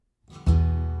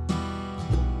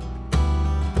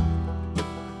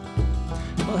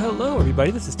Well, hello,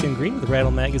 everybody. This is Tim Green with Rattle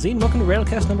Magazine. Welcome to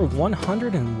Rattlecast number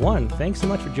 101. Thanks so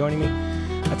much for joining me.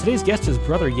 Today's guest is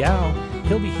Brother Yao.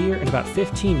 He'll be here in about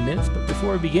 15 minutes, but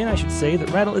before we begin, I should say that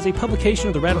Rattle is a publication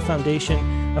of the Rattle Foundation,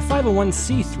 a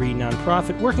 501c3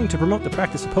 nonprofit working to promote the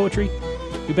practice of poetry.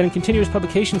 We've been in continuous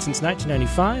publication since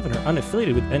 1995 and are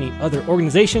unaffiliated with any other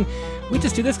organization. We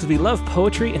just do this because we love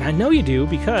poetry, and I know you do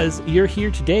because you're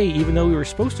here today, even though we were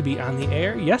supposed to be on the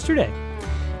air yesterday.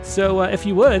 So if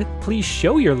you would, please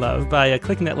show your love by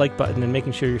clicking that like button and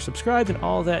making sure you're subscribed and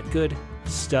all that good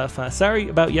stuff. Sorry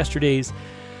about yesterday's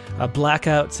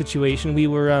blackout situation. We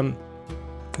were,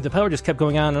 the power just kept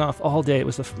going on and off all day. It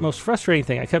was the most frustrating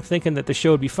thing. I kept thinking that the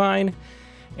show would be fine,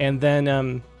 and then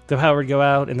the power would go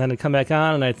out, and then it'd come back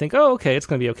on, and I'd think, oh, okay, it's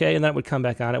going to be okay, and then it would come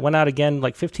back on. It went out again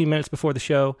like 15 minutes before the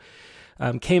show.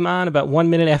 Came on about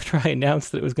 1 minute after I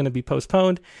announced that it was going to be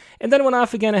postponed, and then it went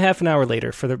off again a half an hour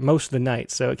later for most of the night.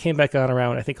 So it came back on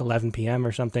around, I think, 11 p.m.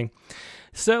 or something.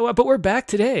 So, but we're back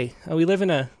today. We live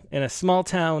in a small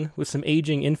town with some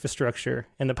aging infrastructure,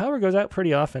 and the power goes out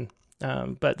pretty often.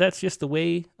 But that's just the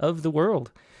way of the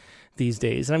world these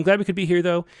days. And I'm glad we could be here,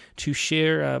 though, to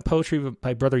share poetry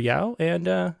by Brother Yao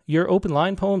and your open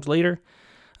line poems later.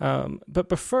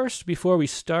 But first, before we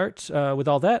start with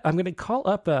all that, I'm going to call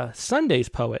up Sunday's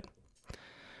poet,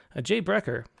 Jay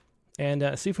Brecker,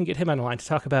 and see if we can get him on the line to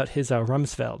talk about his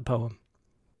Rumsfeld poem.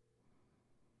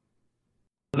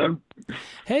 Hello.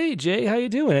 Hey, Jay, how you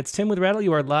doing? It's Tim with Rattle.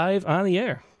 You are live on the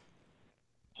air.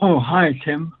 Oh, hi,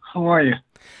 Tim. How are you?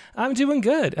 I'm doing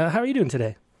good. How are you doing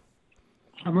today?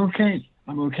 I'm okay.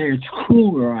 It's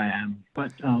cool where I am,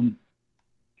 but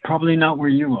probably not where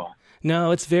you are.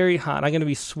 No, it's very hot. I'm going to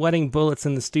be sweating bullets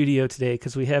in the studio today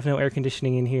because we have no air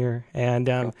conditioning in here. And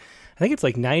I think it's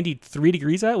like 93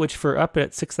 degrees out, which for up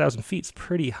at 6,000 feet is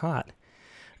pretty hot.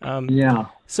 Yeah.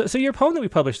 So your poem that we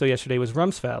published, though, yesterday was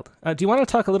Rumsfeld. Do you want to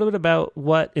talk a little bit about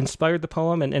what inspired the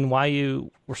poem and why you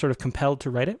were sort of compelled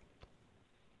to write it?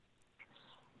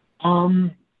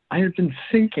 I had been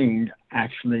thinking,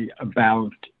 actually,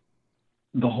 about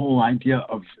the whole idea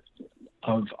of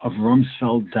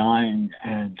Rumsfeld dying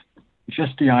and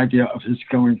just the idea of his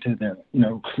going to the,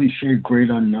 cliche great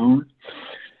unknown.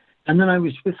 And then I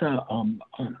was with a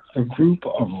group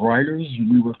of writers, and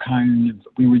we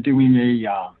were doing a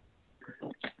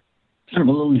kind of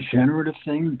a little generative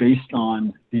thing based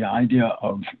on the idea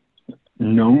of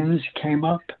knowns came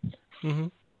up. Mm-hmm.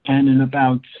 And in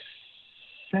about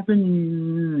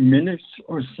 7 minutes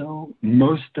or so,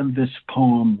 most of this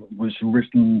poem was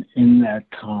written in that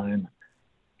time,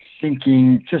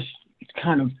 thinking, just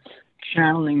kind of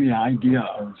channeling the idea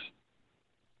of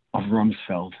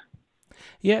Rumsfeld.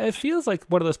 Yeah, it feels like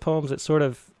one of those poems that sort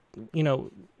of,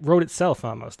 wrote itself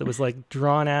almost. It was like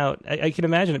drawn out. I can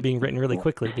imagine it being written really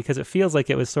quickly because it feels like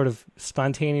it was sort of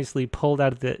spontaneously pulled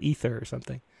out of the ether or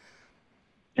something.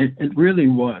 It really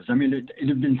was. I mean, it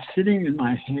had been sitting in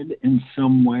my head in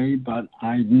some way, but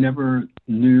I never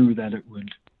knew that it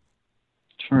would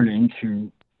turn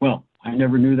into, I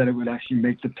never knew that it would actually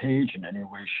make the page in any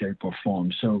way, shape, or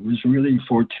form. So it was really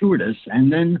fortuitous.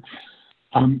 And then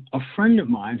a friend of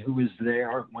mine who was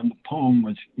there when the poem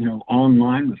was,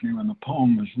 online with me when the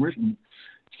poem was written,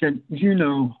 said, there's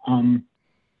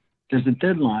a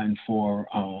deadline for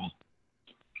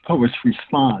Poets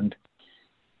Respond,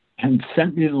 and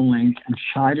sent me the link and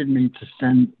chided me to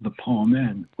send the poem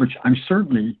in, which I'm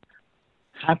certainly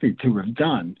happy to have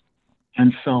done,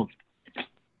 and felt,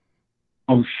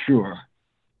 oh, sure,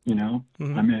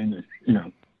 Mm-hmm. I mean,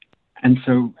 and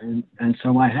so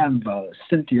I have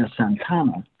Cynthia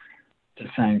Santana to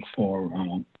thank for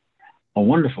a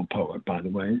wonderful poet, by the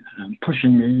way,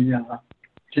 pushing me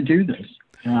to do this.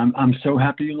 And I'm so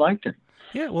happy you liked it.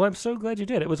 Yeah, well, I'm so glad you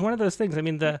did. It was one of those things. I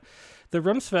mean, the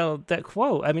Rumsfeld, that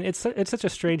quote, I mean, it's such a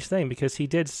strange thing because he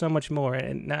did so much more.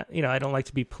 And not, I don't like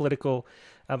to be political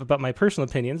about my personal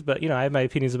opinions, but, I have my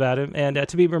opinions about him. And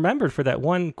to be remembered for that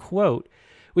one quote,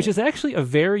 which is actually a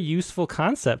very useful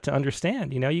concept to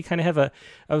understand. You kind of have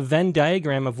a Venn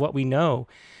diagram of what we know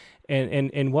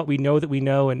and what we know that we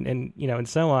know and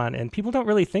so on. And people don't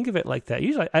really think of it like that.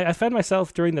 Usually I find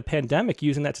myself during the pandemic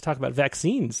using that to talk about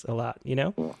vaccines a lot,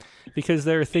 because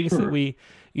there are things that we,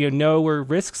 know were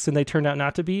risks and they turned out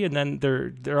not to be. And then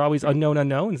there are always unknown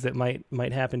unknowns that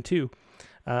might happen too.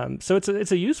 So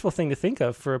it's a useful thing to think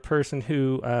of for a person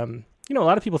who, a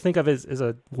lot of people think of as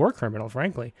a war criminal,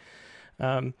 frankly.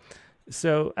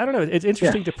 So I don't know. It's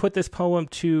interesting to put this poem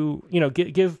to,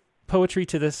 give poetry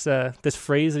to this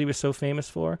phrase that he was so famous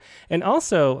for. And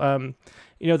also,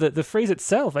 the phrase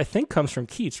itself, I think, comes from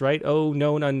Keats, right? Oh,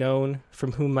 known unknown,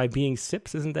 from whom my being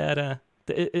sips. Isn't that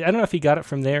I don't know if he got it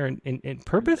from there in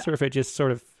purpose or if it just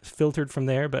sort of filtered from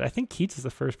there, but I think Keats is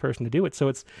the first person to do it. So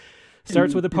it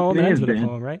starts with a poem and ends with a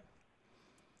poem, right?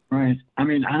 Right. I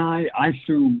mean, and I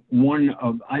threw one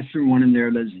in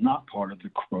there that's not part of the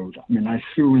quote. I mean, I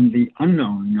threw in the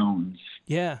unknown knowns.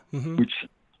 Yeah. Mm-hmm.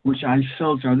 Which I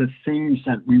felt are the things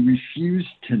that we refuse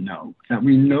to know, that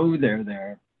we know they're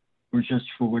there. We're just,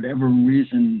 for whatever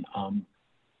reason,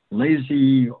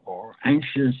 lazy or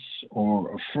anxious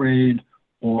or afraid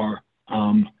or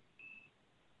in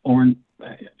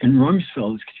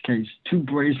Rumsfeld's case, too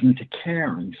brazen to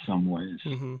care in some ways.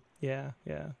 Mm-hmm. Yeah.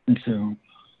 And so,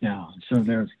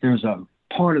 there's a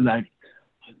part of that.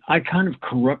 I kind of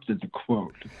corrupted the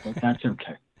quote, but that's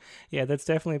okay. Yeah, that's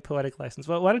definitely a poetic license.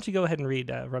 Well, why don't you go ahead and read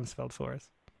Rumsfeld for us?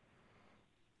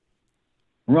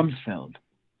 Rumsfeld.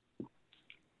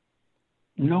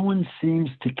 No one seems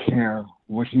to care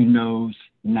what he knows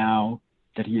now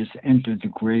that he has entered the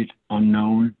great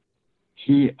unknown.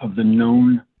 He of the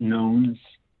known knowns,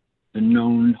 the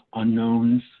known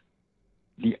unknowns,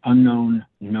 the unknown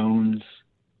knowns,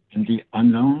 and the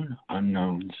unknown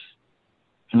unknowns.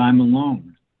 And I'm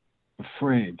alone,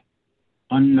 afraid,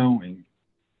 unknowing,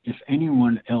 if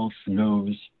anyone else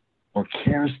knows or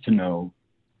cares to know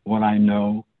what I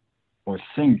know or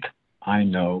think I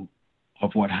know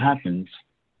of what happens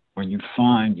when you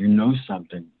find you know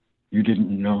something you didn't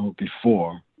know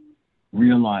before,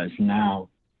 realize now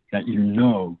that you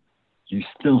know you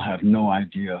still have no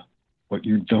idea what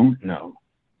you don't know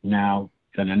now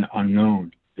that an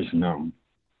unknown is known.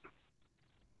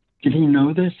 Did he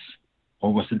know this,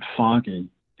 or was it foggy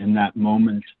in that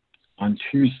moment on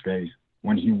Tuesday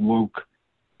when he woke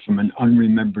from an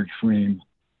unremembered dream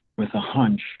with a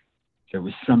hunch there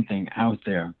was something out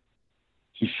there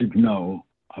he should know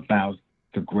about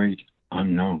the great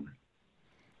unknown?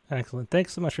 Excellent.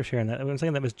 Thanks so much for sharing that. I was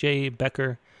saying that was Jay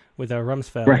Becker with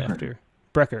Rumsfeld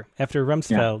after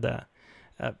Rumsfeld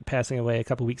passing away a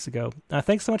couple weeks ago.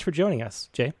 Thanks so much for joining us,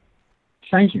 Jay.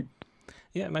 Thank you.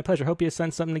 Yeah, my pleasure. Hope you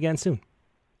send something again soon.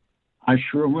 I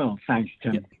sure will. Thanks,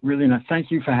 Tim. Yep. Really nice. Thank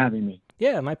you for having me.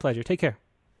 Yeah, my pleasure. Take care.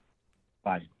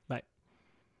 Bye. Bye.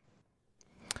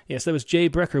 Yes, that was Jay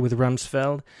Becker with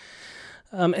Rumsfeld.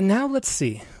 And now let's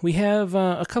see. We have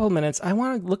a couple minutes. I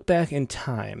want to look back in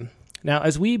time. Now,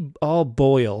 as we all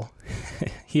boil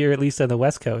here, at least on the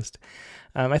West Coast,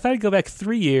 I thought I'd go back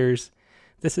 3 years.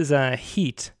 This is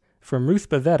Heat from Ruth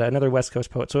Bavetta, another West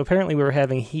Coast poet. So apparently we were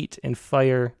having heat and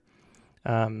fire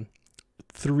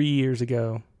 3 years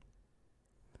ago.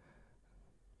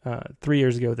 3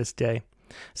 years ago this day.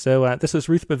 So this was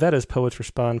Ruth Bavetta's Poets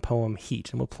Respond poem,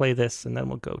 Heat. And we'll play this, and then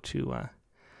we'll go to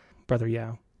Brother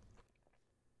Yao.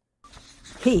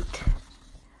 Heat.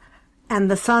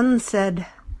 And the sun said,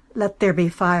 "Let there be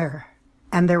fire."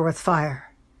 And there was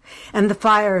fire. And the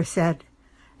fire said,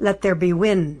 "Let there be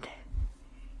wind."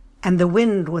 And the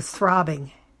wind was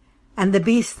throbbing. And the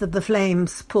beast of the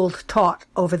flames pulled taut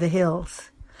over the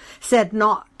hills, said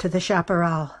naught to the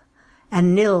chaparral,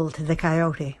 and nil to the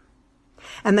coyote.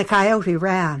 And the coyote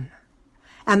ran,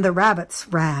 and the rabbits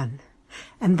ran,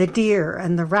 and the deer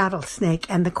and the rattlesnake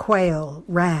and the quail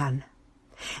ran.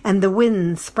 And the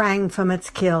wind sprang from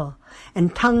its kill,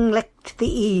 and tongue-licked the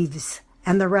eaves,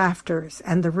 and the rafters,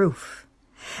 and the roof.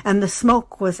 And the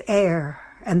smoke was air,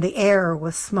 and the air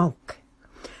was smoke.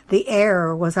 The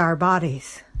air was our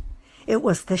bodies. It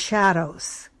was the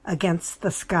shadows against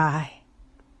the sky.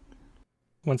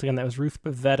 Once again, that was Ruth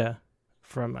Bavetta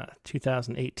from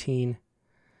 2018.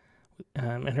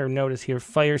 And her notice here,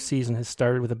 fire season has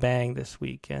started with a bang this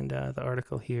week. And the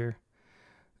article here,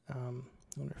 I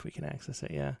wonder if we can access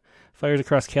it. Yeah. Fires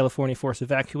across California force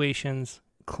evacuations,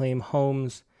 claim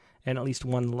homes, and at least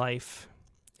one life.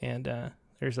 And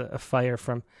there's a fire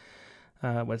from,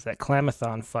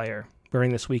 Klamathon fire,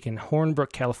 burning this week in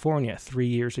Hornbrook, California, 3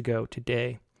 years ago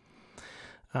today.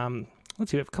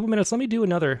 Let's see, we have a couple minutes. Let me do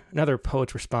another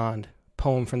Poets Respond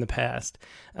poem from the past.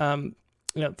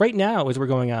 Right now, as we're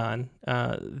going on,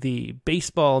 the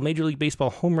Major League Baseball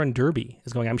Home Run Derby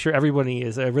is going on. I'm sure everybody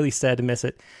is really sad to miss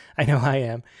it. I know I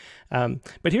am.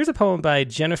 But here's a poem by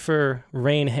Jennifer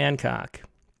Rain Hancock.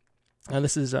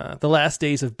 This is The Last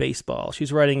Days of Baseball.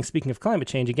 She's writing, speaking of climate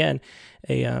change again,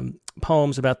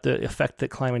 poems about the effect that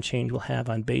climate change will have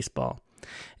on baseball.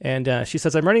 And she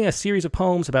says, I'm writing a series of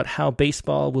poems about how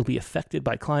baseball will be affected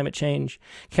by climate change.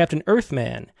 Captain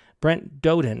Earthman, Brent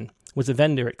Doden, was a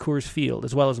vendor at Coors Field,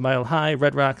 as well as Mile High,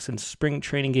 Red Rocks, and spring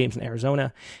training games in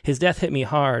Arizona. His death hit me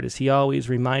hard, as he always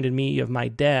reminded me of my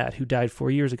dad, who died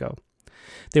 4 years ago.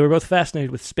 They were both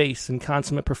fascinated with space and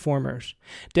consummate performers.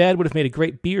 Dad would have made a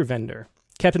great beer vendor.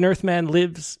 Captain Earthman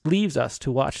leaves us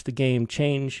to watch the game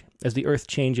change as the Earth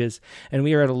changes, and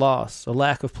we are at a loss, a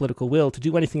lack of political will to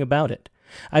do anything about it.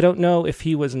 I don't know if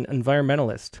he was an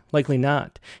environmentalist. Likely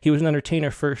not. He was an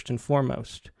entertainer first and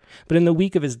foremost. But in the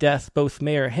week of his death, both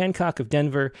Mayor Hancock of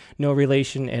Denver, no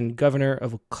relation, and Governor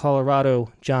of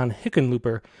Colorado, John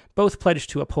Hickenlooper, both pledged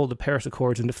to uphold the Paris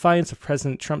Accords in defiance of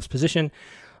President Trump's position.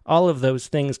 All of those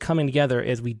things coming together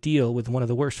as we deal with one of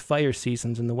the worst fire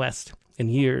seasons in the West in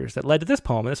years that led to this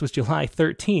poem. And this was July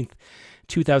 13th,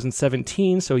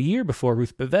 2017, so a year before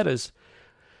Ruth Bevetta's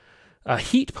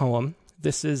Heat poem.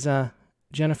 This is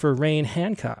Jennifer Rain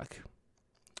Hancock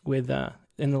with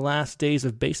In the Last Days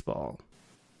of Baseball.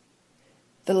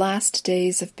 The Last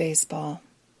Days of Baseball.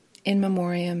 In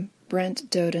Memoriam,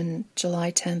 Brent Doden,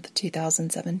 July 10th,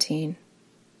 2017.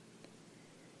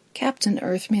 Captain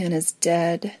Earthman is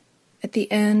dead. At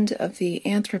the end of the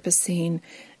Anthropocene,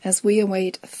 as we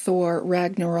await Thor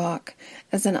Ragnarok,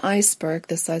 as an iceberg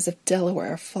the size of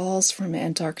Delaware falls from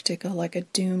Antarctica like a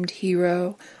doomed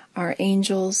hero, our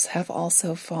angels have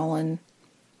also fallen.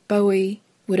 Bowie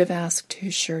would have asked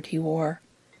whose shirt he wore.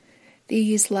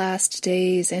 These last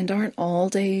days, and aren't all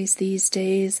days these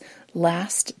days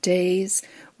last days,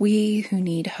 we who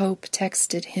need hope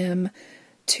texted him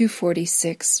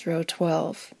 246 row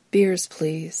 12, beers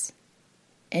please.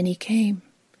 And he came.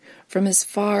 From as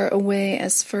far away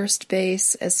as first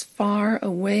base, as far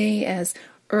away as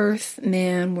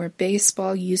Earthman, where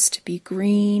baseball used to be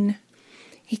green.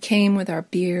 He came with our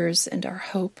beers and our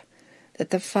hope that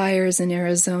the fires in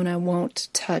Arizona won't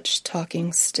touch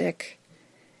Talking Stick.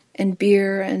 And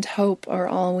beer and hope are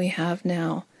all we have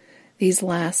now, these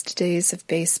last days of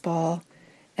baseball,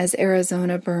 as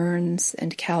Arizona burns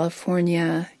and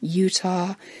California,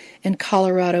 Utah, and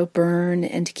Colorado burn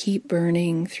and keep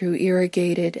burning through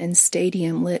irrigated and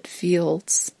stadium-lit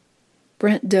fields.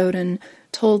 Brent Doden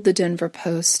told the Denver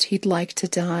Post he'd like to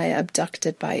die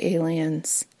abducted by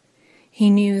aliens. He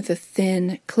knew the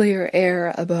thin, clear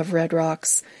air above Red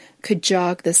Rocks could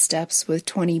jog the steps with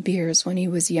 20 beers when he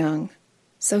was young.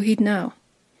 So he'd know.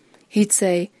 He'd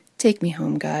say, "Take me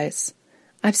home, guys.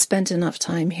 I've spent enough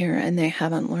time here and they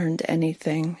haven't learned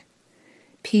anything.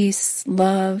 Peace,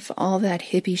 love, all that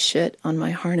hippie shit on my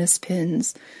harness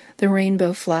pins, the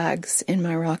rainbow flags in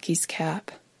my Rockies cap."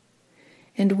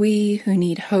 And we who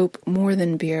need hope more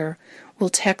than beer will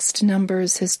text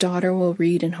numbers his daughter will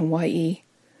read in Hawaii.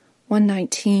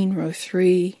 119 row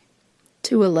 3,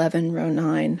 211 row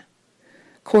 9.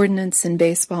 Coordinates in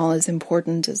baseball as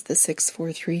important as the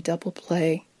 6-4-3 double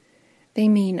play. They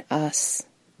mean us,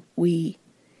 we,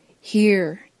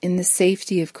 here in the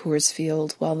safety of Coors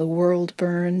Field while the world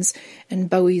burns and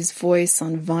Bowie's voice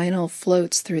on vinyl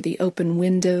floats through the open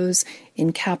windows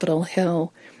in Capitol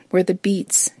Hill where the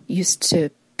Beats used to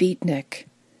beatnik.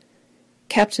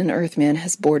 Captain Earthman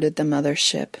has boarded the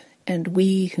mothership, and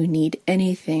we who need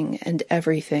anything and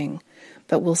everything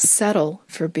but will settle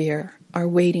for beer are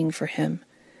waiting for him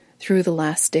through the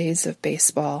last days of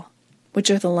baseball, which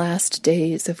are the last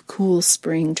days of cool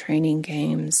spring training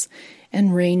games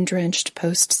and rain-drenched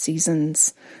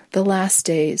postseasons, the last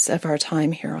days of our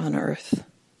time here on Earth.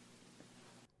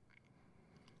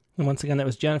 And once again, that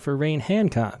was Jennifer Rain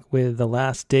Hancock with The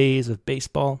Last Days of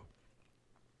Baseball.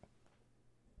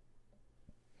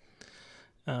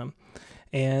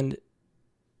 And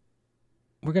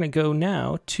we're going to go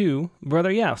now to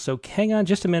Brother Yao. So hang on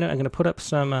just a minute. I'm going to put up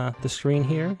some the screen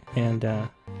here, and we'll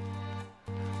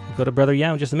go to Brother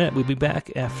Yao in just a minute. We'll be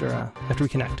back after we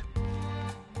connect.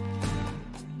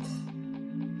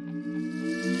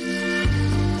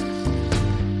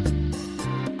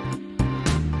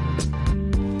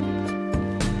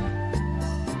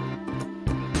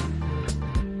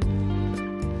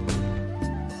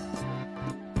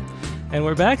 And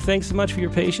we're back. Thanks so much for your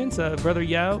patience. Brother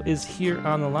Yao is here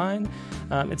on the line.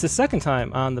 It's the second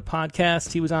time on the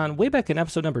podcast. He was on way back in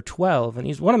episode number 12, and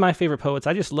he's one of my favorite poets.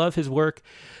 I just love his work.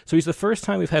 So he's the first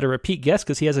time we've had a repeat guest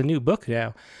because he has a new book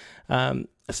now.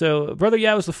 So Brother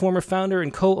Yao is the former founder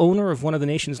and co-owner of one of the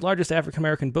nation's largest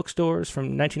African-American bookstores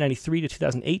from 1993 to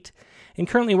 2008, and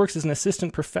currently works as an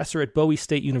assistant professor at Bowie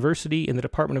State University in the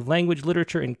Department of Language,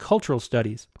 Literature, and Cultural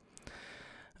Studies.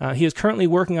 He is currently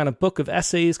working on a book of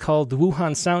essays called The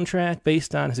Wuhan Soundtrack,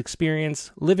 based on his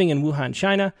experience living in Wuhan,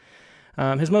 China.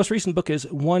 His most recent book is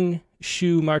One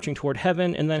Shoe Marching Toward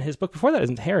Heaven, and then his book before that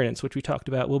is Inheritance, which we talked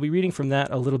about. We'll be reading from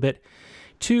that a little bit,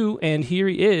 too, and here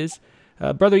he is,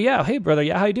 Brother Yao. Hey, Brother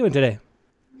Yao, how you doing today?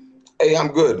 Hey, I'm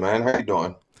good, man. How you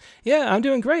doing? Yeah, I'm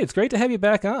doing great. It's great to have you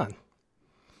back on.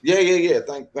 Yeah.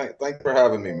 Thanks for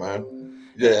having me, man.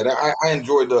 Yeah, I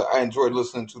enjoyed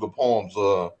listening to the poems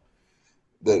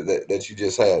that you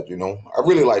just had. I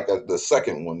really like the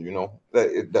second one.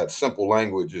 That simple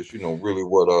language is really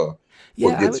what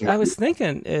Yeah, gets me. I was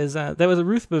thinking is that was a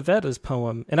Ruth Bevetta's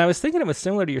poem, and I was thinking it was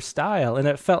similar to your style, and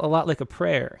it felt a lot like a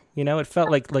prayer. It felt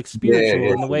like spiritual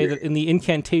Yeah, in the way that in the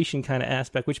incantation kind of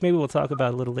aspect, which maybe we'll talk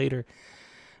about a little later.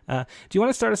 Do you want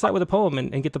to start us out with a poem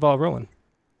and get the ball rolling?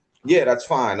 Yeah, that's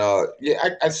fine. Yeah,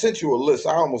 I sent you a list.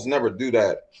 I almost never do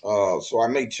that, so I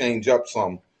may change up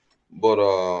some. But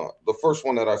the first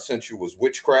one that I sent you was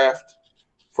Witchcraft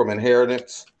from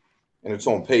Inheritance, and it's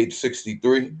on page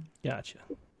 63. Gotcha.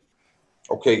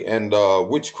 Okay, and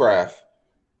Witchcraft,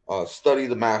 Study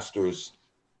the Masters,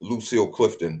 Lucille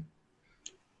Clifton.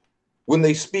 When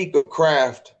they speak of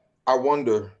craft, I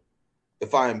wonder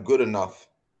if I am good enough,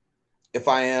 if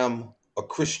I am a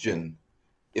Christian,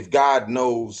 if God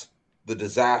knows the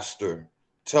disaster,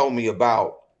 tell me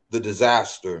about the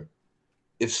disaster.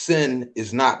 If sin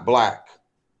is not black,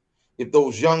 if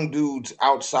those young dudes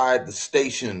outside the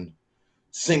station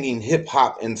singing hip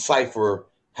hop and cypher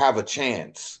have a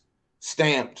chance,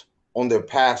 stamped on their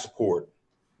passport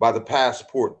by the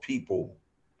passport people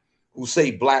who say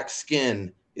black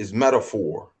skin is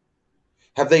metaphor.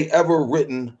 Have they ever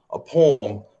written a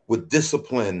poem with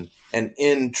discipline and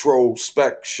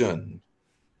introspection?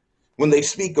 When they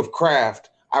speak of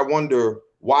craft, I wonder,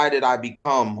 why did I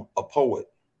become a poet?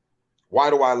 Why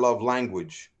do I love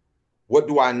language? What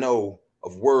do I know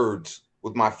of words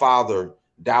with my father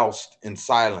doused in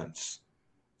silence?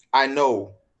 I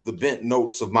know the bent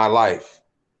notes of my life.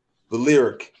 The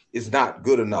lyric is not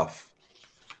good enough.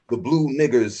 The blue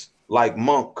niggers like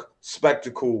Monk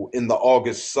spectacle in the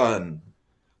August sun.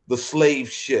 The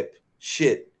slave ship,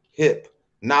 shit, hip,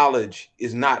 knowledge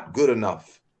is not good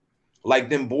enough. Like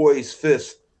them boys'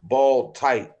 fists balled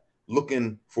tight,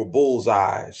 looking for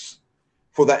bullseyes.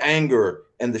 For the anger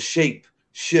and the shape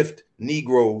shift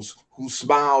Negroes who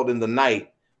smiled in the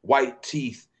night, white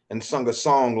teeth, and sung a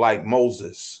song like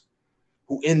Moses,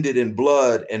 who ended in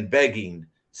blood and begging,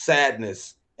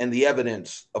 sadness, and the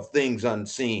evidence of things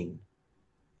unseen.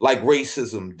 Like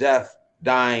racism, death,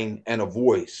 dying, and a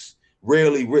voice,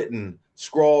 rarely written,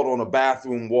 scrawled on a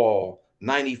bathroom wall,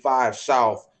 95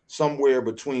 South, somewhere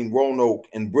between Roanoke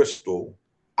and Bristol.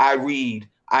 I read,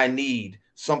 I need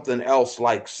something else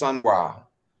like Sun Ra.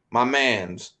 My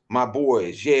mans, my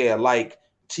boys, yeah, like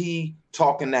T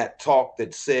talking that talk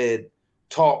that said,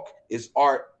 talk is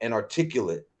art and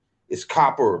articulate. It's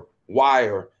copper,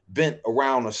 wire, bent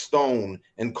around a stone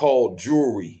and called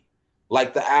jewelry.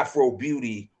 Like the Afro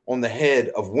beauty on the head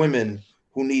of women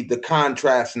who need the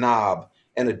contrast knob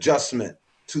and adjustment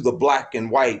to the black and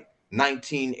white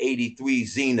 1983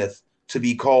 zenith to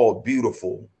be called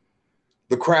beautiful.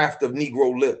 The craft of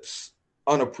Negro lips,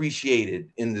 unappreciated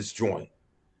in this joint.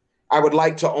 I would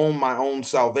like to own my own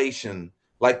salvation,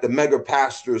 like the mega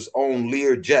pastors own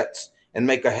Lear jets, and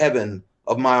make a heaven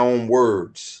of my own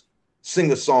words.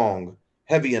 Sing a song,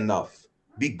 heavy enough,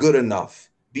 be good enough,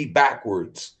 be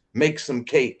backwards, make some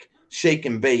cake, shake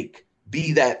and bake,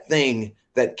 be that thing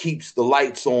that keeps the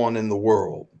lights on in the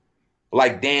world.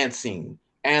 Like dancing,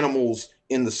 animals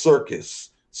in the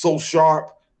circus, so sharp,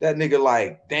 that nigga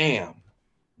like, damn.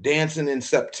 Dancing in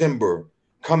September,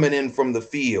 coming in from the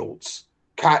fields,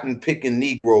 cotton picking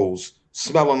Negroes,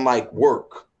 smelling like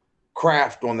work,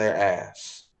 craft on their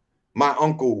ass. My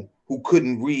uncle who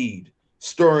couldn't read,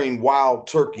 stirring wild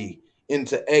turkey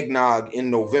into eggnog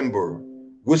in November,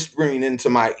 whispering into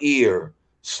my ear,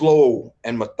 slow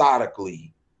and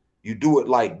methodically, you do it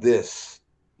like this,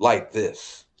 like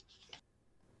this.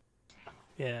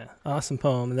 Yeah, awesome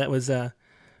poem. And that was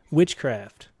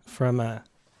Witchcraft from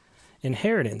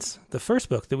Inheritance, the first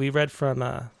book that we read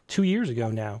from 2 years ago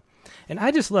now. And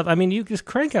I just love, you just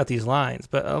crank out these lines,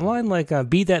 but a line like,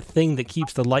 be that thing that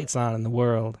keeps the lights on in the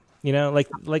world,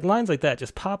 like lines like that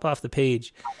just pop off the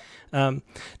page. Do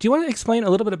you want to explain a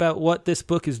little bit about what this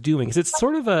book is doing? Because it's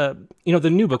sort of the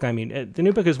new book, the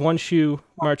new book is One Shoe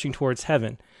Marching Towards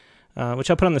Heaven, which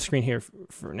I'll put on the screen here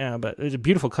for now, but it's a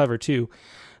beautiful cover too.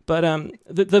 But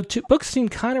the two books seem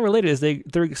kind of related as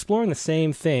they're exploring the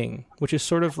same thing, which is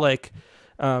sort of like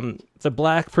the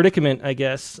black predicament, I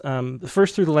guess,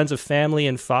 first through the lens of family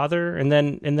and father, and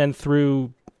then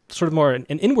through sort of more an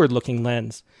inward-looking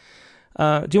lens.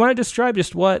 Do you want to describe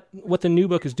just what the new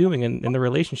book is doing in the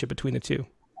relationship between the two?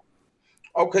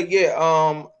 Okay,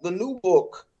 yeah. The new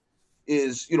book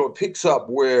is, it picks up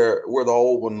where the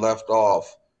old one left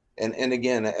off. And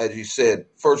again, as you said,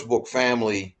 first book,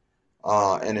 family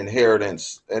and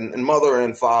inheritance, and mother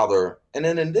and father. And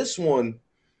then in this one,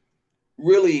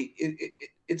 really,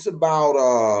 it's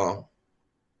about,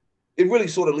 it really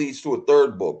sort of leads to a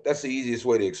third book. That's the easiest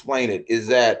way to explain it, is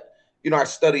that I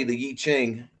study the I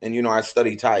Ching and, I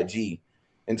study Tai Chi.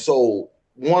 And so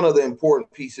one of the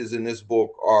important pieces in this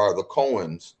book are the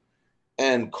koans.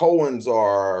 And koans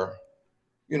are,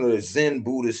 the Zen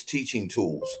Buddhist teaching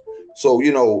tools. So,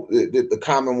 the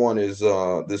common one is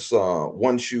this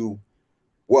one shoe.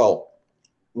 Well,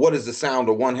 what is the sound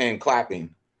of one hand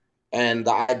clapping? And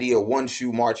the idea of one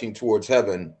shoe marching towards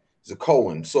heaven is a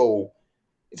koan. So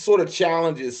it sort of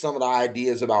challenges some of the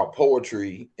ideas about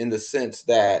poetry in the sense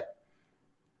that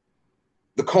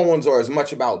the koans are as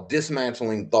much about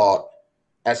dismantling thought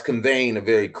as conveying a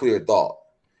very clear thought.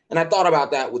 And I thought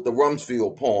about that with the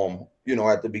Rumsfeld poem,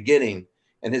 at the beginning,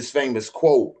 and his famous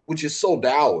quote, which is so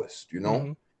Taoist,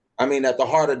 Mm-hmm. I mean, at the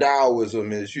heart of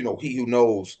Taoism is, he who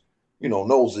knows,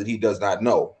 knows that he does not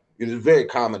know. It's a very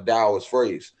common Taoist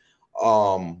phrase.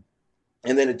 And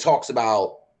then it talks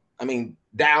about,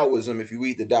 Taoism, if you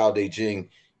read the Tao Te Ching,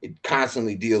 it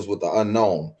constantly deals with the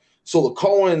unknown. So the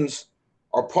koans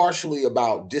are partially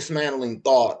about dismantling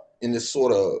thought in this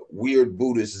sort of weird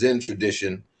Buddhist Zen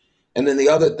tradition. And then the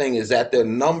other thing is that they're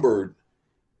numbered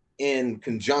in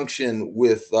conjunction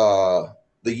with the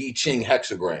I Ching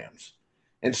hexagrams.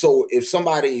 And so if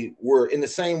somebody were in the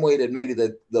same way that maybe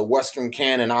the Western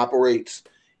canon operates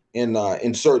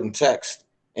in certain texts,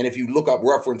 and if you look up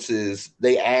references,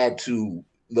 they add to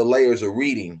the layers of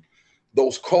reading,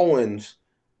 those koans,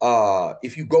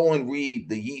 if you go and read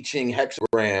the I Ching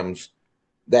hexagrams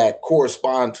that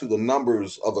correspond to the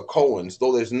numbers of the koans,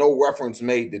 though there's no reference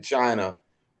made to China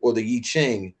or the I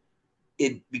Ching,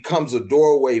 it becomes a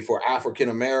doorway for African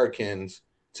Americans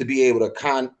to be able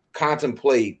to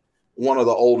contemplate one of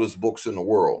the oldest books in the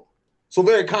world. So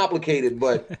very complicated,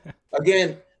 but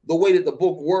again, the way that the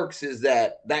book works is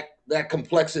that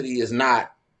complexity is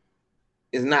not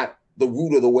the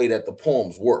root of the way that the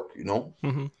poems work,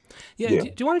 Mm-hmm. Yeah.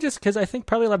 Do you want to just, because I think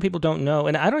probably a lot of people don't know,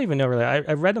 and I don't even know really.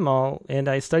 I read them all, and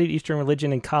I studied Eastern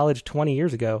religion in college 20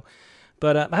 years ago,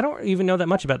 but I don't even know that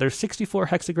much about it. There's 64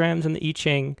 hexagrams in the I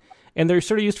Ching, and they're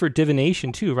sort of used for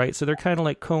divination too, right? So they're kind of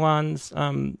like koans.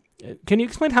 Can you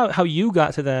explain how you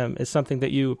got to them as something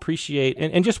that you appreciate,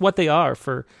 and just what they are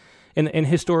for in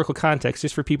historical context,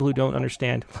 just for people who don't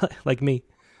understand, like me?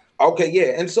 Okay,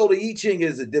 yeah. And so the I Ching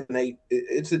is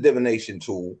it's a divination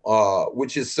tool,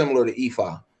 which is similar to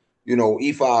Ifa.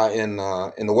 Ifa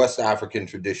in the West African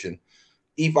tradition,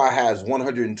 Ifa has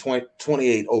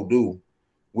 128 Odu,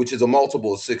 which is a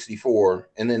multiple of 64.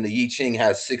 And then the I Ching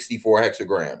has 64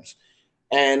 hexagrams.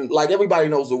 And like everybody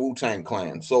knows the Wu-Tang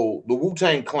Clan. So the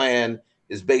Wu-Tang Clan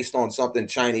is based on something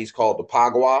Chinese called the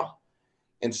Pagua.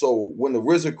 And so when the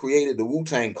RZA created the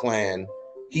Wu-Tang Clan,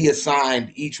 he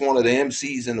assigned each one of the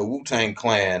MCs in the Wu-Tang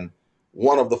Clan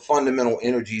one of the fundamental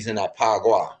energies in that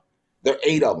Pagua. There are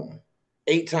 8 of them.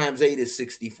 8 times 8 is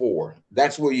 64.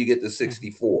 That's where you get the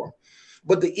 64.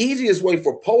 But the easiest way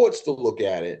for poets to look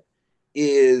at it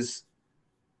is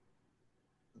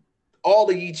all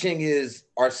the I Ching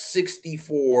are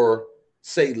 64,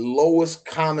 say, lowest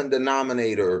common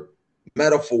denominator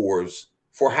metaphors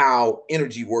for how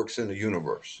energy works in the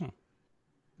universe.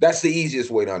 That's the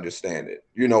easiest way to understand it,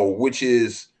 which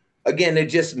is, again, they're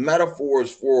just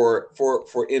metaphors for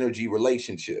energy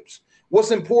relationships.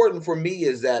 What's important for me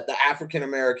is that the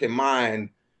African-American mind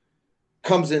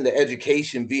comes into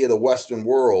education via the Western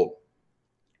world.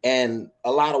 And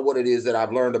a lot of what it is that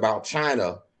I've learned about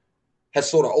China has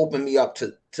sort of opened me up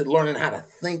to learning how to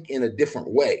think in a different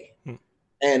way.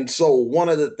 And so one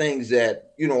of the things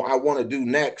that, I want to do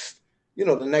next,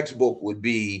 the next book would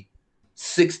be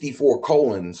 64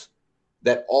 koans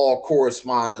that all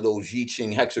correspond to those I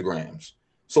Ching hexagrams.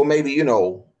 So maybe, in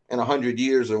 100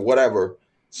 years or whatever,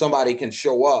 somebody can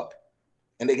show up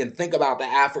and they can think about the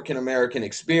African-American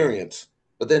experience,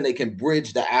 but then they can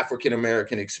bridge the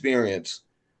African-American experience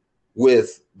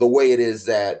with the way it is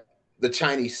that the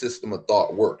Chinese system of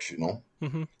thought works,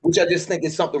 which I just think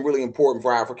is something really important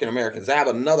for African-Americans. To have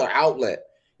another outlet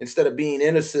instead of being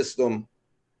in a system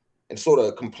and sort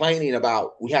of complaining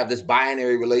about, we have this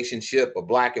binary relationship of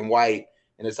black and white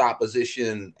and it's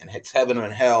opposition and it's heaven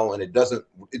and hell and it doesn't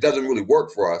really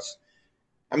work for us.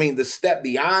 I mean, the step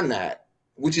beyond that,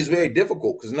 which is very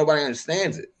difficult because nobody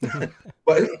understands it,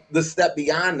 but the step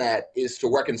beyond that is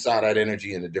to reconcile that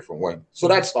energy in a different way. So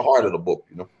that's the heart of the book,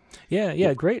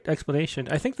 Yeah, great explanation.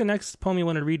 I think the next poem you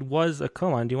wanted to read was a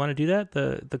koan. Do you want to do that,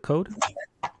 the code?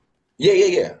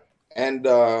 Yeah. And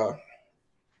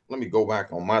let me go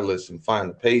back on my list and find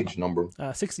the page number.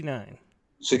 69.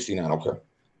 69, okay.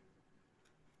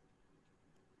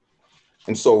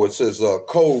 And so it says,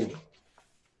 code,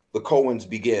 the koans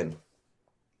begin.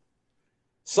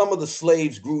 Some of the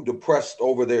slaves grew depressed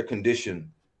over their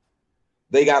condition.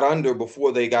 They got under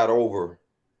before they got over.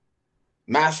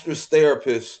 Master's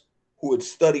therapists who had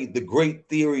studied the great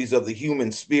theories of the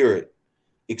human spirit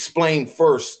explained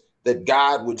first that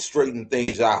God would straighten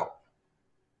things out,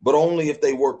 but only if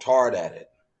they worked hard at it.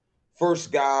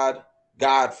 First God,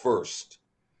 God first.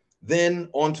 Then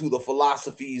onto the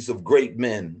philosophies of great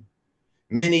men,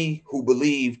 many who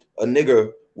believed a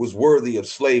nigger was worthy of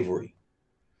slavery.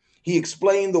 He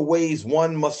explained the ways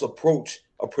one must approach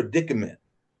a predicament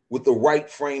with the right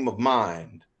frame of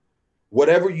mind.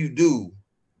 Whatever you do,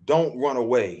 don't run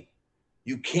away.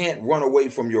 You can't run away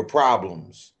from your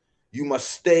problems. You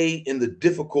must stay in the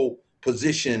difficult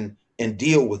position and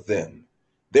deal with them.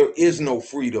 There is no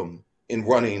freedom in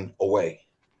running away.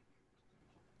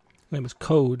 It was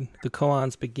Code. The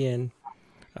koans begin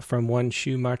from one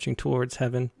shoe marching towards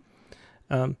heaven.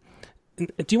 Do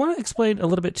you want to explain a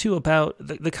little bit, too, about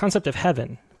the concept of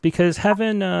heaven? Because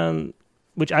heaven,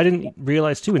 which I didn't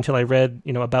realize, too, until I read,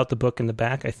 about the book in the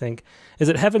back, I think, is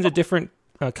that heaven's a different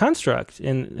construct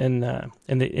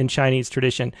in Chinese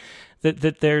tradition.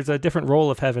 That there's a different role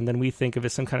of heaven than we think of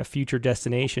as some kind of future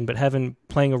destination, but heaven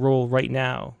playing a role right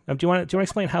now. Do you want to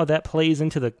explain how that plays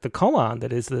into the koan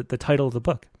that is the title of the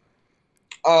book?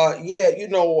 Heaven,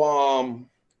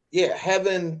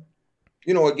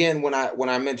 again, when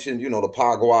I mentioned, the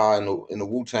Pagua and the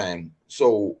Wu-Tang.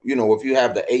 So, if you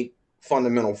have the 8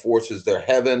 fundamental forces, they're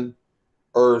heaven,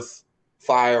 earth,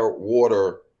 fire,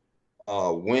 water,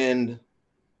 wind,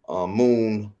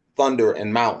 moon, thunder,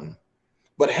 and mountain.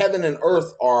 But heaven and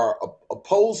earth are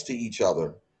opposed to each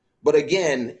other. But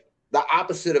again, the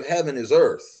opposite of heaven is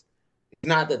earth. It's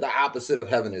not that the opposite of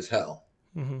heaven is hell.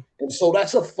 Mm-hmm. And so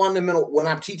that's a fundamental. When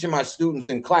I'm teaching my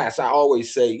students in class, I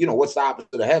always say, what's the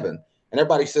opposite of heaven? And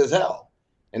everybody says hell.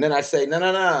 And then I say, no.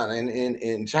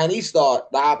 In Chinese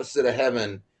thought, the opposite of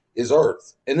heaven is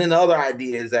earth. And then the other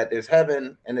idea is that there's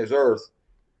heaven and there's earth.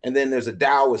 And then there's a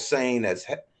Taoist saying that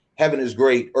heaven is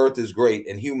great, earth is great,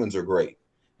 and humans are great.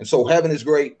 And so heaven is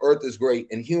great, earth is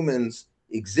great, and humans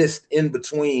exist in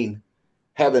between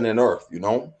heaven and earth,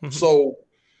 Mm-hmm.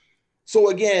 So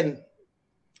again,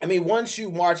 once you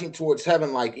marching towards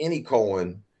heaven, like any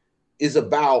koan, is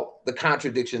about the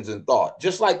contradictions in thought,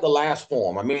 just like the last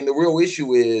poem. The real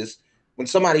issue is when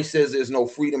somebody says there's no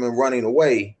freedom in running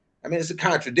away, it's a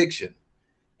contradiction.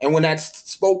 And when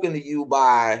that's spoken to you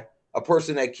by a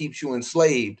person that keeps you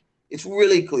enslaved, it's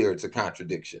really clear it's a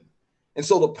contradiction. And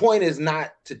so the point is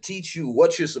not to teach you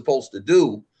what you're supposed to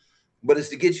do, but it's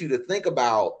to get you to think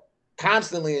about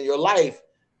constantly in your life,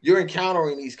 you're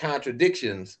encountering these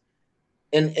contradictions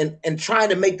and trying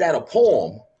to make that a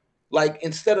poem. Like,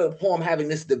 instead of the poem having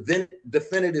this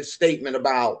definitive statement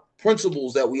about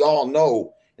principles that we all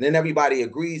know, and then everybody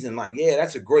agrees and like, yeah,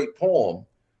 that's a great poem.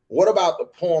 What about the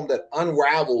poem that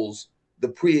unravels the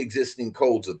pre-existing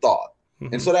codes of thought?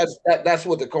 Mm-hmm. And so that's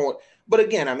what the koan. But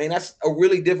again, that's a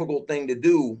really difficult thing to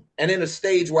do. And in a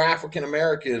stage where African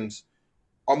Americans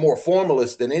are more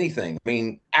formalist than anything.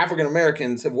 African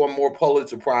Americans have won more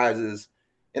Pulitzer Prizes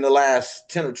in the last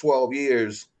 10 or 12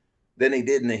 years than they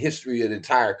did in the history of the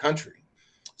entire country.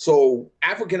 So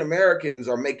African Americans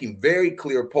are making very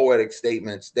clear poetic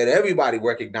statements that everybody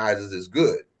recognizes as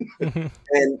good. Mm-hmm.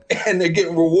 and they're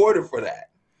getting rewarded for that.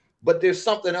 But there's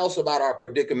something else about our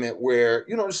predicament where,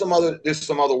 there's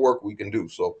some other work we can do.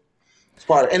 So it's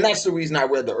part of, and that's the reason I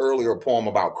read the earlier poem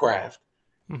about craft,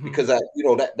 mm-hmm. because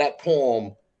that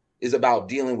poem is about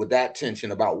dealing with that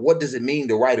tension about what does it mean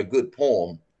to write a good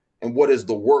poem, and what is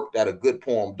the work that a good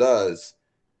poem does,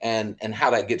 and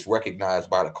how that gets recognized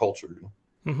by the culture.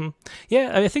 Mm-hmm.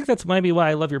 Yeah, I think that's maybe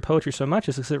why I love your poetry so much,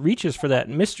 is because it reaches for that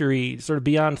mystery sort of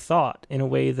beyond thought in a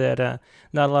way that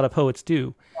not a lot of poets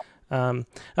do.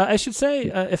 I should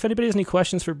say, if anybody has any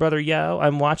questions for Brother Yao,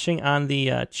 I'm watching on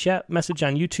the chat message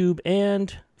on YouTube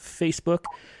and Facebook.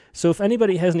 So if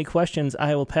anybody has any questions,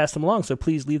 I will pass them along. So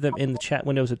please leave them in the chat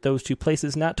windows at those 2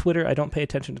 places. Not Twitter. I don't pay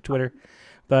attention to Twitter.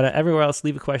 But everywhere else,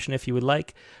 leave a question if you would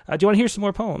like. Do you want to hear some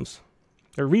more poems?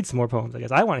 Or read some more poems, I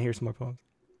guess. I want to hear some more poems.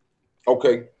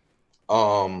 Okay.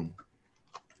 And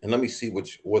let me see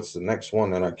what's the next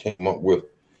one that I came up with.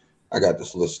 I got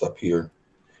this list up here.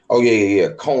 Oh, yeah.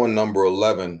 Koan number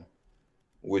 11,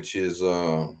 which is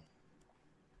No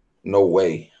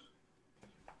Way.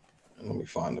 Let me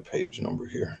find the page number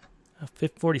here.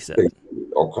 47.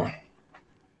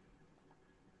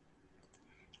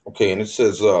 Okay, and it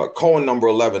says, koan number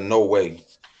 11, No Way.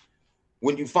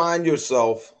 When you find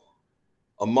yourself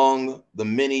among the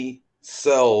many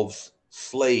selves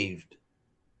slaved,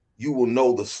 you will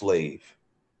know the slave.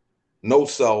 No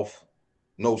self,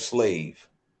 no slave.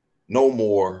 No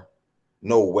more,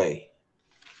 no way.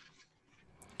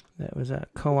 That was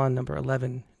koan number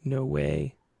 11, No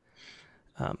Way.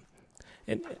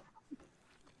 And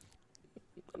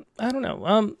I don't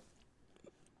know.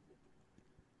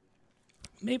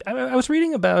 Maybe I was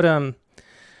reading about on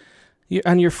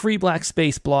your Free Black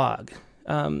Space blog,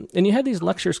 and you had these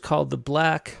lectures called the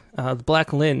Black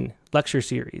Lin lecture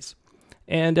series,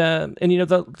 and you know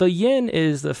the yin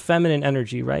is the feminine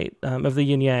energy, right, of the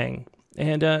yin yang.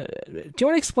 And do you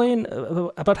want to explain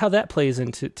about how that plays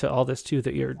into all this too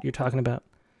that you're talking about?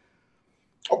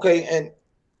 Okay,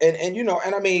 and you know,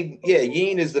 and I mean, yeah,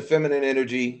 yin is the feminine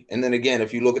energy, and then again,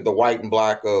 if you look at the white and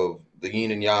black of the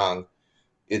yin and yang,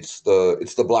 it's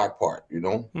the black part, you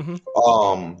know.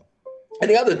 Mm-hmm. And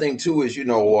the other thing too is, you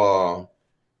know,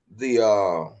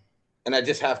 and I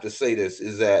just have to say this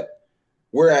is that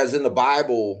whereas in the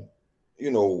Bible,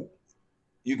 you know,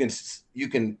 you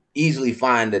can easily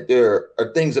find that there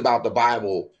are things about the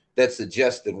Bible that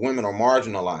suggest that women are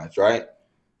marginalized, right?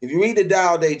 If you read the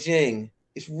Tao Te Ching,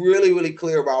 it's really, really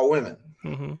clear about women.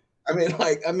 Mm-hmm.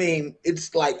 I mean,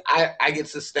 it's like I get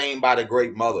sustained by the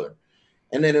Great Mother.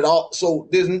 And then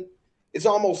it's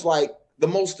almost like the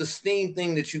most esteemed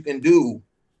thing that you can do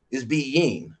is be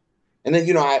yin. And then,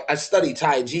 you know, I study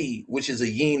Tai Chi, which is a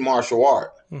yin martial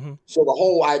art. Mm-hmm. So the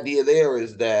whole idea there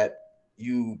is that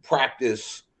you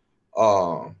practice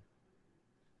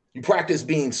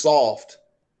being soft,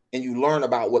 and you learn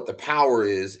about what the power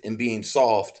is in being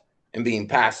soft and being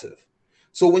passive.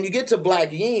 So when you get to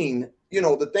Black Yin, you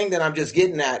know, the thing that I'm just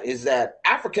getting at is that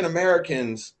African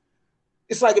Americans,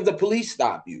 it's like if the police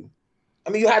stop you, I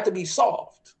mean, you have to be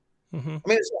soft. Mm-hmm. I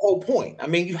mean, it's the whole point. I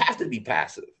mean, you have to be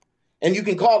passive. And you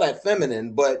can call that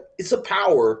feminine, but it's a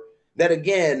power that,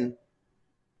 again,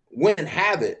 women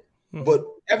have it, mm-hmm. but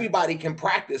everybody can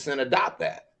practice and adopt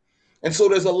that. And so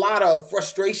there's a lot of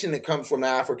frustration that comes from the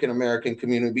African-American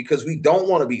community because we don't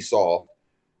want to be soft,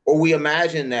 or we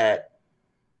imagine that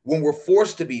when we're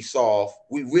forced to be soft,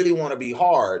 we really want to be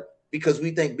hard because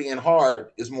we think being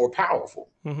hard is more powerful.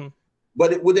 Mm-hmm.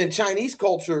 But within Chinese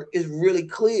culture, it's really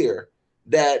clear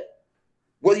that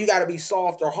whether you got to be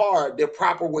soft or hard, there are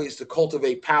proper ways to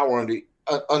cultivate power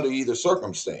under either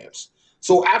circumstance.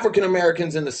 So African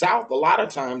Americans in the South, a lot of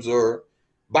times, are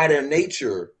by their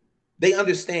nature, they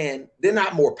understand they're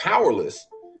not more powerless.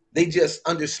 They just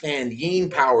understand yin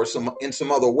power in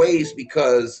some other ways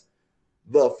because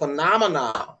the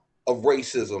phenomena of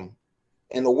racism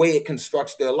and the way it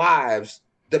constructs their lives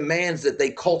demands that they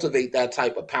cultivate that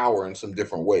type of power in some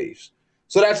different ways.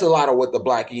 So that's a lot of what the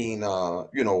Black Yin,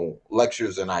 you know,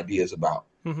 lectures and ideas about.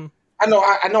 Mm-hmm. I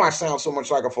know I sound so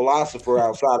much like a philosopher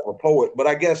outside of a poet, but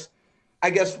I guess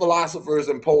philosophers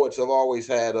and poets have always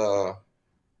had,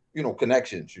 you know,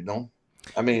 connections, you know.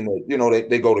 I mean, you know,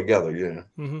 they go together, yeah.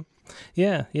 Mm-hmm.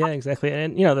 Yeah, exactly.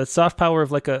 And, you know, the soft power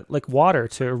of like water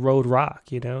to erode rock,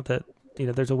 you know, that, you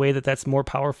know, there's a way that's more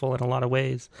powerful in a lot of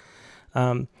ways. Do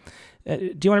you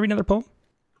want to read another poem?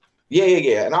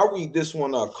 Yeah. And I'll read this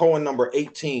one, Koan number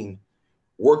 18,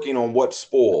 Working on What's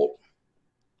Spoiled.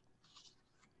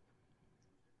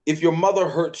 If your mother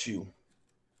hurts you,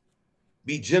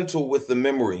 be gentle with the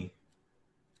memory.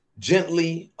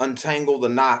 Gently untangle the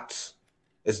knots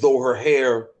as though her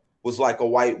hair was like a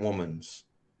white woman's,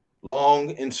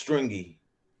 long and stringy.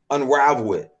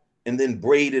 Unravel it and then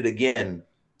braid it again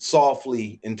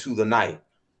softly into the night.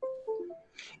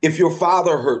 If your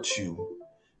father hurts you,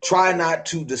 try not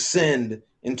to descend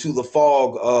into the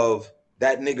fog of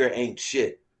that nigger ain't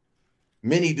shit.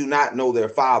 Many do not know their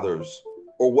fathers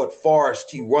or what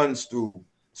forest he runs through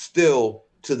still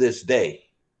to this day.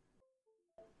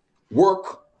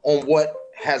 Work on what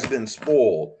has been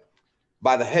spoiled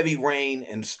by the heavy rain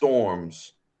and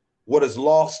storms, what has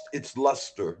lost its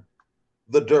luster,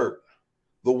 the dirt,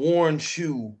 the worn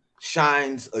shoe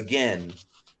shines again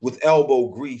with elbow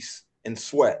grease and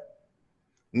sweat.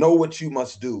 Know what you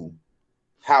must do,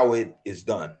 how it is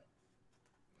done.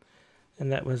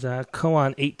 And that was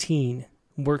Koan 18,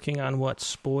 Working on What's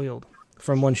Spoiled,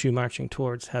 from One Shoe Marching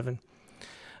Towards Heaven.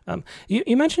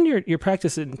 You mentioned your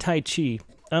practice in Tai Chi.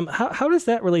 How does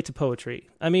that relate to poetry?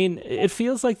 I mean, it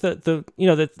feels like the you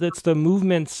know that's the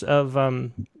movements of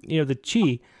you know the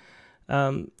Chi.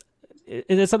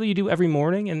 Is it something you do every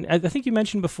morning? And I think you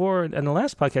mentioned before in the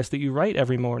last podcast that you write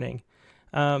every morning.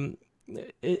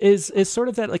 Is sort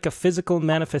of that like a physical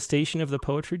manifestation of the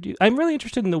poetry? I'm really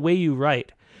interested in the way you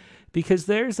write, because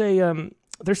there's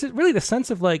really the sense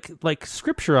of like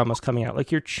scripture almost coming out,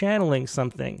 like you're channeling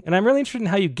something. And I'm really interested in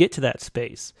how you get to that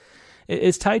space.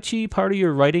 Is Tai Chi part of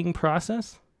your writing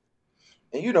process?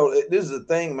 And, you know, this is the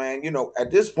thing, man. You know,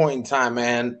 at this point in time,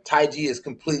 man, Tai Chi has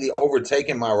completely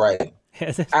overtaken my writing.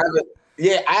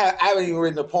 I haven't even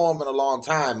written a poem in a long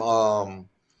time.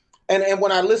 And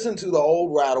when I listened to the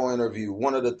old Rattle interview,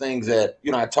 one of the things that,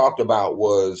 you know, I talked about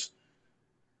was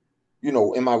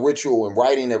in my ritual and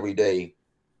writing every day,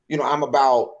 I'm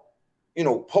about,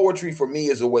 poetry for me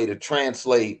is a way to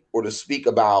translate or to speak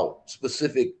about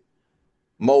specific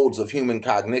modes of human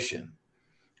cognition.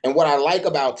 And what I like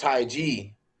about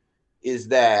Taiji is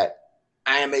that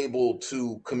I am able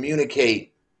to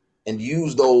communicate and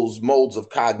use those modes of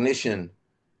cognition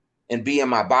and be in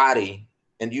my body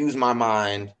and use my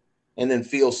mind and then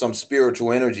feel some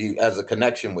spiritual energy as a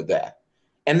connection with that.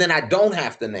 And then I don't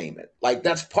have to name it. Like,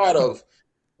 that's part of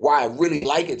why I really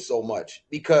like it so much,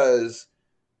 because,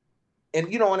 and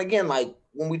again, like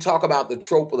when we talk about the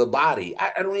trope of the body,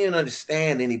 I don't even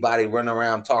understand anybody running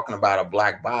around talking about a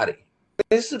black body.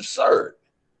 It's absurd.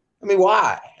 I mean,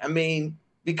 why? I mean,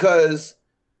 because,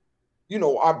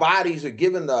 our bodies are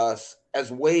given to us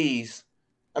as ways.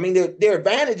 I mean, there are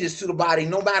advantages to the body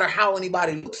no matter how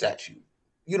anybody looks at you.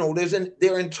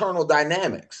 There are internal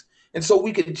dynamics. And so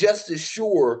we could just as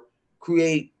sure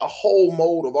create a whole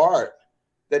mode of art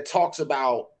that talks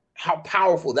about how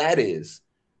powerful that is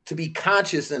to be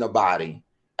conscious in a body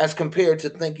as compared to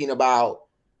thinking about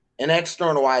an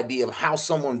external idea of how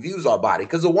someone views our body.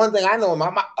 Because the one thing I know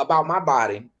about my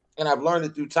body, and I've learned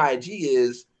it through Taiji,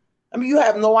 is, you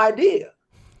have no idea.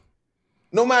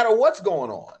 No matter what's going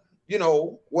on,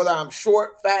 whether I'm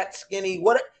short, fat, skinny,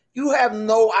 what, you have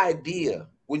no idea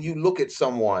when you look at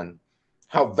someone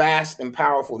how vast and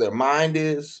powerful their mind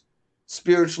is,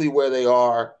 spiritually where they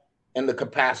are, and the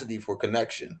capacity for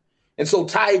connection. And so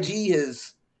Taiji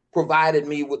has provided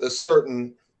me with a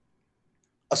certainty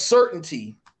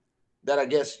that, I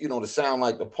guess, to sound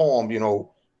like the poem,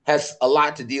 has a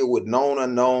lot to deal with known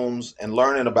unknowns and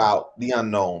learning about the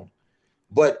unknown,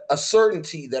 but a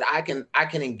certainty that I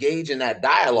can engage in that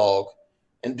dialogue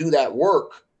and do that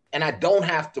work. And I don't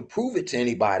have to prove it to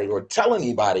anybody or tell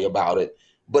anybody about it,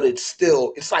 but it's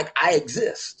like I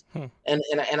exist.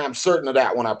 And I'm certain of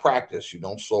that when I practice,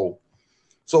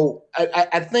 So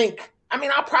I think,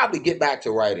 I'll probably get back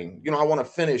to writing. I want to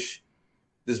finish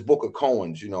this book of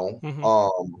Koans,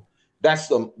 that's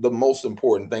the most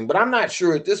important thing. But I'm not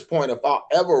sure at this point if I'll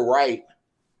ever write.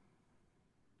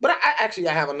 But I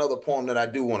have another poem that I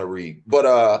do want to read,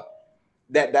 but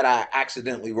that I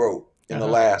accidentally wrote in the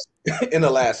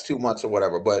last 2 months or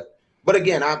whatever. But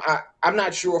again, I'm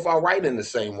not sure if I'll write in the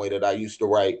same way that I used to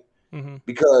write,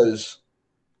 because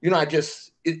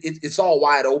it's all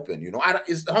wide open.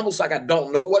 It's almost like I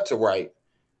don't know what to write,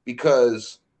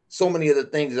 because so many of the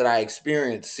things that I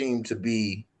experience seem to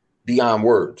be beyond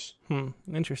words.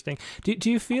 Interesting. Do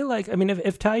you feel like,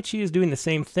 if Tai Chi is doing the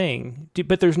same thing,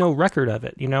 but there's no record of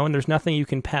it, and there's nothing you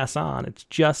can pass on, it's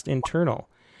just internal.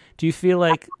 Do you feel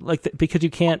like because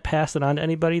you can't pass it on to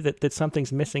anybody that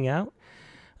something's missing out?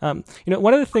 One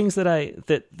of the things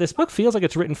that this book feels like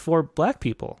it's written for Black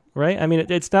people, right?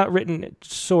 It's not written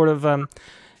sort of, a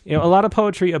lot of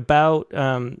poetry about,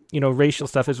 racial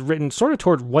stuff is written sort of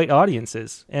toward white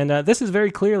audiences. And this is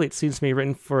very clearly, it seems to me,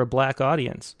 written for a Black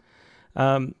audience,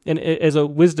 and as a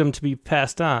wisdom to be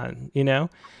passed on,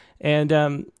 And,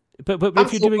 but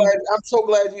if you're doing... I'm so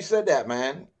glad you said that,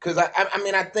 man. Because I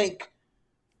think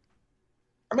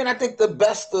the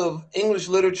best of English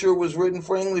literature was written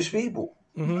for English people.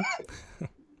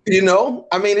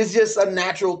 It's just a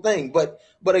natural thing. But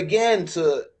again,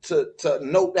 to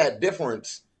note that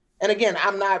difference, and again,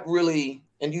 I'm not really,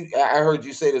 I heard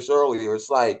you say this earlier, it's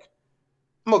like,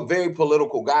 I'm a very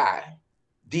political guy,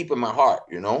 deep in my heart,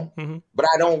 but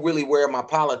I don't really wear my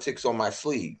politics on my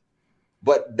sleeve.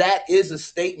 But that is a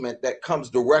statement that comes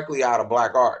directly out of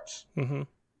Black arts,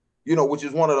 which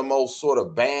is one of the most sort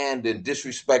of banned and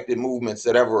disrespected movements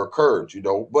that ever occurred,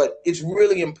 but it's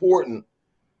really important,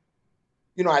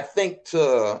 I think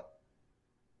to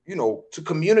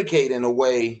communicate in a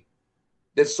way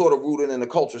that's sort of rooted in the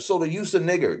culture. So the use of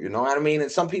nigger,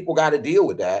 and some people got to deal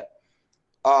with that.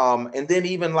 And then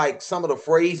even like some of the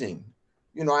phrasing,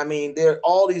 there are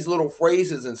all these little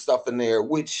phrases and stuff in there,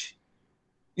 which,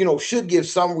 should give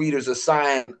some readers a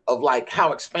sign of like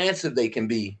how expansive they can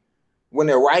be when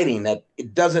they're writing, that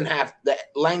that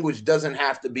language doesn't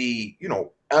have to be,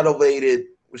 elevated,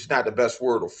 which is not the best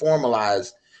word, or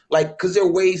formalized. Like, because there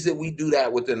are ways that we do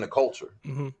that within the culture.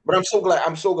 But I'm so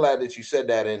glad that you said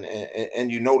that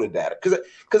and you noted that,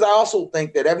 because I also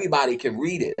think that everybody can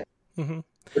read it.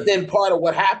 But then part of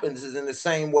what happens is, in the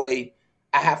same way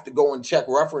I have to go and check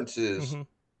references,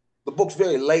 the book's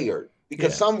very layered,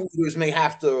 because some readers may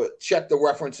have to check the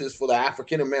references for the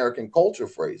African American culture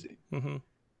phrasing.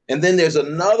 And then there's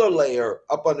another layer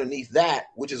up underneath that,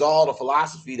 which is all the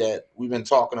philosophy that we've been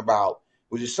talking about,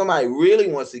 which is somebody really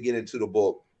wants to get into the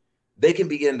book, they can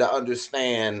begin to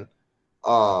understand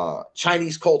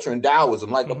Chinese culture and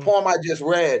Taoism. Like the poem I just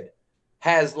read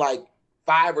has like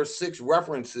 5 or 6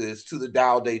 references to the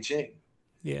Tao Te Ching.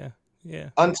 Yeah. Yeah.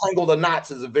 Untangle the knots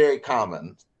is a very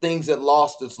common. Things that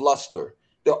lost its luster.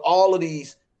 There are all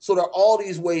these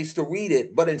ways to read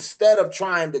it, but instead of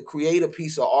trying to create a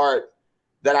piece of art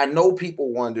that I know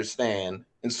people will understand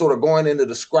and sort of going into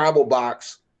the Scrabble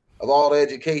box of all the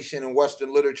education and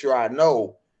Western literature I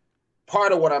know,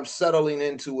 part of what I'm settling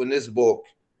into in this book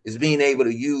is being able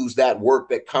to use that work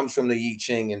that comes from the I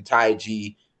Ching and Tai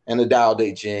Chi and the Tao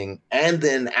Te Ching, and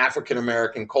then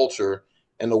African-American culture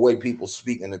and the way people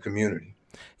speak in the community.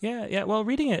 Yeah, yeah. Well,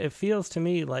 reading it, it feels to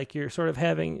me like you're sort of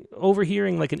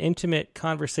overhearing like an intimate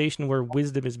conversation where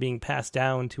wisdom is being passed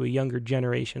down to a younger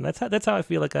generation. That's how I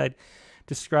feel like I'd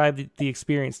describe the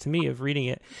experience to me of reading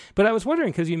it. But I was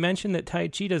wondering, because you mentioned that Tai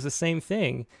Chi does the same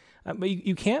thing, but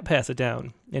you can't pass it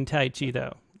down in Tai Chi,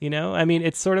 though. You know, I mean,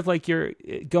 it's sort of like you're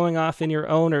going off in your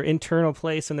own or internal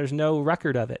place, and there's no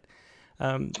record of it.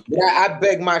 I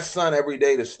beg my son every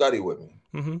day to study with me.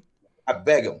 Mm-hmm. I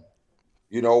beg him,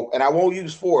 you know, and I won't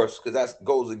use force because that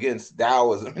goes against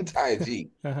Taoism and Tai Chi.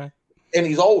 Uh-huh. And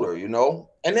he's older, you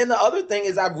know. And then the other thing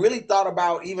is I've really thought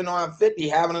about, even though I'm 50,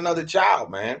 having another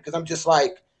child, man, because I'm just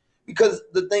like, because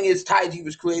the thing is Tai Chi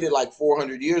was created like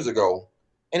 400 years ago,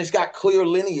 and it's got clear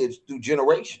lineage through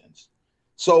generations.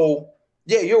 So,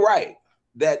 yeah, you're right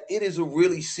that it is a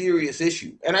really serious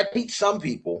issue. And I teach some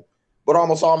people, but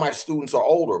almost all my students are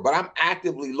older. But I'm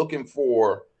actively looking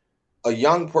for a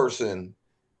young person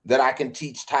that I can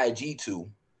teach Tai Chi to,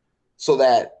 so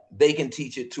that they can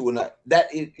teach it to another.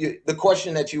 The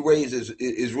question that you raise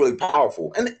is really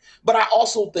powerful. But I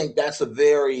also think that's the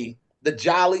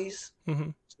Jollies. Mm-hmm.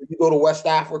 So you go to West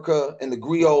Africa and the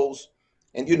griots,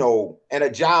 and and a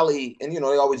Jolly, and they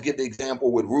always give the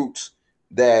example with Roots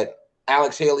that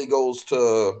Alex Haley goes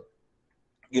to,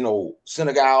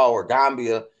 Senegal or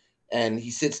Gambia, and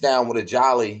he sits down with a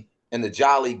Jolly, and the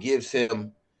Jolly gives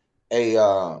him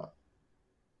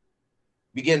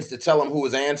begins to tell him who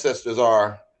his ancestors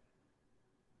are,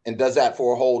 and does that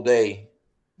for a whole day.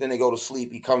 Then they go to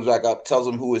sleep. He comes back up, tells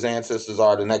them who his ancestors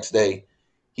are the next day.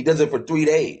 He does it for 3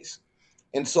 days.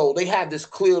 And so they have this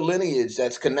clear lineage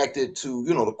that's connected to,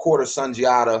 the court of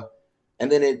Sundiata.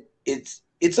 And then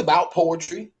it's about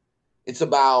poetry. It's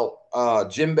about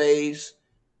djembes,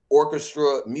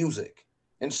 orchestra, music.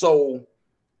 And so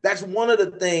that's one of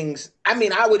the things. I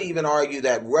mean, I would even argue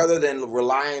that rather than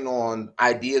relying on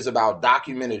ideas about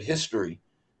documented history,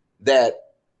 that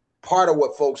part of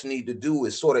what folks need to do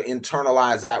is sort of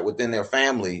internalize that within their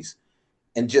families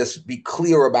and just be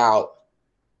clear about,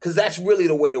 because that's really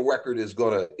the way the record is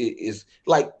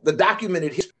like the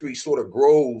documented history sort of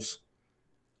grows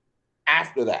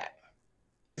after that.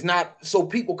 It's not, so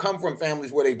people come from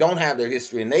families where they don't have their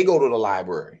history and they go to the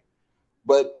library.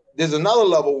 But there's another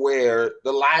level where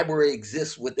the library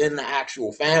exists within the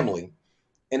actual family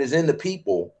and is in the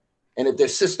people. And if they're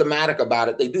systematic about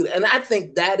it, they do. And I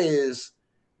think that's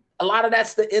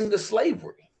the end of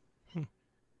slavery.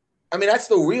 I mean, that's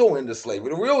the real end of slavery.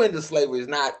 The real end of slavery is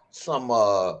not some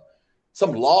law.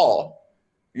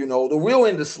 The real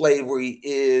end of slavery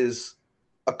is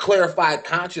a clarified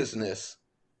consciousness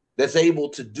that's able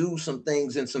to do some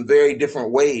things in some very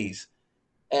different ways.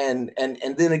 And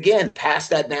then again, pass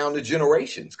that down to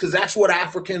generations, because that's what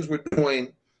Africans were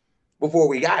doing before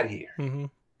we got here.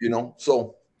 Mm-hmm.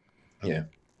 So, yeah.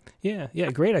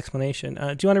 Yeah, great explanation. Do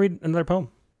you want to read another poem?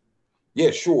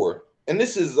 Yeah, sure. And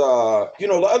this is, the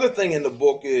other thing in the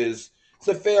book is it's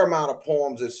a fair amount of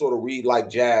poems that sort of read like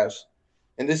jazz.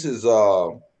 And this is,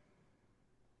 because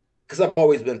I've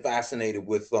always been fascinated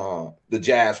with the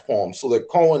jazz poems. So there are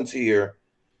koans here,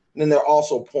 and then there are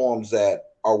also poems that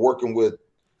are working with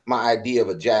my idea of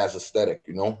a jazz aesthetic,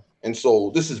 And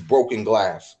so this is Broken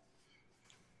Glass.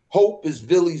 Hope is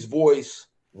Billy's voice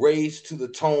raised to the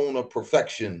tone of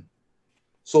perfection,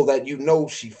 so that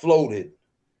she floated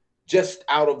just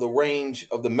out of the range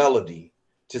of the melody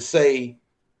to say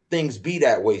things be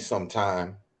that way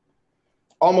sometime.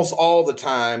 Almost all the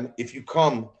time, if you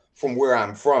come from where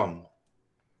I'm from.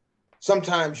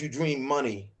 Sometimes you dream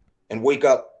money and wake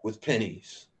up with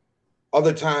pennies.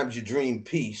 Other times you dream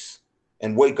peace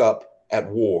and wake up at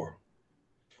war.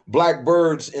 Black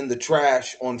birds in the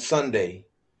trash on Sunday.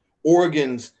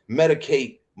 Organs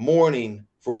medicate mourning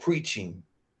for preaching.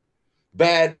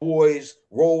 Bad boys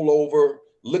roll over,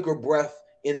 liquor breath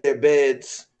in their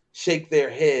beds, shake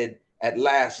their head at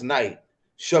last night,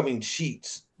 shoving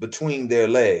sheets between their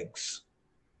legs.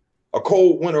 A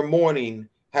cold winter morning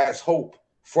has hope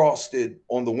frosted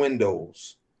on the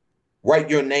windows. Write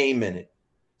your name in it.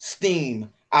 Steam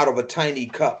out of a tiny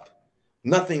cup.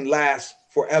 Nothing lasts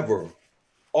forever.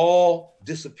 All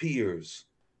disappears.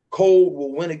 Cold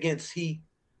will win against heat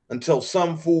until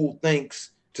some fool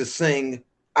thinks to sing,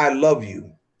 I love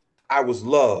you. I was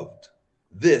loved.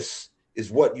 This is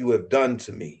what you have done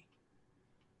to me.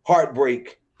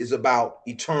 Heartbreak is about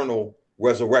eternal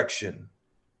resurrection.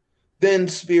 Then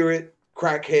spirit,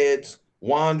 crackheads,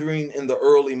 wandering in the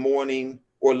early morning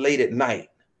or late at night.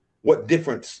 What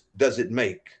difference does it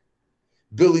make?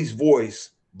 Billy's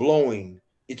voice blowing,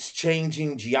 its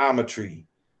changing geometry,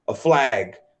 a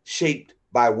flag shaped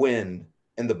by wind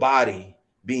and the body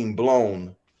being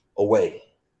blown away.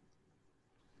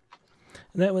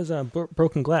 And that was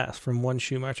Broken Glass from One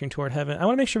Shoe Marching Toward Heaven. I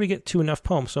want to make sure we get to enough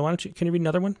poems, so can you read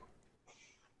another one?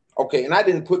 Okay, and I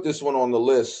didn't put this one on the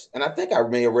list, and I think I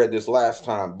may have read this last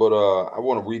time, but I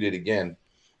want to read it again.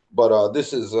 But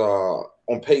this is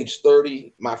on page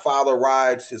 30. My father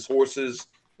rides his horses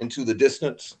into the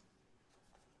distance.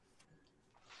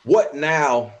 What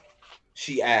now?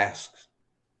 She asks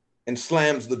and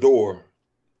slams the door.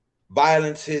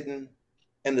 Violence hidden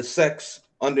and the sex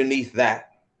underneath that.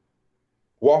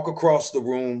 Walk across the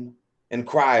room and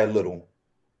cry a little,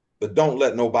 but don't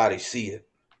let nobody see it.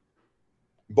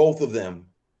 Both of them,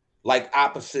 like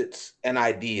opposites and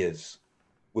ideas,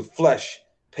 with flesh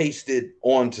pasted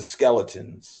onto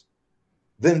skeletons.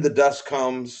 Then the dust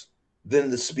comes,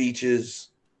 then the speeches,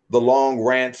 the long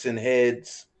rants and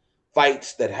heads,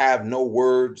 fights that have no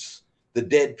words, the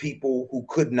dead people who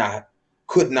could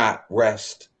not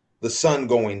rest, the sun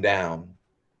going down.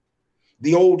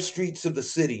 The old streets of the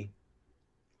city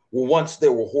where once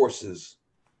there were horses,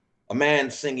 a man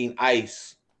singing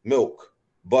ice, milk,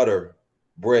 butter,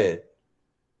 bread,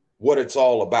 what it's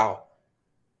all about.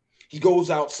 He goes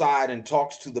outside and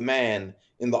talks to the man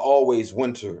in the always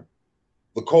winter,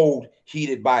 the cold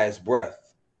heated by his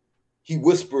breath. He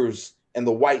whispers and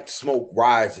the white smoke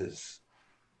rises.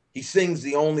 He sings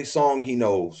the only song he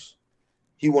knows.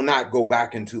 He will not go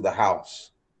back into the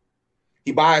house.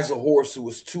 He buys a horse who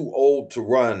is too old to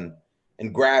run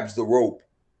and grabs the rope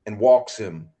and walks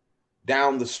him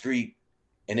down the street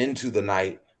and into the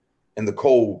night, and the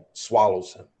cold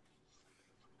swallows him.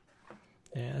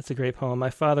 Yeah, that's a great poem.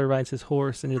 My father rides his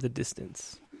horse into the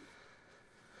distance.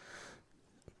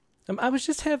 I was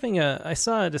just I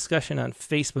saw a discussion on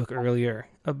Facebook earlier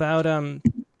about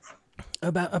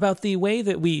the way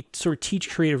that we sort of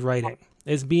teach creative writing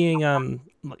as being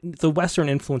the Western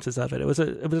influences of it. It was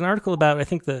an article about, I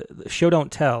think, the show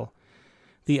don't tell,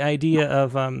 the idea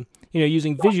of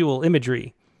using visual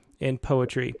imagery in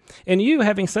poetry, and you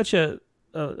having such a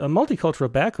multicultural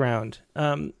background.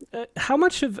 How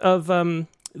much of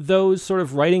those sort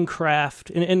of writing craft,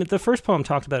 and the first poem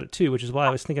talked about it too, which is why I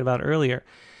was thinking about it earlier.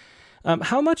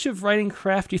 How much of writing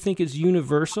craft do you think is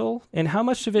universal, and how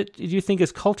much of it do you think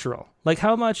is cultural? Like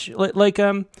how much,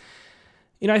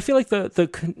 I feel like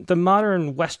the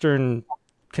modern Western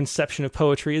conception of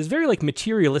poetry is very like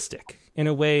materialistic in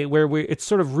a way where it's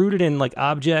sort of rooted in like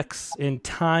objects in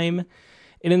time,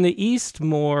 and in the East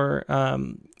more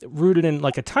rooted in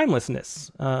like a timelessness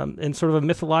and sort of a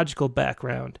mythological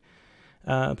background.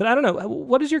 But I don't know,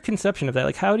 what is your conception of that?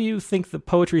 Like, how do you think the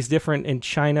poetry is different in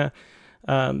China,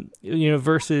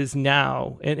 versus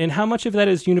now? And how much of that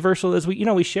is universal? As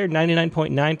we share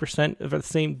 99.9% of the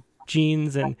same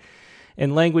genes,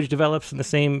 and language develops in the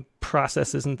same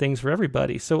processes and things for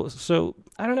everybody. So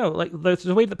I don't know, like there's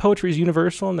a way that poetry is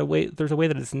universal and there's a way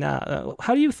that it's not.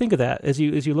 How do you think of that as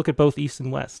you look at both East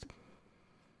and West?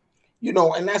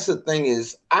 And that's the thing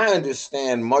is, I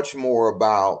understand much more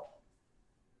about,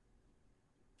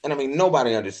 and I mean,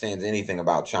 nobody understands anything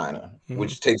about China,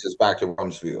 which takes us back to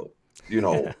Rumsfeld.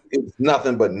 It's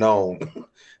nothing but known,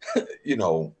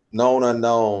 known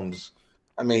unknowns.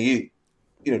 I mean,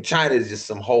 China is just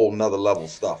some whole nother level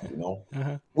stuff,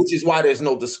 which is why there's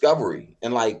no discovery,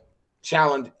 and like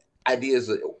challenge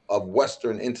ideas of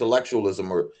Western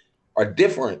intellectualism are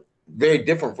different, very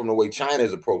different from the way China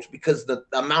is approached, because the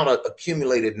amount of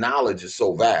accumulated knowledge is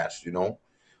so vast,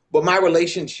 But my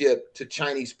relationship to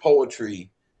Chinese poetry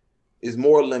is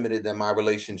more limited than my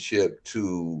relationship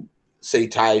to, say,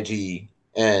 Taiji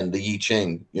and the I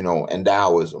Ching, and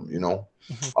Taoism,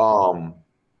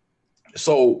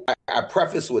 So I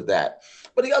preface with that.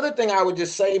 But the other thing I would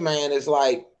just say, man, is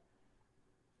like,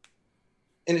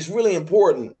 and it's really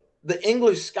important, the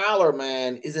English scholar,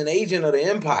 man, is an agent of the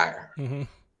empire,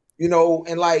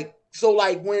 and like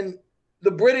when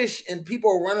the British and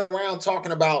people are running around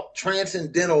talking about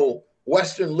transcendental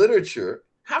Western literature,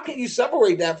 how can you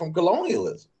separate that from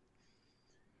colonialism?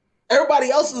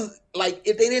 Everybody else is like,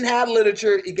 if they didn't have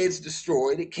literature, it gets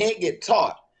destroyed. It can't get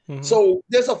taught. So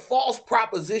there's a false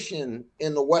proposition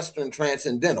in the Western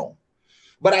transcendental.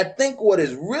 But I think what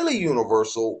is really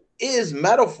universal is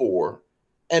metaphor,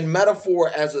 and metaphor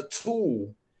as a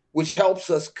tool which helps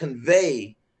us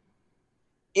convey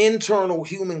internal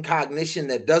human cognition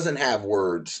that doesn't have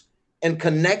words and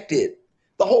connect it.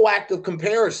 The whole act of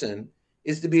comparison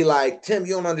is to be like, Tim,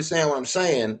 you don't understand what I'm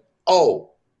saying.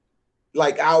 Oh,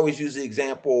 like I always use the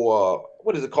example,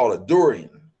 what is it called? A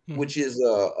durian, which is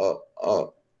a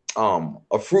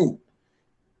fruit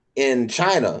in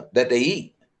China that they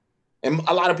eat. And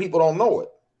a lot of people don't know it.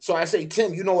 So I say,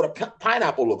 Tim, you know what a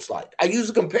pineapple looks like. I use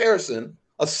a comparison,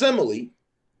 a simile,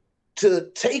 to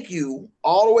take you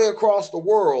all the way across the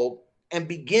world and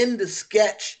begin to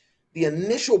sketch the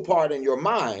initial part in your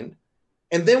mind.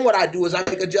 And then what I do is I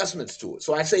make adjustments to it.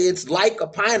 So I say it's like a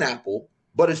pineapple,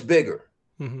 but it's bigger.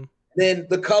 Mm-hmm. Then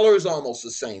the color is almost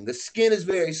the same. The skin is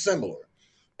very similar.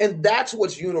 And that's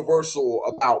what's universal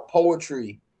about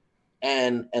poetry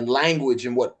and language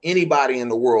and what anybody in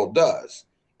the world does.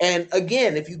 And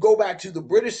again, if you go back to the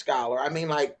British scholar, I mean,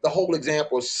 like the whole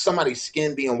example of somebody's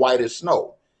skin being white as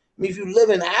snow. I mean, if you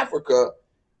live in Africa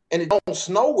and it don't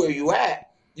snow where you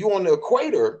at, you on the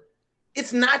equator,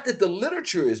 it's not that the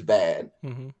literature is bad,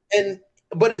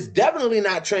 but it's definitely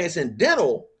not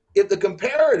transcendental if the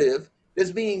comparative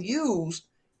that's being used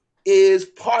is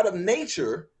part of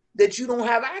nature that you don't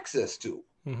have access to.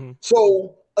 Mm-hmm.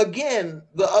 So again,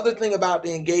 the other thing about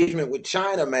the engagement with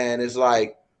China, man, is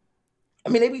like, I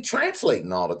mean, they be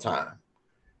translating all the time.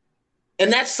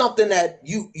 And that's something that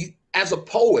you as a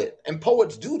poet, and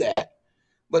poets do that,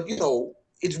 but you know,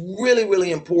 it's really,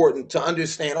 really important to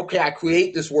understand, okay, I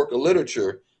create this work of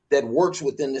literature that works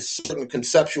within this certain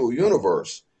conceptual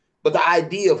universe, but the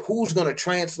idea of who's going to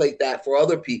translate that for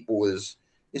other people is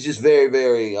just very,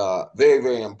 very, very,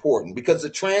 very important, because the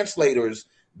translators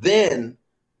then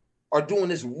are doing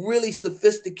this really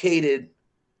sophisticated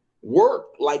work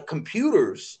like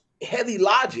computers, heavy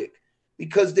logic,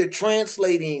 because they're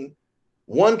translating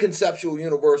one conceptual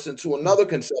universe into another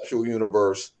conceptual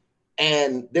universe,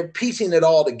 and they're piecing it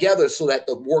all together so that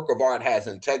the work of art has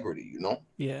integrity, you know?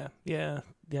 Yeah,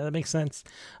 that makes sense.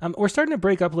 We're starting to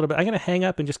break up a little bit. I'm going to hang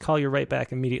up and just call you right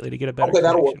back immediately to get a better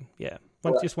connection. Yeah,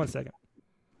 just 1 second.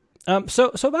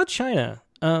 So about China,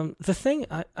 the thing,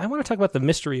 I want to talk about the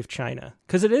mystery of China,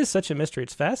 because it is such a mystery.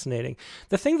 It's fascinating.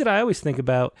 The thing that I always think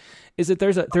about is that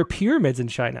there are pyramids in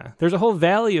China. There's a whole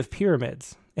valley of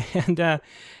pyramids.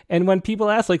 And when people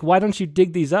ask, like, why don't you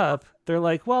dig these up? They're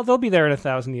like, well, they'll be there in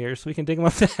 1,000 years, so we can dig them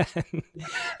up then.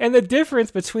 And the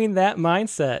difference between that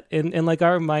mindset and like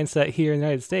our mindset here in the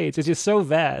United States is just so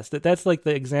vast that's like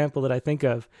the example that I think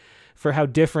of for how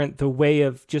different the way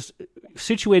of just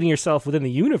situating yourself within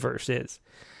the universe is.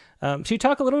 So you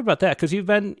talk a little bit about that, because you've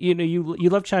been, you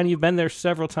love China. You've been there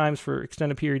several times for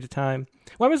extended periods of time.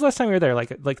 When was the last time you were there? Like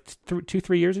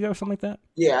 2-3 years ago, something like that?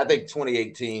 Yeah, I think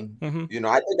 2018. Mm-hmm.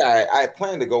 I think I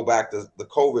plan to go back to the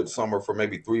COVID summer for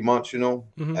maybe 3 months.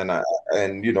 Mm-hmm.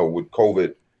 and with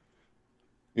COVID,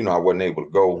 I wasn't able to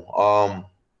go.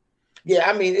 Yeah,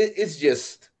 I mean, it's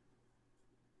just,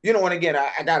 and again,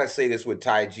 I gotta say this with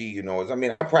Tai Chi.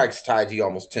 I practice Tai Chi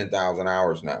almost 10,000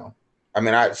 hours now. I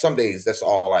mean, some days that's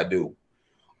all I do.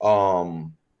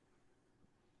 And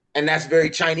that's very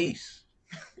Chinese.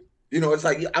 It's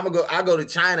like I go to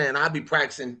China and I'll be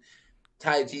practicing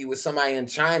Tai Chi with somebody in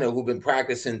China who've been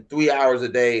practicing 3 hours a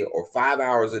day or 5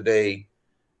 hours a day,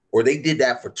 or they did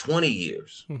that for 20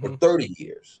 years or 30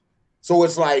 years. So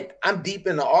it's like I'm deep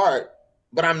in the art,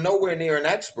 but I'm nowhere near an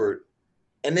expert.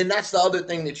 And then that's the other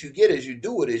thing that you get as you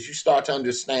do it, is you start to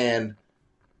understand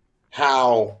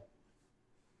how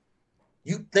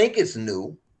you think it's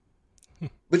new,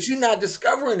 but you're not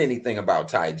discovering anything about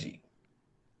Tai Chi.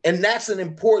 And that's an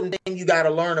important thing you got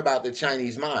to learn about the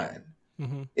Chinese mind,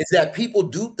 is that people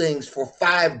do things for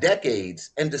 5 decades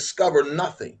and discover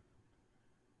nothing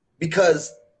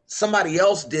because somebody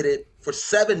else did it for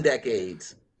 7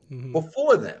 decades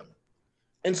before them.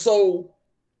 And so,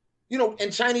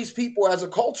 and Chinese people as a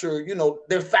culture,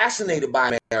 they're fascinated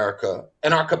by America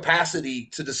and our capacity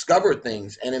to discover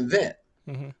things and invent.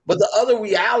 But the other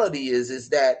reality is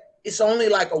that it's only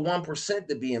like a 1%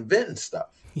 to be inventing stuff.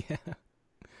 Yeah.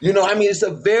 It's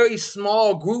a very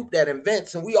small group that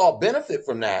invents, and we all benefit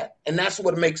from that. And that's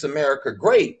what makes America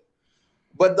great.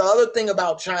 But the other thing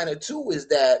about China, too, is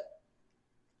that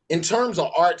in terms of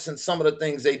arts and some of the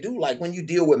things they do, like when you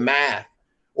deal with math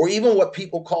or even what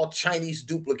people call Chinese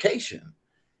duplication,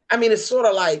 it's sort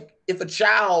of like if a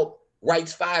child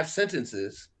writes 5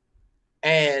 sentences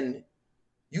and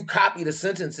you copy the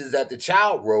sentences that the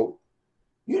child wrote,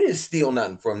 you didn't steal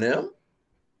nothing from them.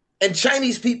 And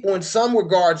Chinese people in some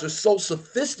regards are so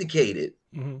sophisticated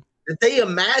that they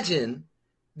imagine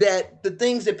that the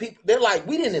things that they're like,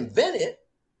 we didn't invent it.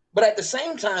 But at the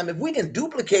same time, if we didn't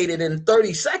duplicate it in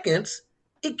 30 seconds,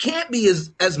 it can't be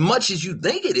as much as you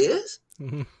think it is.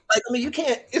 Mm-hmm. Like, I mean,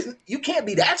 you can't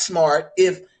be that smart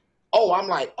if, I'm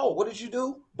like, what did you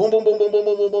do? Boom, boom, boom, boom, boom,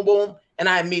 boom, boom, boom, boom. And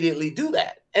I immediately do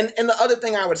that. And the other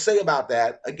thing I would say about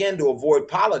that, again, to avoid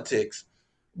politics,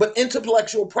 but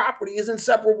intellectual property is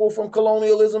inseparable from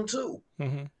colonialism too.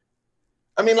 Mm-hmm.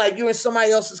 I mean, like, you're in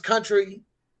somebody else's country,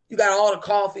 you got all the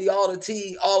coffee, all the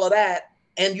tea, all of that,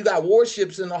 and you got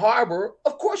warships in the harbor.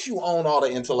 Of course you own all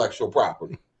the intellectual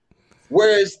property.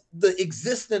 Whereas the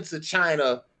existence of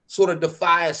China sort of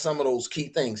defies some of those key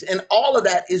things. And all of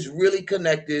that is really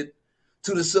connected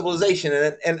to the civilization.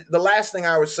 And the last thing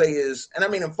I would say is, and I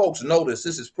mean, and folks notice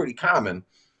this is pretty common,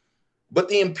 but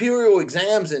the imperial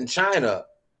exams in China,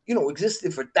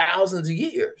 existed for thousands of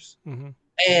years. Mm-hmm.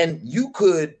 And you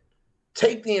could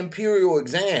take the imperial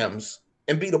exams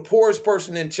and be the poorest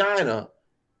person in China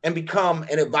and become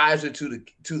an advisor to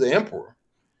the emperor.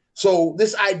 So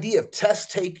this idea of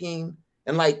test taking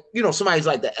and somebody's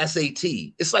like the SAT,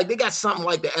 it's like they got something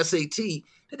like the SAT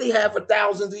that they have for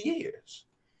thousands of years.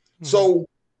 Mm-hmm. So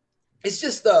it's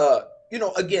just,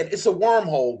 again, it's a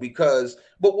wormhole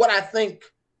but what I think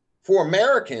for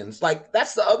Americans,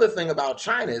 that's the other thing about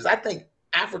China is I think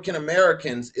African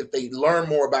Americans, if they learn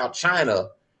more about China,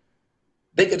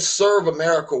 they could serve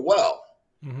America well.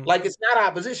 Mm-hmm. It's not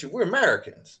opposition. We're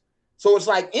Americans. So it's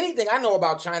like anything I know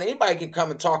about China, anybody can come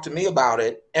and talk to me about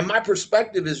it. And my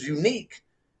perspective is unique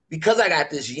because I got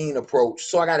this yin approach.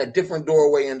 So I got a different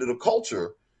doorway into the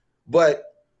culture. But,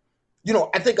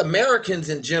 I think Americans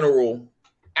in general,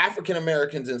 African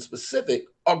Americans in specific,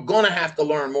 are going to have to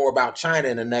learn more about China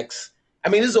in the next. I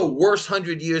mean, this is the worst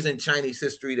 100 years in Chinese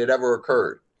history that ever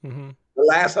occurred. Mm-hmm. The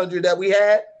last 100 that we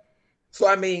had. So,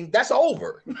 I mean, that's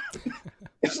over.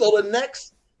 So the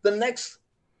next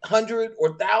 100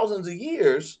 or thousands of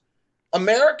years,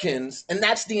 Americans, and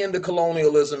that's the end of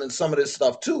colonialism and some of this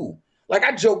stuff too. Like,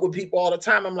 I joke with people all the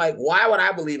time. I'm like, why would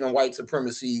I believe in white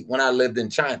supremacy when I lived in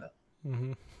China?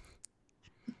 Mm-hmm.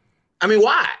 I mean,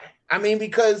 why? I mean,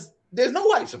 because there's no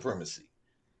white supremacy.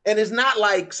 And it's not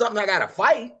like something I got to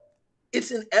fight.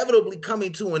 It's inevitably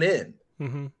coming to an end.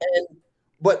 Mm-hmm.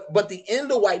 But the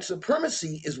end of white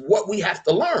supremacy is what we have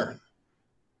to learn.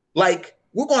 Like,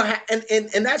 we're going to have,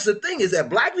 and that's the thing is that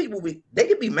black people, they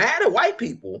can be mad at white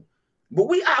people, but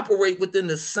we operate within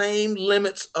the same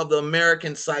limits of the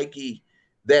American psyche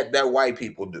that white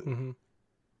people do. Mm-hmm.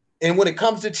 And when it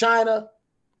comes to China,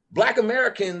 black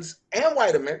Americans and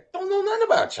white Americans don't know nothing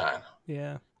about China.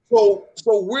 Yeah. So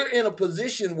we're in a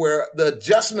position where the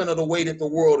adjustment of the way that the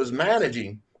world is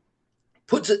managing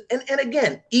puts it, and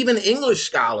again, even English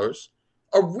scholars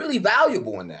are really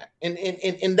valuable in that,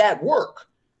 in that work,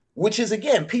 which is,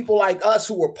 again, people like us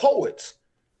who are poets.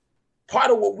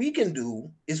 Part of what we can do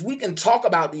is we can talk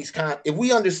about these if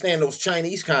we understand those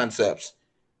Chinese concepts,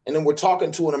 and then we're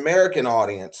talking to an American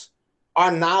audience,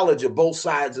 our knowledge of both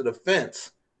sides of the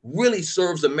fence really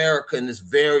serves America in this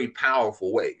very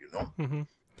powerful way, Mm-hmm.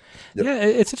 Yep. Yeah,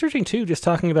 it's interesting too, just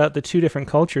talking about the two different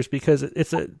cultures, because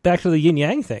it's back to the yin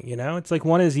yang thing. It's like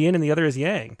one is yin and the other is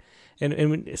yang, and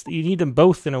you need them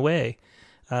both in a way.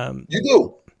 You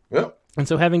do, yeah. And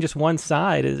so having just one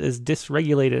side is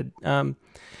dysregulated.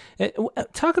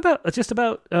 Talk about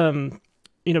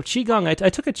qigong. I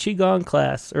took a qigong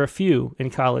class or a few in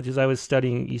college as I was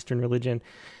studying Eastern religion,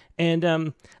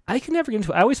 and I could never get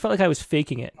into it. I always felt like I was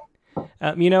faking it.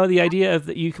 The idea of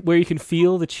where you can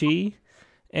feel the qi.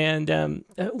 And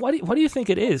what do you think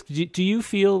it is? Do you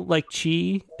feel like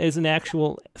qi is an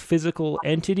actual physical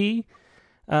entity,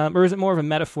 or is it more of a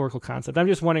metaphorical concept? I'm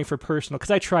just wondering for personal, because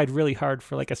I tried really hard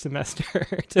for like a semester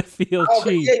to feel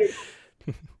qi. Yeah.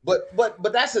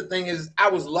 But that's the thing is, I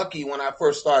was lucky when I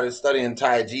first started studying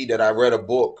Tai Chi that I read a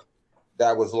book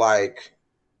that was like,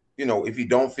 if you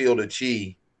don't feel the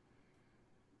qi,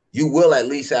 you will at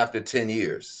least after 10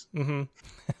 years. Mm-hmm.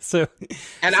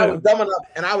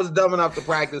 I was dumb enough to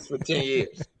practice for 10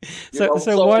 years. So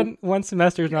one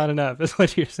semester is not enough, is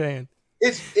what you're saying.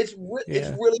 It's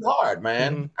really hard,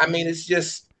 man. Mm-hmm. I mean, it's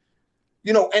just,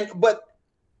 I'll tell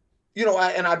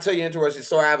you an interesting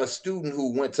story. I have a student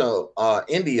who went to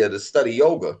India to study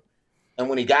yoga. And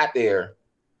when he got there,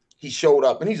 he showed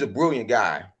up, and he's a brilliant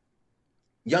guy,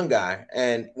 young guy.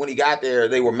 And when he got there,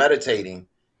 they were meditating,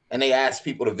 and they asked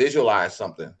people to visualize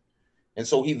something. And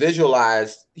so he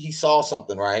visualized, he saw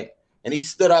something, right? And he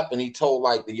stood up and he told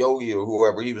like the yogi or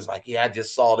whoever, he was like, yeah, I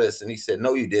just saw this. And he said,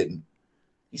 no, you didn't.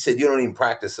 He said, you don't even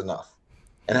practice enough,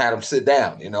 and had him sit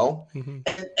down, Mm-hmm.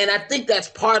 And I think that's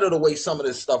part of the way some of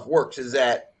this stuff works, is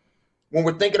that when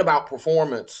we're thinking about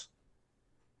performance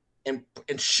and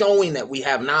showing that we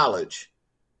have knowledge,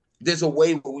 there's a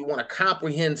way where we want to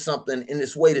comprehend something in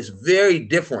this way that's very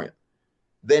different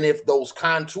than if those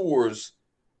contours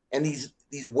and these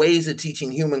ways of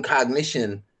teaching human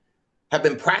cognition have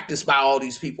been practiced by all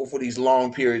these people for these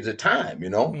long periods of time, you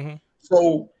know? Mm-hmm.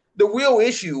 So the real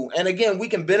issue, and again, we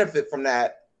can benefit from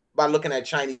that by looking at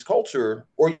Chinese culture,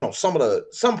 or, you know,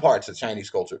 some parts of Chinese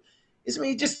culture, is, I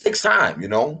mean, it just takes time, you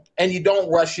know, and you don't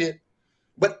rush it.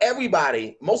 But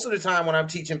everybody, most of the time when I'm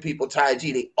teaching people Tai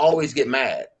Chi, they always get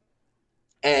mad.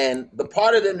 And the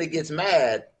part of them that gets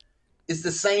mad is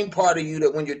the same part of you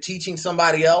that when you're teaching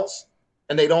somebody else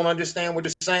and they don't understand what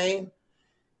you're saying,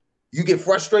 you get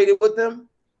frustrated with them.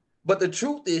 But the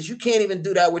truth is, you can't even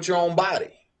do that with your own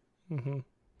body. Mm-hmm.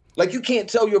 Like, you can't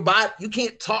tell your body, you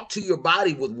can't talk to your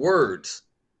body with words,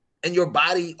 and your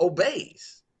body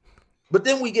obeys. But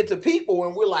then we get to people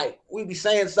and we're like, we be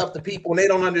saying stuff to people and they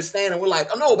don't understand. And we're like,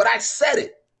 oh no, but I said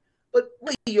it. But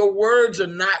really, your words are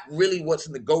not really what's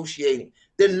negotiating.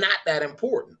 They're not that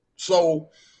important. So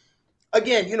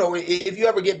again, you know, if you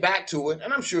ever get back to it,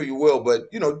 and I'm sure you will, but,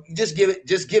 you know, just give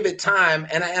it time.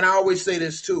 And I always say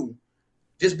this too,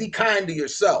 just be kind to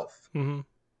yourself. Mm-hmm.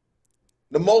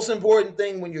 The most important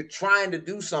thing when you're trying to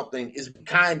do something is be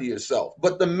kind to yourself.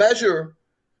 But the measure,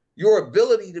 your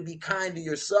ability to be kind to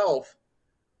yourself,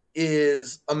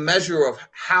 is a measure of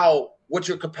what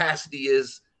your capacity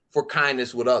is for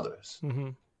kindness with others. Mm-hmm.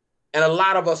 And a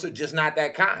lot of us are just not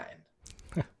that kind.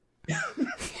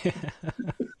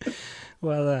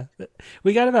 Well,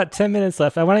 we got about 10 minutes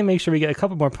left. I want to make sure we get a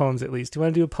couple more poems at least. Do you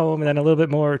want to do a poem and then a little bit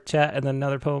more chat and then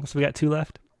another poem? So we got 2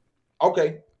 left.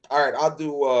 Okay. All right. I'll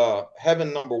do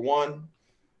Heaven number 1,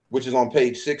 which is on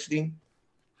page 60.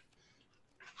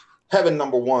 Heaven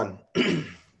number 1.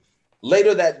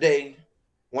 Later that day,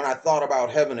 when I thought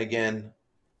about heaven again,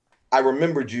 I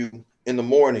remembered you in the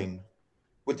morning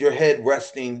with your head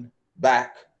resting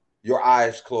back, your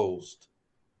eyes closed,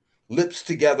 lips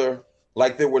together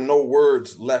like there were no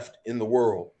words left in the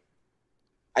world.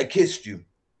 I kissed you,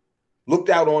 looked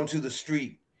out onto the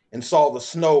street and saw the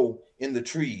snow in the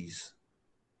trees,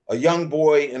 a young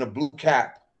boy in a blue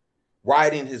cap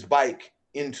riding his bike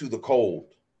into the cold.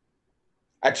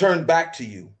 I turned back to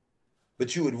you,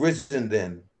 but you had risen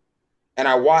then, and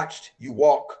I watched you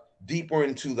walk deeper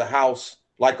into the house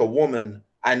like a woman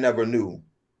I never knew.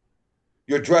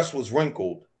 Your dress was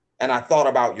wrinkled, and I thought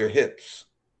about your hips.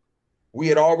 We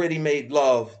had already made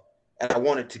love, and I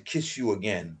wanted to kiss you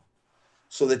again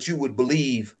so that you would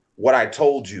believe what I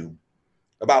told you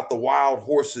about the wild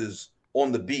horses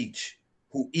on the beach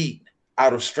who eat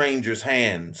out of strangers'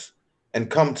 hands and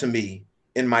come to me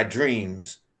in my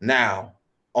dreams now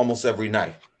almost every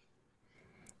night.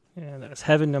 Yeah, that's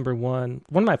Heaven number 1.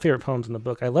 One of my favorite poems in the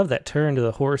book. I love that turn to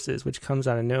the horses, which comes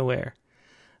out of nowhere.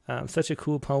 Such a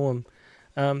cool poem.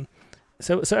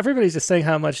 So everybody's just saying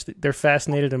how much they're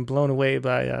fascinated and blown away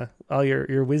by all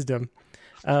your wisdom.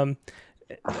 There's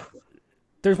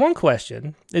one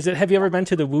question. Have you ever been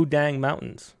to the Wudang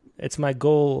Mountains? It's my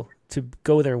goal to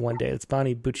go there one day. It's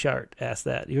Bonnie Bouchard asked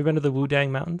that. You ever been to the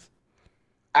Wudang Mountains?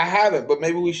 I haven't, but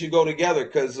maybe we should go together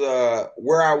because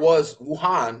where I was,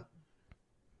 Wuhan,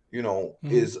 you know,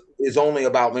 mm-hmm. is only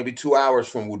about maybe 2 hours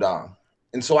from Wudang.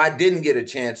 And so I didn't get a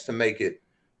chance to make it,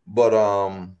 but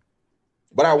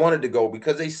I wanted to go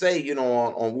because they say, you know,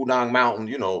 on Wudang Mountain,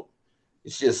 you know,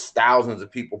 it's just thousands of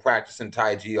people practicing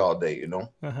Tai Chi all day, you know.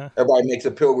 Uh-huh. Everybody makes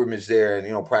a pilgrimage there and,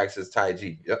 you know, practices Tai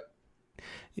Chi. Yep.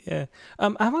 Yeah.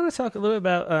 I want to talk a little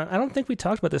about, I don't think we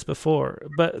talked about this before,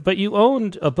 but you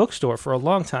owned a bookstore for a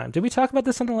long time. Did we talk about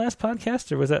this on the last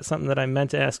podcast, or was that something that I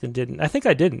meant to ask and didn't? I think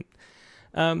I didn't.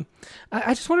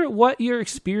 I just wonder what your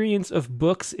experience of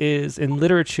books is in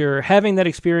literature, having that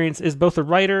experience as both a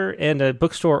writer and a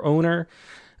bookstore owner.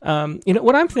 You know,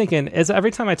 what I'm thinking is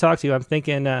every time I talk to you, I'm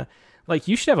thinking, like,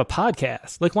 you should have a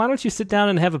podcast. Like, why don't you sit down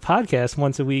and have a podcast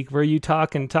once a week where you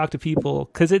talk to people?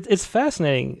 Because it's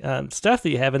fascinating stuff that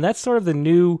you have. And that's sort of the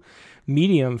new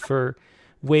medium for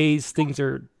ways things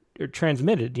are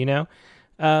transmitted, you know?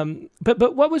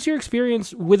 But what was your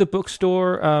experience with a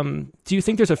bookstore? Do you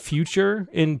think there's a future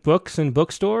in books and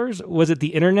bookstores? Was it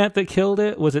the internet that killed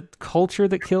it? Was it culture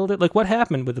that killed it? Like, what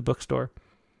happened with the bookstore?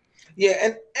 Yeah,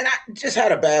 and I just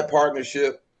had a bad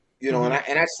partnership, you know, mm-hmm.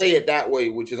 and I say it that way,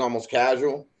 which is almost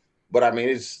casual. But I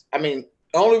mean, the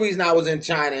only reason I was in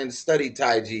China and studied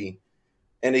Tai Chi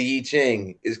and the I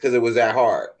Ching is because it was that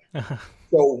hard.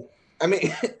 So I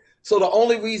mean, so the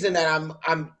only reason that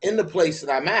I'm in the place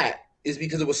that I'm at is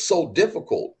because it was so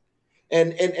difficult.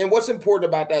 And what's important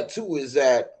about that too is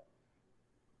that,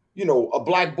 you know, a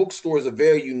Black bookstore is a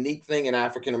very unique thing in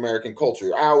African American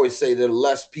culture. I always say there are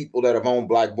less people that have owned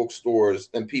Black bookstores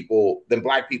than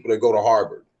Black people that go to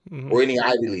Harvard mm-hmm. or any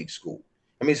Ivy League school.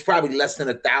 I mean, it's probably less than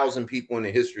 1,000 people in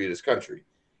the history of this country.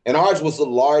 And ours was the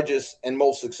largest and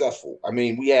most successful. I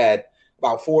mean, we had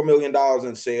about $4 million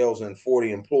in sales and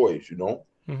 40 employees, you know?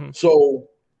 Mm-hmm. So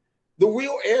the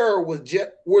real error were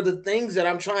the things that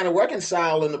I'm trying to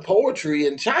reconcile in the poetry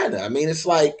in China. I mean, it's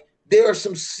like there are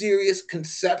some serious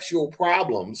conceptual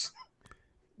problems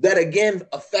that, again,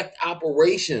 affect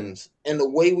operations and the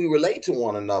way we relate to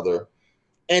one another.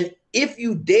 And if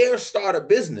you dare start a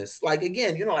business, like,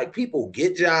 again, you know, like people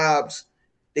get jobs,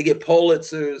 they get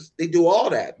Pulitzers, they do all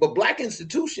that. But Black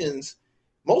institutions,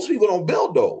 most people don't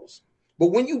build those. But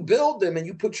when you build them and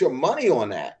you put your money on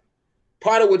that,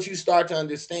 part of what you start to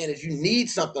understand is you need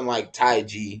something like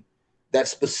Taiji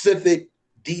that's specific,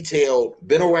 detailed,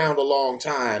 been around a long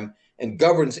time, and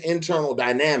governs internal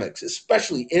dynamics,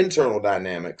 especially internal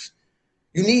dynamics.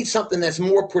 You need something that's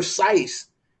more precise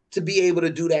to be able to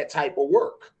do that type of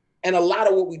work. And a lot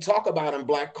of what we talk about in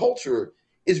Black culture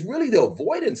is really the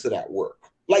avoidance of that work.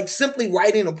 Like simply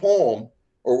writing a poem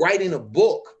or writing a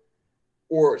book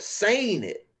or saying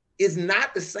it is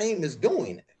not the same as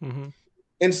doing it. Mm-hmm.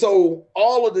 And so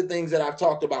all of the things that I've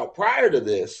talked about prior to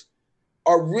this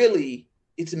are really,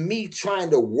 it's me trying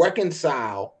to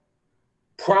reconcile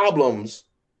problems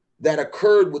that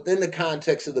occurred within the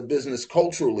context of the business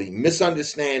culturally,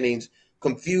 misunderstandings,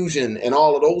 confusion, and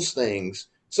all of those things,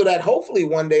 so that hopefully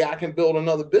one day I can build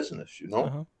another business, you know?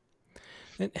 Uh-huh.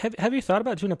 And have you thought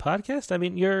about doing a podcast? I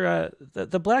mean, your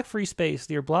the Black Free Space,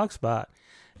 your blog spot,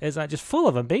 is just full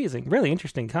of amazing, really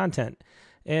interesting content.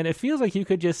 And it feels like you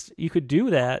could do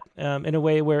that in a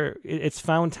way where it's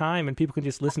found time and people can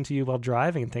just listen to you while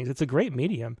driving and things. It's a great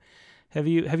medium. Have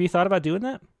you thought about doing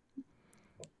that?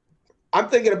 I'm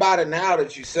thinking about it now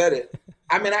that you said it.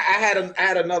 I mean, I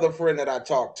had another friend that I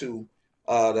talked to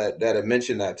that had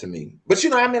mentioned that to me. But,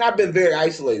 you know, I mean, I've been very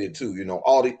isolated too, you know,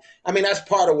 that's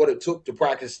part of what it took to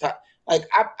practice. Like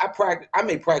I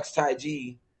may practice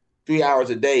Taiji 3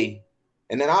 hours a day.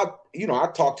 And then I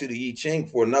talk to the I Ching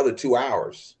for another 2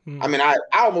 hours. I mean, I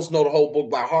almost know the whole book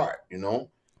by heart, you know?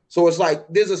 So it's like,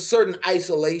 there's a certain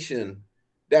isolation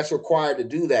that's required to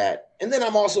do that. And then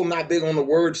I'm also not big on the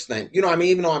words thing. You know what I mean?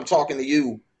 Even though I'm talking to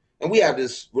you and we have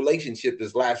this relationship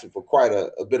that's lasted for quite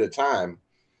a bit of time,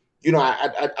 you know,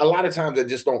 I a lot of times I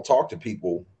just don't talk to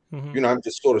people. Mm-hmm. You know, I'm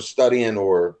just sort of studying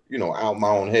or, you know, out my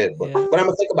own head. But I'm going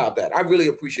to think about that. I really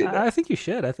appreciate that. I think you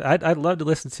should. I'd love to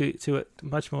listen to it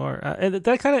much more. And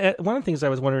that kind of, one of the things I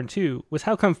was wondering too was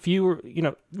how come fewer, you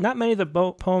know, not many of the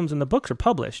poems in the books are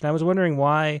published. And I was wondering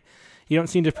why you don't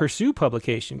seem to pursue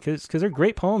publication, because there are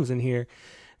great poems in here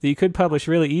that you could publish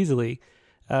really easily.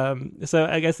 So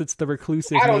I guess it's the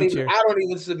reclusive nature. I don't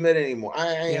even submit anymore.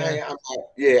 I'm not,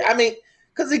 I mean,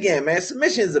 because again, man,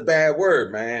 submission is a bad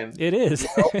word, man. It is. You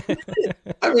know?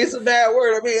 I mean, it's a bad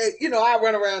word. I mean, you know, I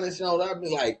run around this show, I'd be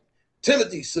like,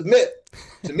 Timothy, submit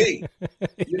to me.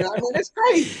 You know, I mean, it's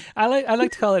crazy. I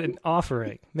like to call it an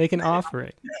offering. Make an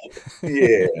offering.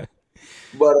 Yeah.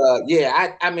 But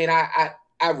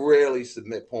I rarely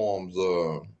submit poems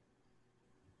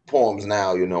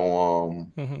now, you know.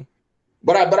 Mm-hmm.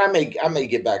 But I may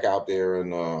get back out there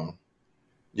and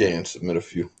and submit a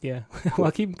few. Yeah. Well,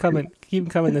 keep coming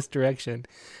this direction.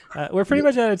 We're pretty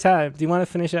much out of time. Do you want to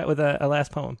finish out with a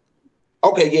last poem?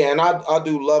 Okay, yeah, and I'll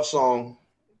do Love Song.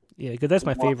 Yeah, because that's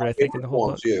my favorite, I think, in the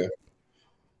whole book. Yeah.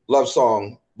 Love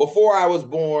Song. Before I was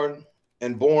born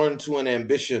and born to an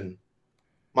ambition,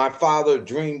 my father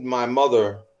dreamed my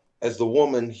mother as the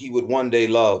woman he would one day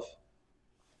love,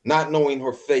 not knowing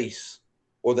her face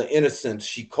or the innocence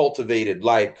she cultivated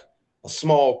like a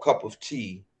small cup of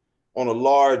tea on a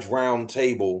large round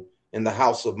table in the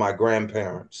house of my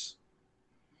grandparents.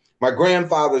 My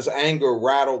grandfather's anger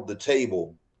rattled the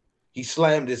table. He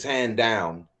slammed his hand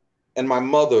down, and my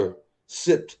mother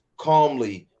sipped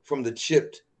calmly from the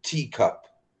chipped teacup.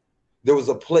 There was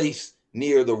a place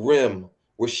near the rim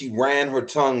where she ran her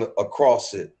tongue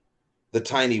across it, the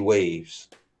tiny waves.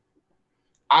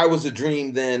 I was a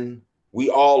dream then. We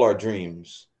all are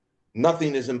dreams.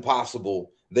 Nothing is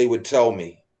impossible, they would tell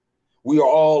me. We are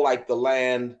all like the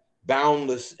land,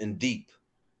 boundless and deep,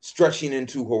 stretching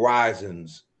into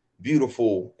horizons,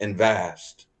 beautiful and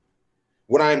vast.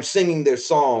 When I am singing their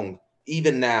song,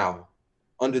 even now,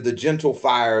 under the gentle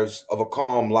fires of a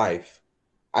calm life,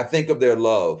 I think of their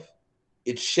love.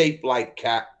 It's shaped like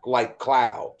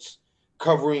clouds,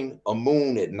 covering a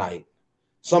moon at night.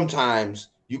 Sometimes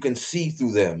you can see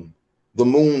through them, the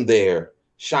moon there,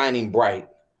 shining bright,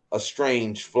 a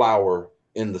strange flower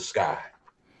in the sky.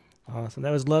 Awesome.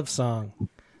 That was Love Song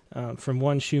from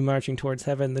One Shoe Marching Towards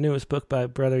Heaven, the newest book by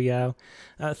Brother Yao.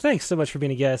 Thanks so much for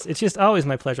being a guest. It's just always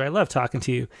my pleasure. I love talking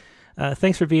to you.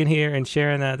 Thanks for being here and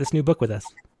sharing this new book with us.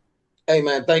 Hey,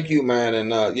 man, thank you, man.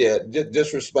 And yeah,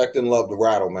 just respect and love the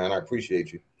Rattle, man. I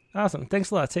appreciate you. Awesome.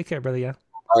 Thanks a lot. Take care, Brother Yao.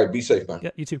 All right, be safe, man.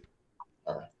 Yeah, you too.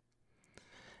 All right.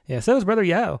 Yeah, so is Brother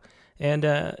Yao. And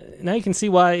now you can see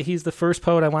why he's the first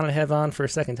poet I wanted to have on for a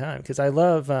second time, because I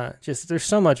love just there's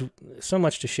so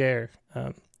much to share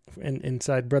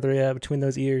inside Brother Yao between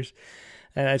those ears.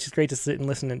 And it's just great to sit and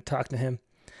listen and talk to him.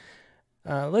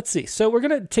 Let's see. So we're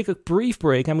going to take a brief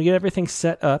break. I'm going to get everything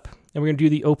set up, and we're going to do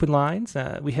the open lines.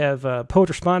 We have Poet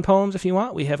Respond poems if you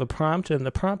want. We have a prompt, and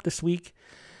the prompt this week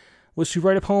was to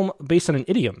write a poem based on an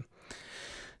idiom.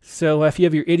 So if you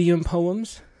have your idiom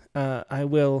poems,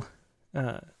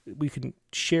 we can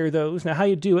share those. Now, how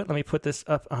you do it, let me put this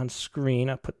up on screen.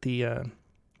 I'll put the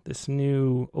this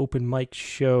new open mic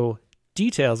show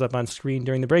details up on screen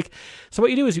during the break. So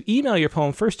what you do is you email your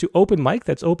poem first to openmic,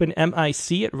 that's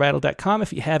openmic at rattle.com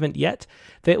if you haven't yet.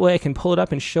 That way I can pull it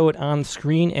up and show it on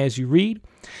screen as you read.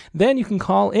 Then you can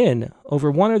call in over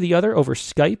one or the other over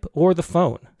Skype or the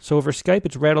phone. So over Skype,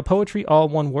 it's Rattle Poetry, all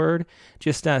one word.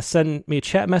 Just send me a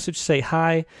chat message, say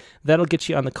hi. That'll get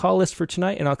you on the call list for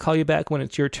tonight, and I'll call you back when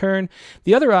it's your turn.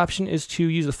 The other option is to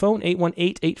use the phone,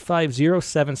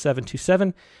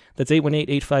 818-850-7727. That's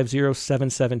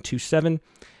 818-850-7727.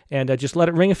 And just let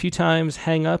it ring a few times,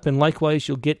 hang up, and likewise,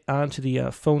 you'll get onto the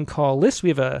phone call list. We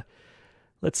have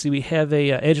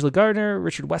Angela Gardner,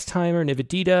 Richard Westheimer,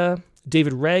 Nivedita,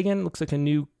 David Reagan, looks like a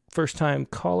new first-time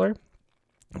caller.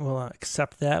 We'll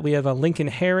accept that. We have Lincoln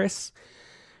Harris.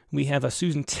 We have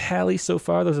Susan Talley so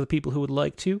far. Those are the people who would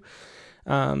like to.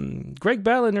 Greg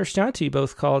Bell and Nurse Shanti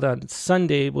both called on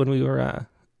Sunday when we were,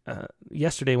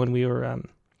 yesterday when we were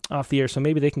off the air, so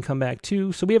maybe they can come back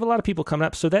too. So we have a lot of people coming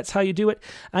up, so that's how you do it.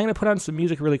 I'm going to put on some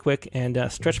music really quick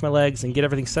and stretch my legs and get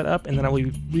everything set up, and then I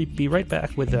will be right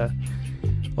back with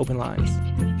open lines.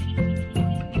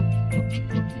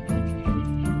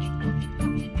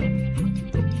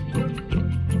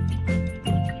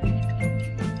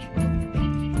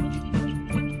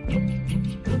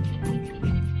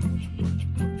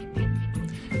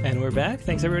 And we're back.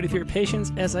 Thanks everybody for your patience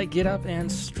as I get up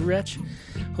and stretch.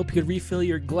 Hope you could refill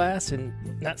your glass and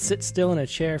not sit still in a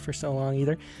chair for so long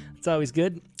either. It's always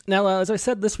good. Now, as I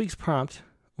said, this week's prompt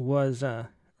was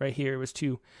right here. It was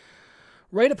to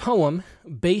write a poem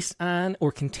based on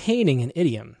or containing an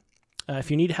idiom. If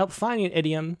you need help finding an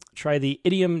idiom, try the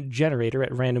idiom generator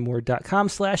at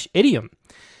randomword.com/idiom.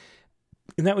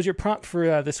 And that was your prompt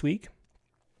for this week.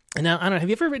 And now, I don't know, have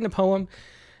you ever written a poem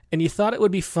and you thought it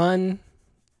would be fun,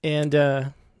 and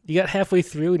you got halfway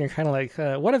through and you're kind of like,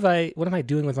 what am I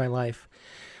doing with my life?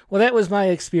 Well, that was my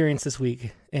experience this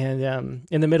week. And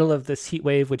in the middle of this heat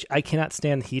wave, which I cannot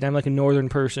stand the heat, I'm like a northern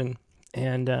person.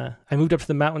 And I moved up to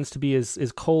the mountains to be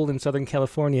as cold in Southern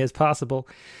California as possible.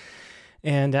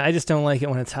 And I just don't like it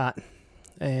when it's hot.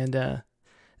 And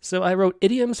so I wrote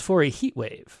idioms for a heat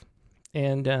wave.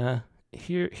 And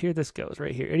here this goes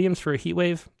right here. Idioms for a heat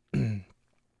wave.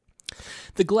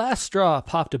 The glass straw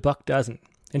popped a buck dozen,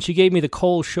 and she gave me the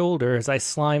cold shoulder as I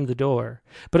slimed the door.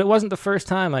 But it wasn't the first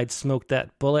time I'd smoked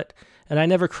that bullet, and I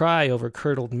never cry over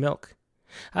curdled milk.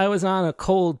 I was on a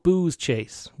cold booze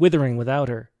chase, withering without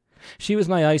her. She was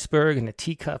my iceberg in a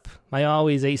teacup, my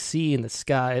always AC in the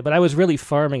sky, but I was really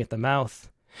farming at the mouth.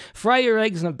 Fry your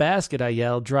eggs in a basket, I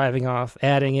yelled, driving off,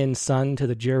 adding in sun to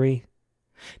the jury.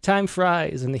 Time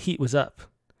fries, and the heat was up.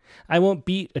 I won't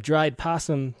beat a dried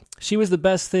possum. She was the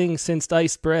best thing since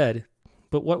diced bread.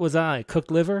 But what was I, cooked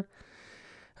liver?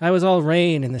 I was all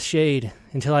rain in the shade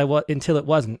until it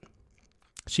wasn't.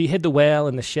 She hid the whale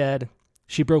in the shed.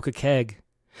 She broke a keg.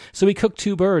 So we cooked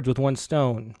 2 birds with 1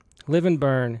 stone. Live and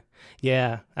burn.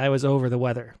 Yeah, I was over the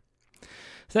weather.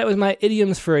 So that was my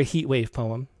idioms for a heat wave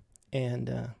poem.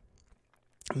 And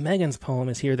Megan's poem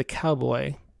is here, The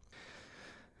Cowboy.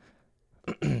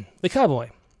 The Cowboy.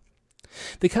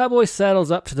 The cowboy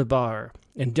saddles up to the bar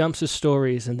and dumps his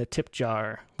stories in the tip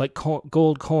jar like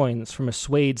gold coins from a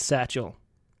suede satchel.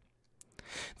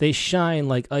 They shine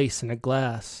like ice in a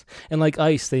glass, and like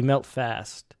ice they melt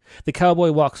fast. The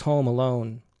cowboy walks home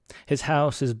alone. His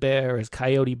house is bare as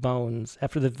coyote bones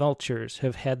after the vultures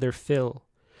have had their fill.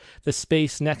 The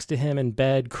space next to him in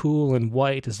bed cool and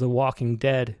white as the walking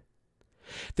dead.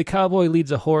 The cowboy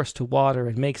leads a horse to water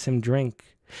and makes him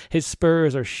drink. His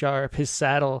spurs are sharp, his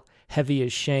saddle heavy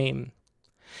as shame.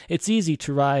 It's easy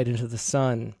to ride into the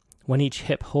sun when each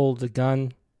hip holds a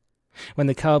gun. When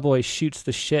the cowboy shoots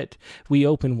the shit, we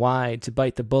open wide to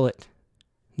bite the bullet.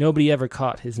 Nobody ever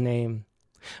caught his name.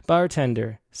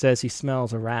 Bartender says he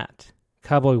smells a rat.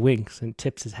 Cowboy winks and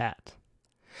tips his hat.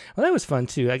 Well, that was fun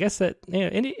too. I guess that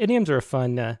idioms are a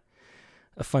fun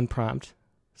prompt.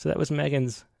 So that was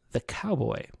Megan's The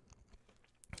Cowboy.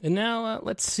 And now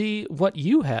let's see what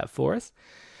you have for us.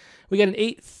 We got an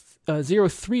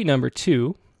 803 number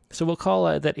 2. So we'll call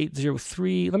that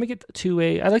 803. Let me get to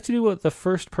I like to do what the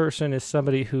first person is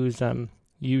somebody who's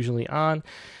usually on,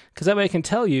 because that way I can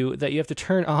tell you that you have to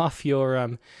turn off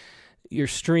your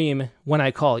stream when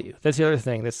I call you. That's the other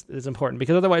thing that's important,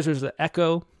 because otherwise there's the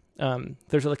echo.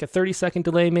 There's like a 30-second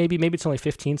delay maybe it's only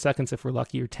 15 seconds if we're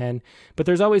lucky, or 10. But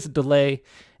there's always a delay,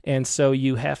 and so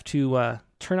you have to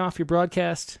turn off your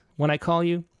broadcast when I call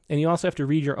you, and you also have to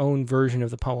read your own version of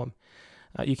the poem.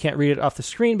 You can't read it off the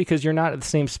screen because you're not at the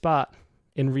same spot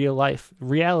in real life.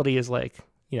 Reality is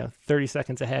 30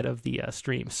 seconds ahead of the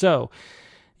stream. So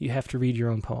you have to read your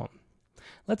own poem.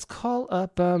 Let's call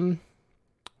up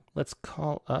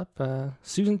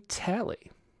Susan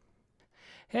Talley.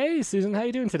 Hey, Susan, how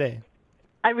you doing today?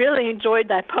 I really enjoyed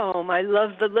that poem. I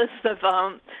love the list of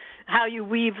how you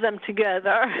weave them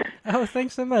together. Oh,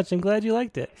 thanks so much. I'm glad you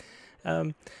liked it.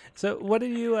 So what do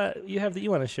you have that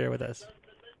you want to share with us?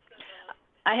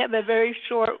 I have a very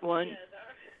short one.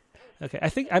 Okay. I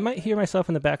think I might hear myself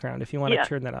in the background if you want to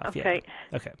turn that off. Okay.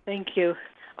 Yeah. Okay. Thank you.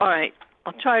 All right.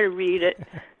 I'll try to read it.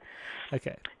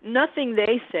 Okay. Nothing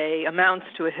they say amounts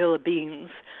to a hill of beans,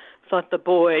 thought the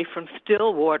boy from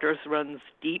still waters runs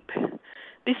deep.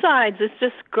 Besides, it's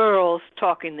just girls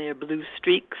talking their blue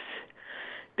streaks.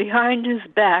 Behind his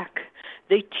back,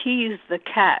 they tease the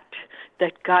cat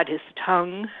that got his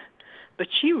tongue, but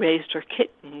she raised her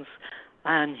kittens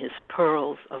on his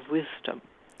pearls of wisdom.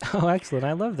 Oh, excellent.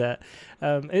 I love that.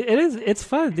 It's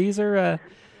fun. These are,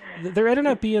 they're ending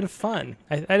up being fun.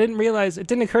 I didn't realize, it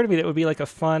didn't occur to me that it would be like a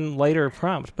fun, lighter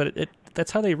prompt, but that's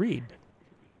how they read.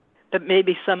 But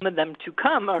maybe some of them to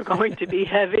come are going to be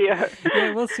heavier.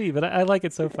 Yeah, we'll see, but I like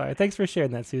it so far. Thanks for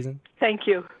sharing that, Susan. Thank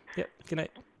you. Yep, good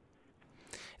night.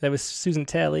 That was Susan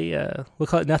Talley. We'll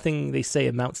call it Nothing They Say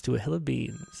Amounts to a Hill of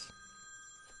Beans.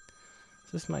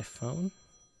 Is this my phone?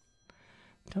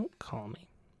 Don't call me.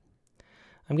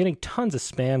 I'm getting tons of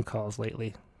spam calls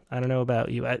lately. I don't know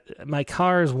about you. My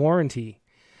car's warranty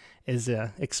is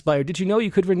expired. Did you know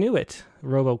you could renew it?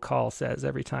 Robocall says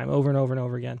every time, over and over and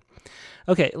over again.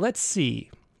 Okay, let's see.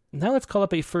 Now let's call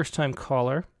up a first-time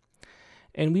caller,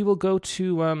 and we will go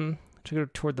to go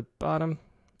toward the bottom.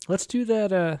 Let's do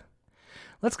that.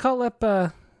 Let's call up.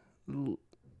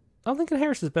 Lincoln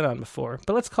Harris has been on before,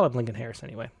 but let's call up Lincoln Harris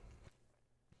anyway.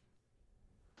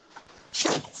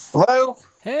 Hello?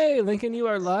 Hey, Lincoln, you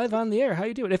are live on the air. How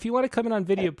you doing? If you want to come in on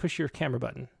video, push your camera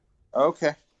button.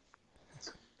 Okay.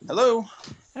 Hello.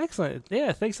 Excellent.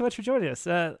 Yeah, thanks so much for joining us.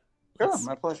 Sure,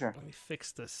 my pleasure. Let me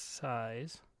fix the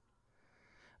size.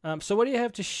 So what do you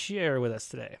have to share with us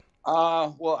today?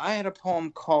 Well, I had a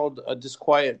poem called A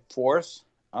Disquiet Fourth.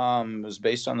 It was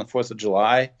based on the 4th of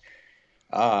July.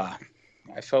 I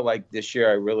felt like this year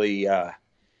I really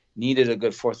needed a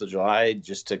good 4th of July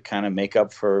just to kind of make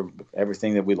up for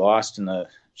everything that we lost in the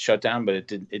shutdown, but it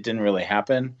didn't really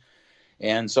happen.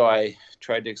 And so I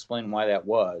tried to explain why that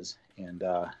was, and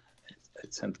I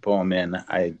sent the poem in.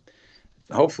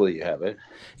 Hopefully you have it.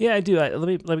 Yeah, I do. Let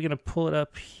me gonna pull it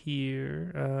up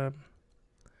here.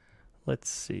 Let's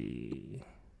see.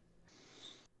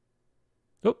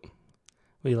 Oh,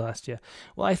 we lost you.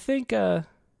 Well, I think.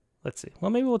 Let's see. Well,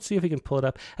 maybe we'll see if we can pull it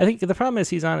up. I think the problem is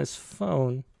he's on his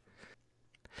phone.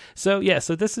 So yeah.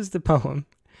 So this is the poem.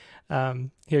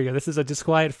 Here you go. This is A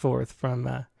Disquiet Fourth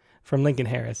from Lincoln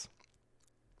Harris.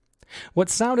 What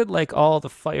sounded like all the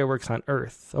fireworks on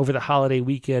Earth over the holiday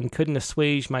weekend couldn't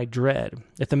assuage my dread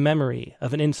at the memory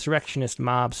of an insurrectionist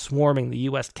mob swarming the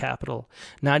U.S. Capitol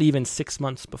not even 6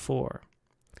 months before,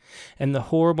 and the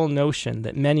horrible notion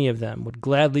that many of them would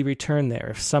gladly return there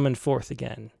if summoned forth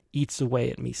again eats away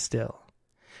at me still.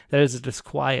 That is A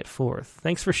Disquiet Fourth.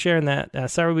 Thanks for sharing that.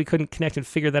 Sorry we couldn't connect and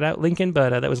figure that out, Lincoln,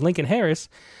 but that was Lincoln Harris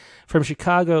from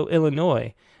Chicago,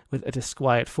 Illinois, with A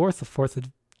Disquiet Fourth, the 4th of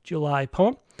July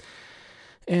poem.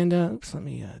 And let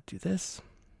me do this.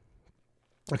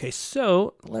 Okay,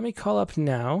 so let me call up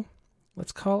now.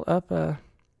 Let's call up, we'll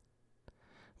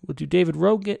do David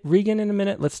Regan in a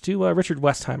minute. Let's do Richard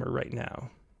Westheimer right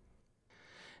now.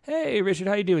 Hey, Richard,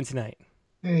 how you doing tonight?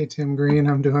 Hey, Tim Green,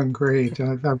 I'm doing great.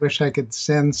 I wish I could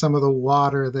send some of the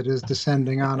water that is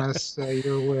descending on us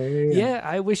your way. Yeah,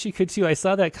 I wish you could too. I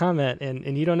saw that comment,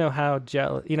 and you don't know how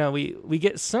jealous. You know,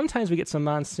 sometimes we get some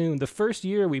monsoon. The first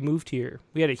year we moved here,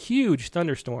 we had a huge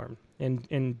thunderstorm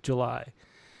in July,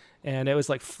 and it was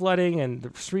like flooding, and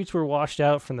the streets were washed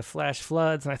out from the flash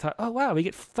floods. And I thought, oh wow, we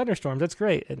get thunderstorms. That's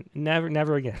great. And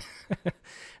never again.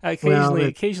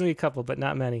 Occasionally a couple, but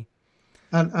not many.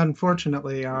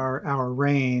 Unfortunately, our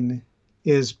rain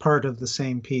is part of the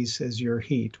same piece as your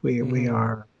heat. We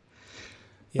are,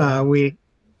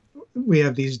 we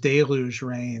have these deluge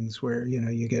rains where,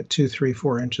 you get 2, 3,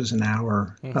 4 inches an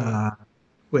hour,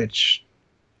 which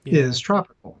is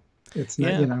tropical. It's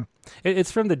not,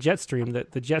 It's from the jet stream.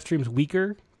 The jet stream's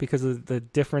weaker because of the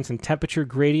difference in temperature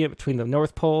gradient between the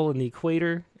North Pole and the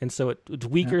equator, and so it's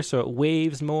weaker, so it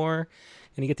waves more,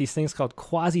 and you get these things called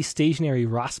quasi-stationary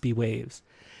Rossby waves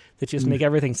that just make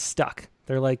everything stuck.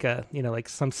 They're like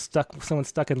someone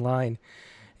stuck in line,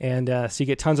 and so you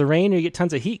get tons of rain or you get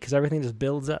tons of heat because everything just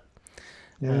builds up.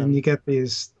 Yeah, and you get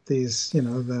these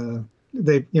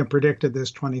they predicted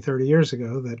this 20, 30 years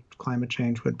ago that climate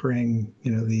change would bring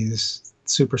these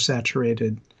super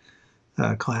saturated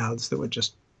clouds that would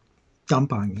just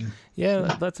dump on you.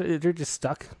 Yeah, they're just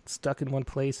stuck in one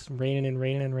place, raining and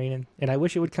raining and raining. And I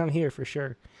wish it would come here for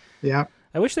sure. Yeah,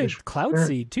 I wish they'd cloud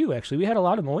seed too. Actually, we had a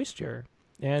lot of moisture,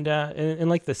 and in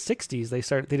like the '60s,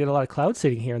 they did a lot of cloud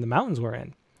seeding here in the mountains we're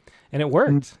in, and it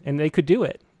worked, and they could do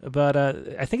it. But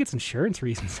I think it's insurance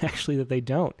reasons actually that they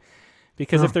don't.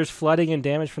 Because if there's flooding and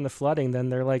damage from the flooding, then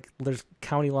there's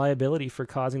county liability for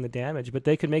causing the damage. But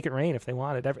they could make it rain if they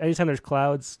wanted. Anytime there's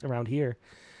clouds around here,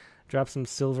 drop some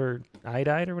silver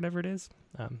iodide or whatever it is.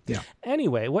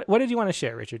 Anyway, what did you want to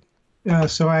share, Richard?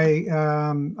 So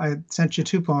I sent you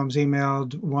 2 poems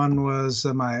emailed. One was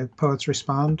my Poets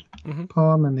Respond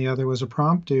poem, and the other was a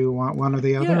prompt. Do you want one or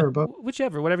the other, or both?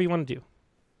 Whichever, whatever you want to do.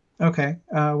 Okay.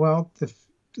 Well, if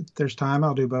there's time,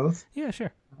 I'll do both. Yeah,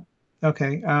 sure.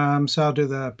 Okay, so I'll do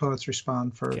the Poets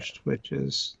Respond first, which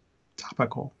is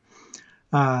topical.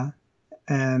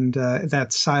 And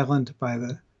that's Silent by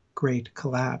the Great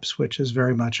Collapse, which is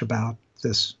very much about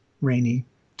this rainy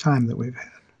time that we've had.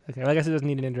 Okay, well, I guess it doesn't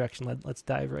need an introduction. Let's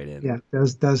dive right in. Yeah,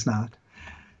 does not.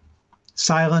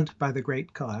 Silent by the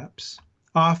Great Collapse.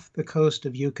 Off the coast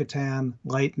of Yucatan,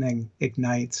 lightning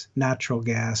ignites natural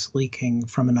gas leaking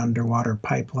from an underwater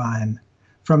pipeline.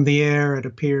 From the air, it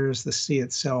appears the sea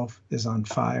itself is on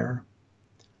fire.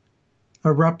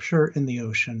 A rupture in the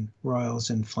ocean roils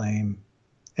in flame.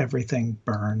 Everything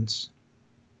burns.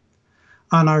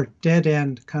 On our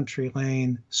dead-end country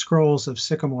lane, scrolls of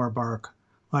sycamore bark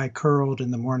lie curled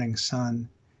in the morning sun.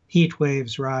 Heat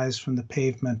waves rise from the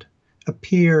pavement,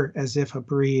 appear as if a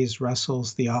breeze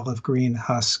rustles the olive-green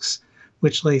husks,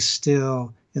 which lay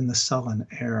still in the sullen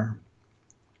air.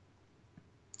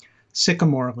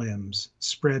 Sycamore limbs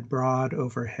spread broad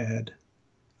overhead.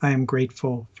 I am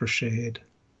grateful for shade.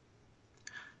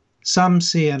 Some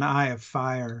see an eye of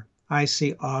fire. I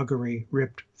see augury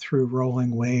ripped through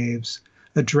rolling waves,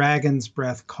 a dragon's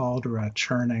breath caldera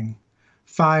churning.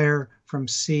 Fire from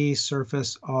sea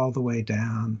surface all the way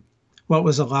down. What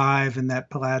was alive in that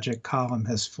pelagic column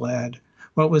has fled.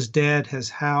 What was dead has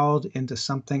howled into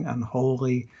something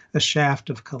unholy, a shaft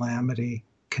of calamity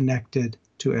connected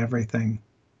to everything.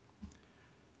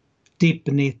 Deep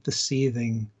beneath the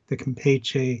seething, the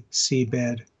Campeche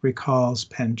seabed recalls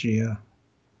Pangea.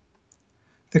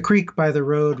 The creek by the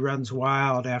road runs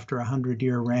wild after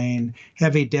 100-year rain.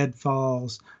 Heavy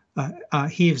deadfalls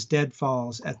heaves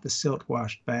deadfalls at the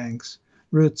silt-washed banks.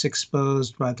 Roots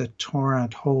exposed by the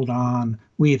torrent hold on,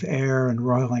 weave air and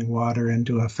roiling water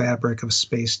into a fabric of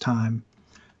space-time.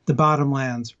 The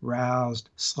bottomlands, roused,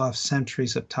 slough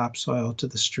centuries of topsoil to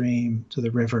the stream, to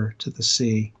the river, to the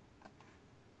sea.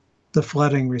 The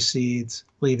flooding recedes,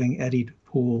 leaving eddied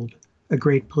pooled. A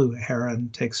great blue heron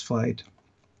takes flight.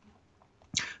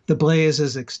 The blaze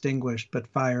is extinguished, but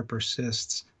fire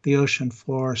persists. The ocean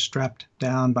floor, strapped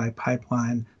down by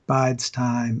pipeline, bides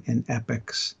time in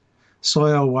epochs.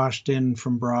 Soil washed in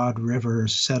from broad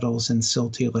rivers settles in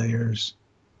silty layers.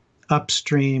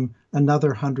 Upstream,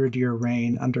 another 100-year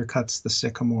rain undercuts the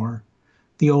sycamore.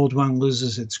 The old one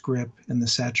loses its grip in the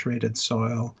saturated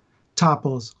soil,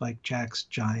 topples like Jack's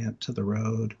giant to the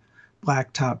road,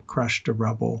 blacktop crushed to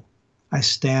rubble. I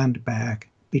stand back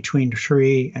between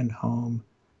tree and home,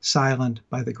 silent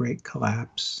by the great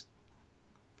collapse.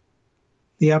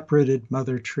 The uprooted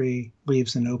mother tree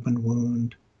leaves an open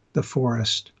wound. The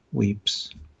forest weeps.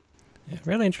 Yeah,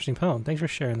 really interesting poem. Thanks for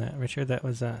sharing that, Richard. That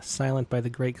was Silent by the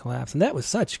Great Collapse. And that was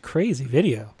such crazy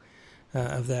video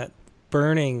of that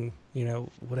burning,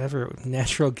 whatever,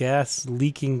 natural gas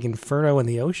leaking inferno in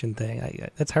the ocean thing.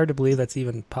 That's hard to believe that's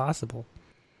even possible.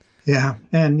 Yeah.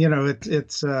 And,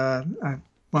 it's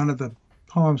one of the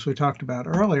poems we talked about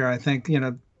earlier. I think,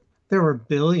 there were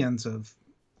billions of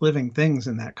living things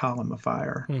in that column of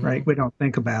fire, right? We don't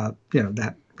think about,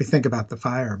 that. We think about the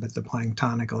fire, but the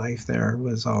planktonic life there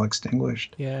was all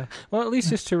extinguished. Yeah. Well, at least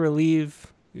just to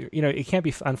relieve, it can't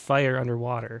be on fire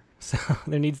underwater. So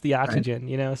there needs the oxygen,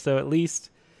 right. So at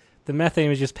least the methane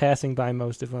was just passing by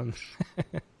most of them.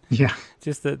 Yeah.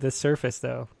 Just the surface,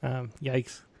 though.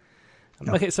 Yikes.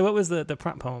 Okay, so what was the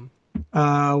prompt poem?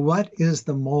 What is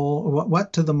the mole?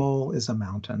 What to the mole is a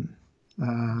mountain?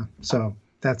 So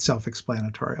that's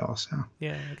self-explanatory also.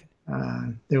 Yeah.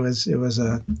 Okay. It was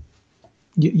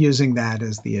using that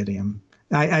as the idiom.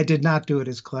 I did not do it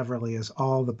as cleverly as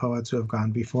all the poets who have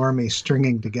gone before me,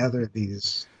 stringing together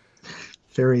these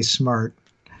very smart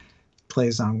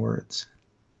plays on words.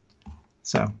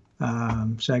 So,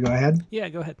 should I go ahead? Yeah,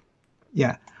 go ahead.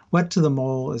 Yeah. What to the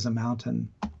mole is a mountain?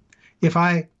 If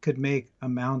I could make a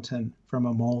mountain from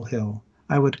a molehill,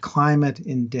 I would climb it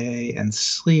in day and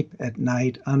sleep at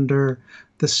night under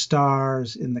the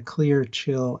stars in the clear,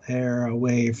 chill air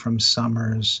away from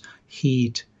summer's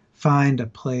heat. Find a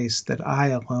place that I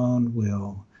alone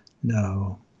will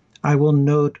know. I will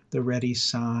note the ready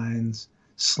signs,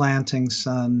 slanting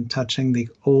sun touching the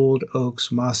old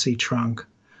oak's mossy trunk,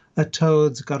 a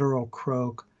toad's guttural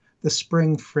croak, the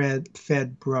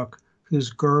spring-fed brook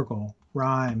whose gurgle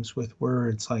rhymes with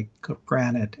words like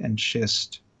granite and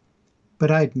schist. But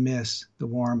I'd miss the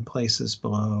warm places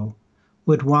below,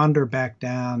 would wander back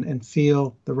down and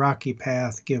feel the rocky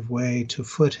path give way to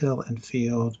foothill and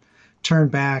field, turn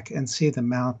back and see the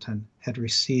mountain had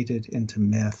receded into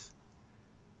myth.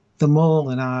 The mole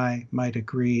and I might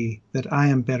agree that I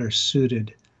am better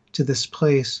suited to this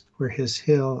place where his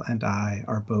hill and I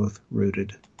are both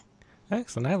rooted.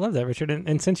 Excellent. I love that, Richard.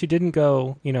 And since you didn't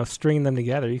go, stringing them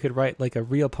together, you could write like a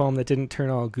real poem that didn't turn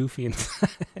all goofy inside.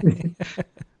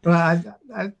 Well,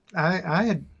 I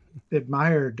had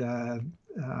admired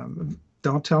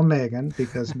Don't Tell Megan,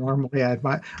 because normally I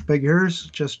admire, but yours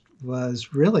just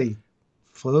was really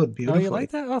flowed beautifully. Oh, you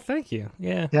like that? Oh, thank you.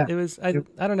 Yeah. Yeah. It was, I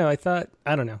don't know. I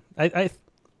don't know. I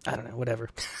don't know. Whatever.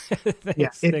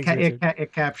 Thanks,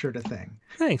 it captured a thing.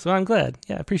 Thanks. Well, I'm glad.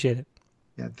 Yeah. I appreciate it.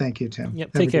 Yeah. Thank you, Tim.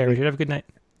 Yep. Take care, Richard. Have a good night.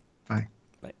 Bye.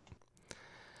 Bye.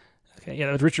 Okay. Yeah.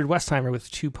 That was Richard Westheimer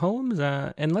with 2 poems.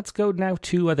 And let's go now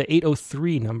to the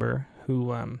 803 number,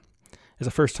 who is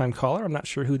a first-time caller. I'm not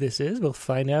sure who this is. We'll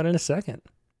find out in a second.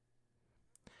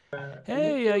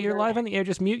 Hey, you're live on the air.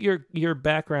 Just mute your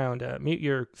background, mute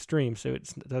your stream so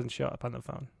it doesn't show up on the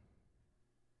phone.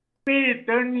 Please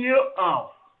turn you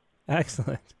off.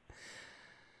 Excellent.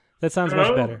 That sounds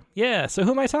much better. Yeah, so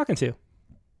who am I talking to?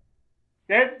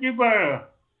 That's Guevara.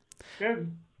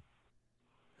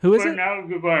 Who is it? Bernal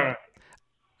Guevara.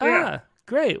 Ah,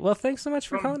 great. Well, thanks so much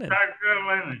for calling in. South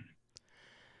Carolina.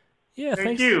 Yeah, Thank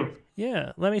thanks. you.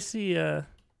 Yeah, let me see.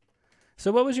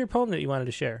 So what was your poem that you wanted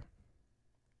to share?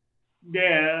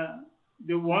 The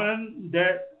one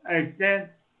that I sent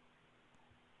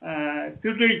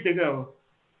 2 days ago.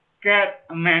 Cat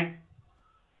among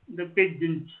the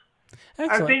pigeons.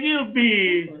 Excellent. I think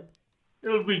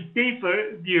it'll be safer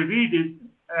if you read it,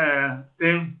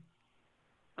 Tim.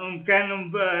 I'm kind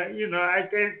of, I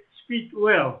can't speak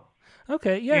well.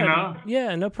 Okay, yeah. You know?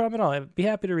 Yeah, no problem at all. I'd be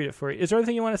happy to read it for you. Is there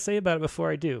anything you want to say about it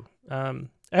before I do?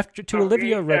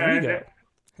 Olivia Rodrigo.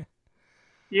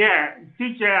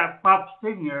 She's a pop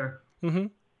singer. Mm-hmm.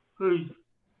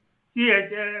 She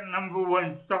has a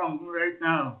 #1 song right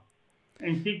now.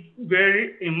 And she's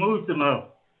very emotional.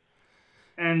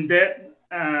 And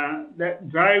that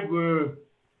driver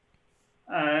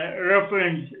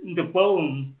reference in the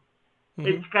poem,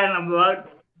 it's kind of like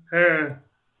her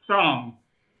song,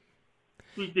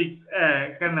 which is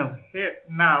kind of hit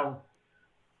now,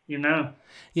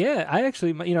 Yeah, I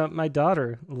actually, my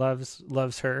daughter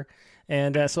loves her.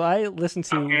 And so I listened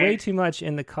to way too much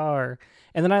in the car.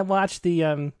 And then I watched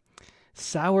the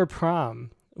Sour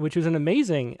Prom, which was an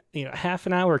amazing, half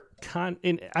an hour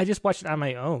I just watched it on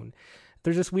my own.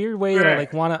 There's this weird way that I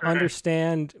want to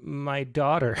understand my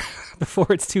daughter before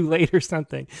it's too late or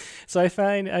something. So I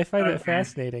find that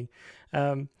fascinating.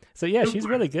 So yeah, she's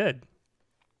really good.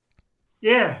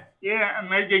 Yeah,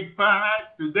 and I just found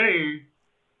out today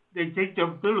they take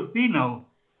the Filipino.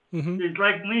 Mm-hmm. It's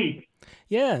like me.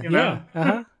 Yeah.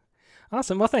 Uh-huh.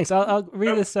 Awesome. Well, thanks. I'll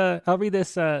read this.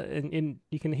 And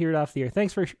you can hear it off the air.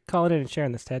 Thanks for calling in and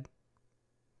sharing this, Ted.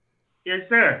 Yes,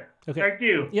 sir. Okay. Thank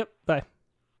you. Yep. Bye.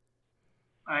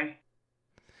 Bye.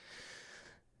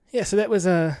 Yeah. So that was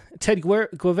Ted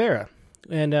Guevara,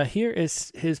 and here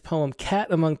is his poem "Cat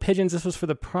Among Pigeons." This was for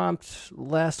the prompt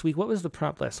last week. What was the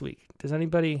prompt last week? Does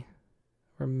anybody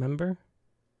remember?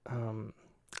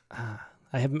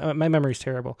 I have my memory's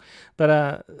terrible,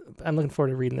 but I'm looking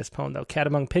forward to reading this poem though. "Cat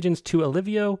Among Pigeons" to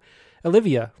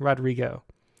Olivia Rodrigo,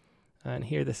 and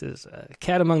here this is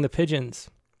 "Cat Among the Pigeons."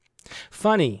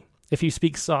 Funny, if you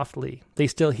speak softly, they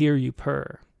still hear you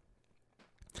purr.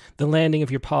 The landing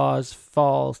of your paws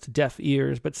falls to deaf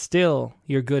ears, but still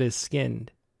your good is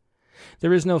skinned.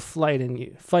 There is no flight in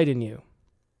you.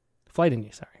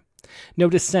 No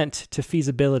descent to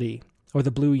feasibility or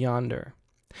the blue yonder.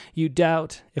 You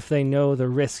doubt if they know the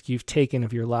risk you've taken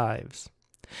of your lives.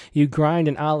 You grind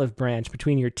an olive branch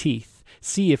between your teeth,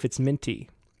 see if it's minty.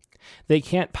 They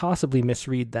can't possibly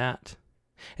misread that.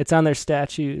 It's on their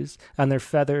statues, on their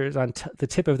feathers, on the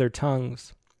tip of their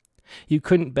tongues. You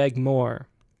couldn't beg more.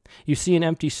 You see an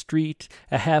empty street,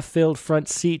 a half-filled front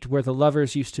seat where the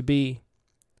lovers used to be.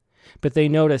 But they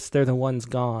notice they're the ones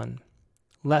gone.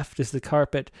 Left is the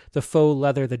carpet, the faux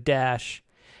leather, the dash,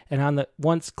 and on the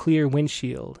once clear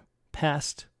windshield,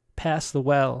 past the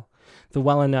well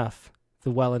enough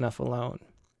alone.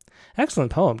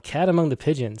 Excellent poem, Cat Among the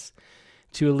Pigeons,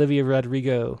 to Olivia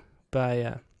Rodrigo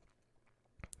by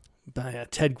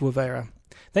Ted Guevara.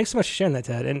 Thanks so much for sharing that,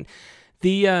 Ted. And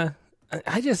I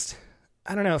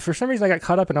don't know, for some reason I got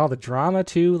caught up in all the drama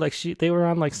too. Like they were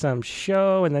on like some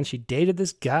show, and then she dated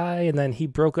this guy, and then he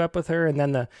broke up with her,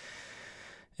 and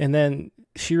then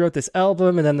she wrote this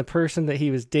album, and then the person that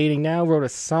he was dating now wrote a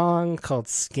song called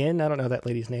Skin. I don't know that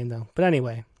lady's name though. But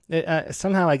anyway,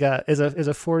 somehow I got, as a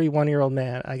 41-year-old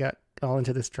man, I got all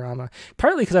into this drama.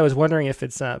 Partly because I was wondering if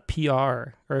it's PR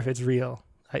or if it's real.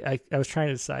 I was trying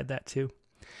to decide that too.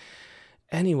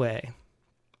 Anyway,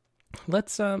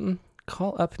 let's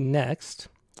call up next.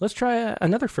 Let's try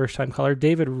another first-time caller,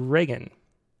 David Reagan.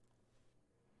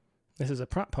 This is a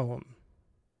prompt poem.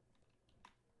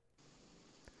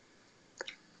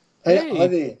 Hey, hi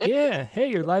there. Yeah,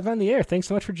 hey, you're live on the air. Thanks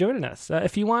so much for joining us.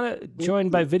 If you want to join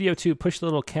by video too, push the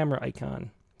little camera icon.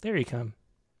 There you come.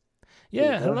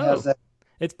 Yeah, hello. How's that?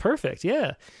 It's perfect,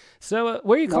 yeah. So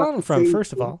where are you calling from,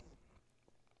 first of all?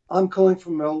 I'm calling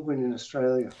from Melbourne in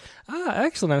Australia. Ah,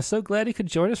 excellent. I'm so glad you could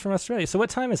join us from Australia. So what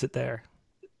time is it there?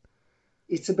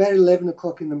 It's about 11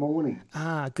 o'clock in the morning.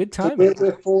 Ah, good time. So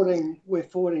we're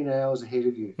 14 hours ahead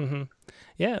of you. Mm-hmm.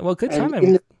 Yeah, well, good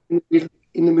time.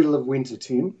 In the middle of winter,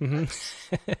 Tim.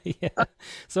 Mm-hmm. Yeah.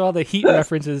 So all the heat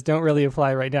references don't really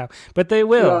apply right now, but they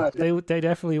will. No, they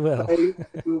definitely will. They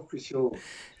will for sure.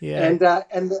 Yeah. And I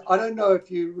don't know if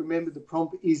you remember, the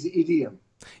prompt is idiom.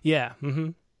 Yeah. Mm-hmm.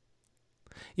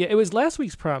 Yeah, it was last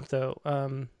week's prompt though.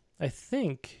 I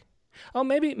think. Oh,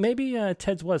 maybe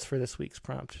Ted's was for this week's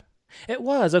prompt. It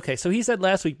was. Okay, so he said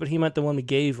last week, but he meant the one we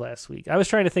gave last week. I was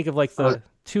trying to think of like the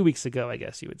 2 weeks ago, I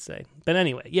guess you would say. But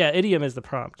anyway, yeah, idiom is the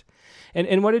prompt.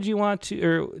 And what did you want to,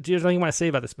 or do you have anything you want to say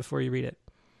about this before you read it?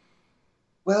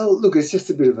 Well, look, it's just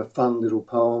a bit of a fun little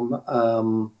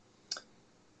poem.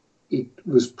 It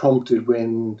was prompted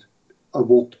when I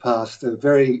walked past a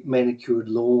very manicured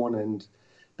lawn, and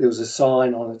there was a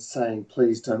sign on it saying,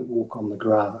 "Please don't walk on the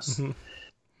grass." Mm-hmm.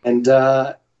 And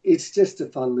it's just a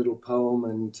fun little poem,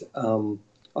 and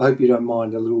I hope you don't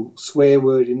mind a little swear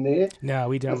word in there. No,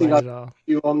 we don't mind at all.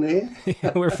 You on there?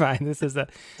 Yeah, we're fine. This is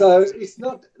So it's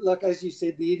not like, as you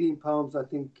said, the idiom poems, I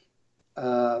think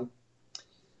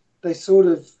they sort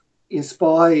of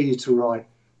inspire you to write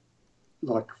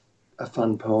like a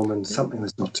fun poem and something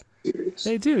that's not too serious.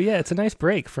 They do, yeah. It's a nice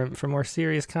break from more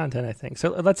serious content, I think. So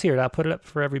let's hear it. I'll put it up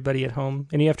for everybody at home,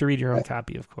 and you have to read your own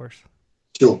copy, of course.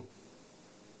 Sure.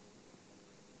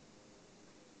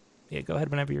 Yeah, go ahead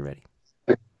whenever you're ready.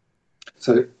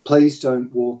 So please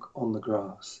don't walk on the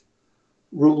grass.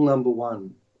 Rule number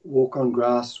 1, walk on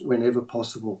grass whenever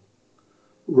possible.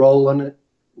 Roll on it,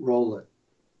 roll it.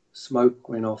 Smoke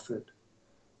when offered.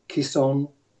 Kiss on,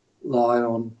 lie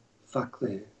on, fuck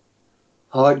there.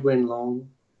 Hide when long,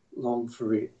 long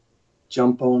for it.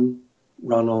 Jump on,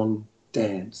 run on,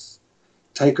 dance.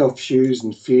 Take off shoes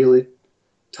and feel it,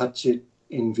 touch it,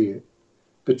 envy it.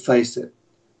 But face it,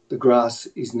 the grass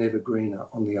is never greener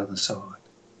on the other side.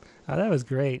 Oh, that was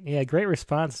great. Yeah, great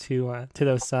response to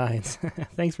those signs.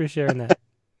 Thanks for sharing that.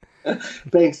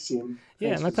 Thanks, Jim.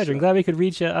 Yeah, my pleasure. I'm glad we could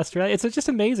reach Australia. It's just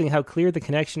amazing how clear the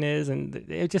connection is, and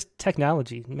it's just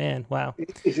technology. Man, wow.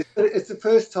 It's the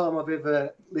first time I've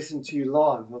ever listened to you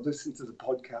live. I've listened to the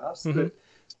podcast, but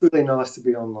it's really nice to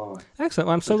be online. Excellent.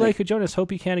 Well, I'm so glad you could join us.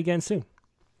 Hope you can again soon.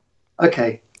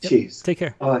 Okay. Yep. Cheers. Take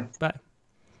care. Bye. Bye.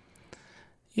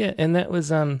 Yeah, and that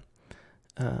was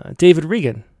David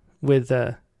Reagan with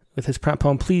his prompt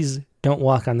poem, Please Don't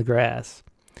Walk on the Grass.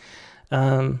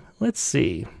 Let's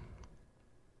see.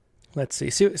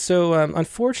 So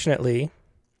unfortunately,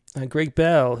 Greg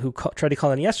Bell, who tried to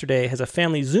call in yesterday, has a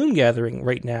family Zoom gathering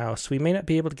right now, so we may not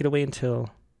be able to get away until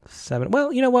 7.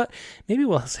 Well, you know what? Maybe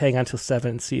we'll hang on till 7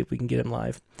 and see if we can get him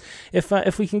live.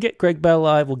 If we can get Greg Bell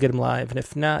live, we'll get him live, and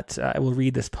if not, I will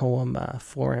read this poem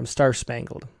for him, Star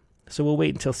Spangled. So we'll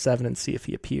wait until 7 and see if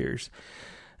he appears.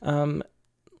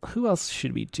 Who else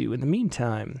should we do in the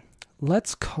meantime?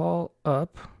 Let's call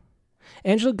up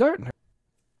Angela Gartner.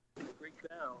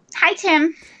 Hi,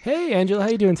 Tim. Hey, Angela. How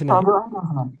you doing tonight?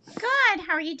 Good.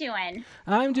 How are you doing?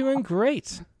 I'm doing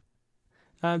great.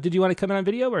 Did you want to come in on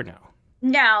video or no?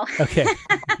 No. Okay.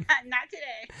 Not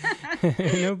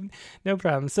today. No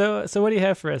problem. So what do you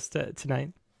have for us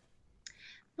tonight?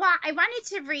 Well, I wanted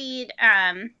to read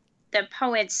the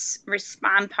Poet's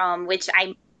Respond poem, which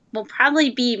I will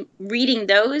probably be reading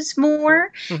those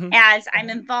more as I'm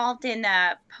involved in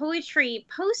the Poetry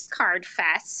Postcard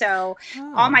Fest. So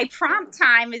all my prompt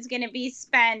time is going to be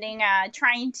spending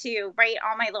trying to write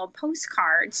all my little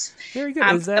postcards. Very good.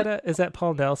 Is that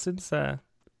Paul Nelson's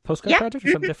postcard project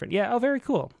or something different? Yeah. Oh, very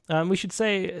cool. We should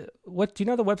say, what do you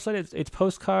know the website? It's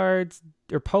postcards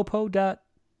or popo dot.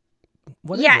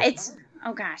 What is it? It's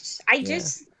oh gosh,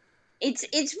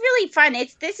 it's really fun.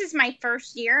 This is my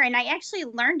first year, and I actually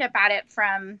learned about it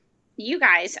from you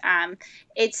guys.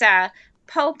 It's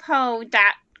popo.cards.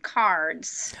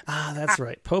 Ah, that's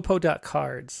right.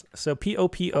 Popo.cards. So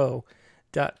POPO.cards.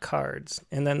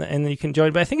 And then you can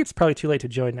join, but I think it's probably too late to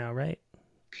join now, right?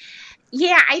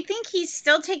 Yeah, I think he's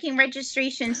still taking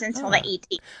registrations until the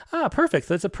 18th. Ah, perfect.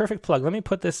 That's a perfect plug. Let me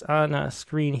put this on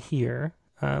screen here.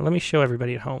 Let me show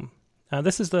everybody at home.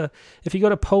 This is if you go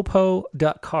to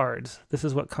popo.cards, this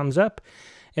is what comes up.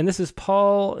 And this is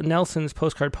Paul Nelson's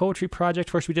postcard poetry project.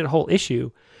 First, we did a whole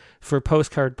issue for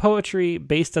postcard poetry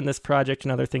based on this project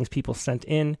and other things people sent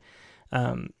in.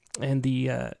 And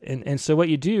so what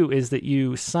you do is that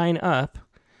you sign up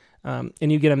and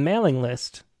you get a mailing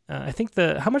list. I think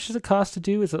how much does it cost to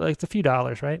do? Is it like it's a few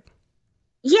dollars, right?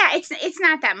 Yeah, it's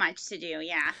not that much to do.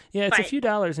 Yeah. Yeah, it's a few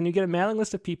dollars, and you get a mailing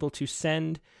list of people to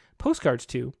send postcards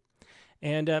to.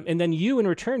 And then you in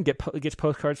return gets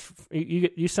postcards.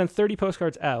 You send 30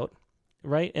 postcards out,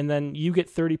 right? And then you get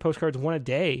 30 postcards, one a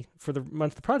day for the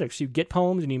month of the project. So you get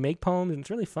poems and you make poems, and it's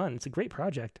really fun. It's a great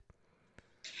project.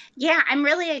 Yeah, I'm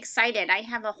really excited. I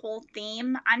have a whole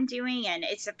theme I'm doing, and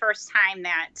it's the first time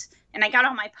and I got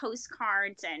all my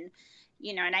postcards and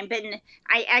and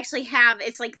I actually have,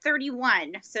 it's like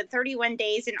 31. So 31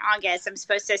 days in August, I'm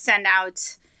supposed to send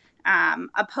out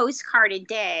a postcard a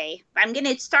day. I'm going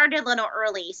to start a little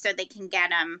early so they can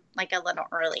get them like a little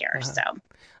earlier. So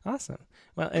awesome.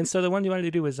 Well, and so the one you wanted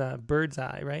to do was Bird's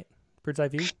Eye, right? Bird's Eye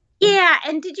View. Yeah,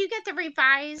 and did you get the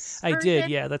revised version? I did.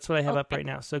 Yeah, that's what I have up right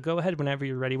now. So go ahead whenever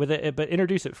you're ready with it, but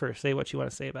introduce it first. Say what you want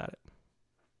to say about it.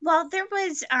 Well, there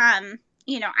was, I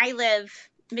live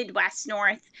Midwest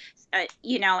North,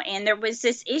 and there was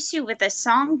this issue with the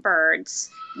songbirds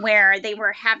where they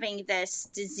were having this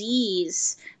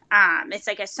disease. It's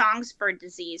like a songbird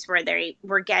disease where they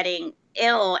were getting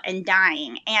ill and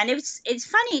dying. And it's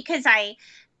funny because I,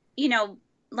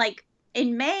 like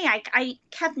in May, I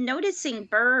kept noticing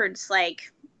birds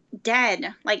like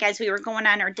dead, like as we were going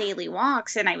on our daily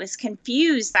walks, and I was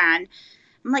confused then.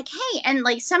 I'm like, hey, and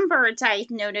like some birds I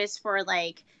noticed were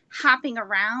like hopping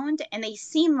around and they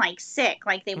seemed like sick,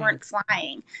 like they weren't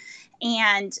flying.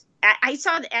 And I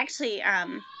saw that actually,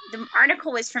 the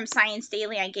article was from Science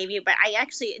Daily I gave you, but I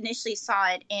actually initially saw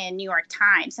it in New York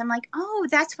Times. I'm like, oh,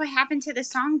 that's what happened to the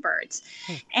songbirds.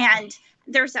 And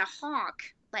there's a hawk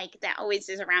like that always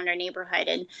is around our neighborhood.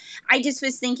 And I just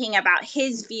was thinking about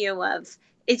his view of,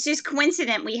 it's just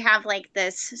coincident we have like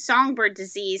this songbird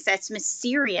disease that's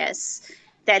mysterious,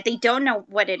 that they don't know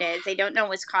what it is. They don't know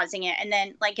what's causing it. And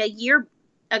then like a year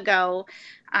ago,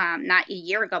 not a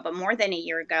year ago, but more than a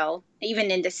year ago,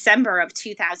 even in December of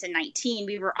 2019,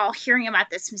 we were all hearing about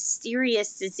this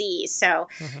mysterious disease. So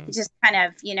it just kind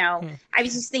of, I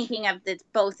was just thinking of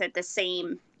both at the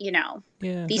same,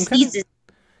 these diseases.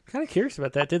 Kind of curious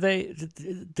about that. Did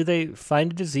they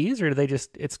find a disease, or did they just,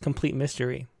 it's complete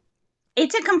mystery?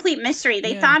 It's a complete mystery.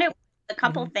 They thought it was a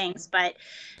couple things, but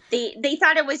they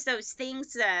thought it was those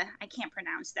things, I can't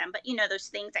pronounce them, but those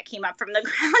things that came up from the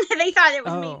ground. They thought it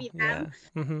was maybe them.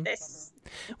 Yeah.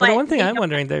 But the one thing I'm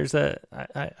wondering,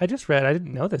 I just read, I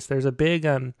didn't know this, there's a big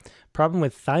problem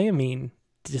with thiamine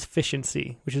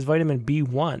deficiency, which is vitamin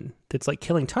B1 that's like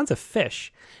killing tons of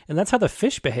fish, and that's how the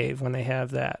fish behave when they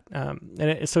have that.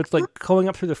 So it's like going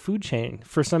up through the food chain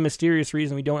for some mysterious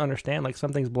reason we don't understand, like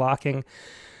something's blocking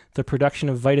the production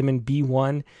of vitamin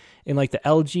B1 in like the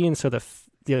algae, and so the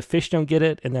fish don't get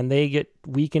it, and then they get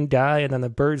weak and die, and then the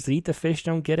birds that eat the fish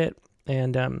don't get it.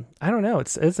 And I don't know,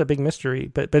 it's a big mystery,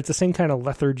 but it's the same kind of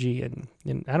lethargy, and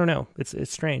I don't know, it's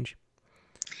strange.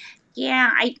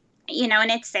 Yeah, and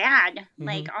it's sad.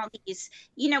 Like all these,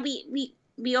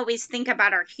 we always think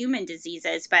about our human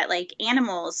diseases, but like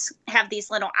animals have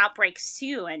these little outbreaks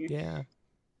too, and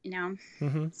So.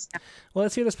 Well,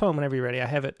 let's hear this poem whenever you're ready. I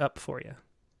have it up for you.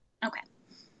 Okay.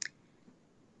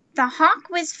 The hawk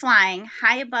was flying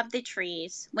high above the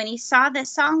trees when he saw the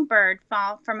songbird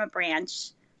fall from a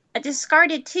branch. A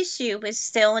discarded tissue was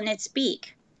still in its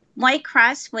beak.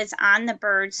 Whitecross was on the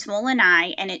bird's swollen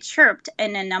eye, and it chirped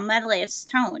in a melodious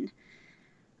tone.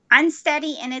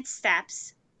 Unsteady in its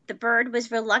steps, the bird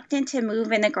was reluctant to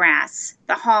move in the grass.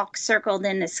 The hawk circled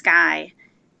in the sky.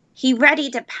 He ready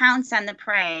to pounce on the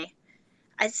prey.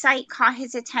 A sight caught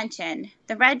his attention.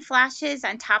 The red flashes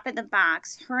on top of the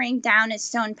box, hurrying down a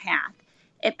stone path.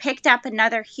 It picked up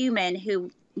another human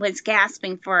who was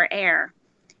gasping for air.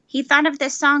 He thought of the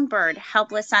songbird,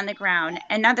 helpless on the ground,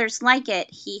 and others like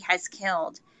it he has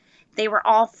killed. They were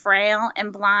all frail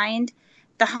and blind.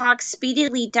 The hawk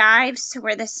speedily dives to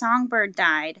where the songbird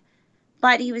died,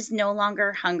 but he was no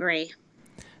longer hungry.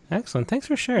 Excellent. Thanks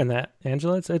for sharing that,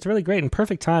 Angela. It's really great and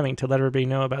perfect timing to let everybody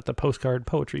know about the Postcard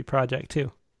Poetry Project,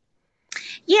 too.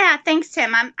 Yeah, thanks,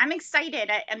 Tim. I'm excited.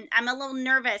 I'm a little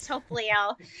nervous. Hopefully,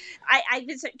 I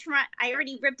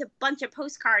already ripped a bunch of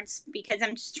postcards because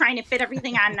I'm just trying to fit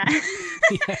everything on.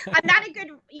 Yeah. I'm not a good,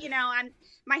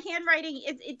 my handwriting.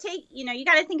 You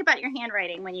got to think about your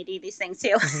handwriting when you do these things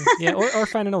too. Mm-hmm. Yeah, or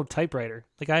find an old typewriter.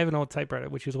 Like I have an old typewriter,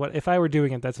 which is what if I were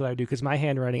doing it, that's what I would do. Because my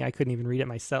handwriting, I couldn't even read it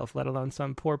myself, let alone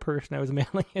some poor person I was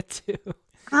mailing it to.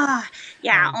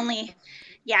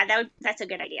 That's a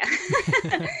good idea.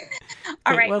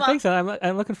 All right. Well, thanks.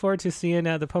 I'm looking forward to seeing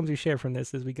the poems you share from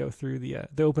this as we go through the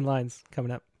open lines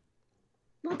coming up.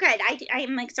 Well, good. I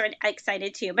am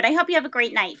excited too. But I hope you have a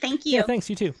great night. Thank you. Yeah, thanks.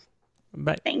 You too.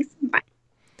 Bye. Thanks. Bye.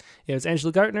 Yeah, it's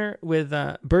Angela Gartner with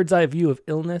Bird's Eye View of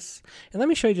Illness. And let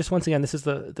me show you just once again, this is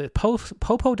the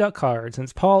Popo Duck cards, and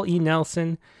it's Paul E.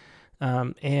 Nelson.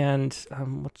 And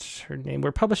what's her name?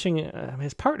 We're publishing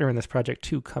his partner in this project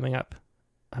too coming up.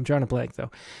 I'm drawing a blank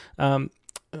though.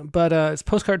 But it's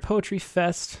Postcard Poetry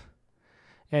Fest.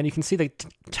 And you can see the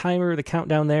timer, the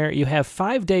countdown there. You have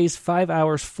 5 days, 5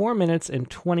 hours, 4 minutes, and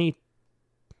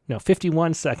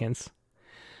 51 seconds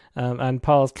on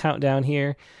Paul's countdown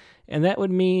here. And that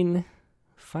would mean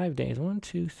 5 days. 1,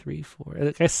 2, 3, 4.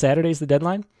 I guess Saturday's the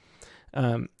deadline.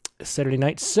 Saturday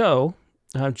night. So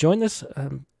join this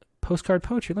postcard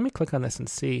poetry. Let me click on this and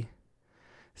see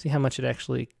how much it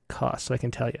actually costs so I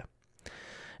can tell you.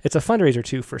 It's a fundraiser,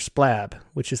 too, for SPLAB,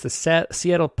 which is the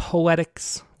Seattle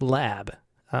Poetics Lab,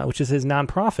 which is his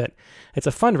nonprofit. It's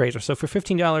a fundraiser. So for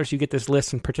 $15, you get this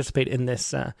list and participate in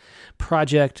this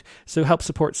project. So help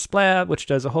support SPLAB, which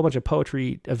does a whole bunch of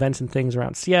poetry events and things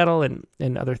around Seattle and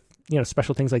other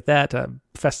special things like that,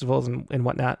 festivals and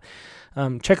whatnot.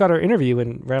 Check out our interview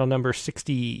in Rattle number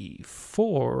 68?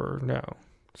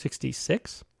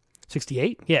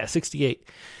 Yeah, 68.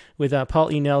 With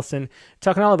Paul E. Nelson,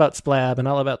 talking all about SPLAB and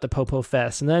all about the Popo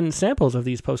Fest, and then samples of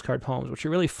these postcard poems, which are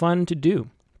really fun to do.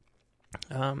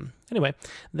 Anyway,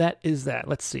 that is that.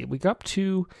 Let's see. We got up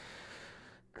to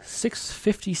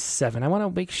 6:57. I want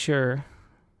to make sure.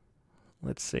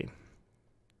 Let's see.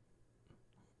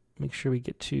 Make sure we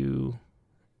get to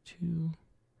 2.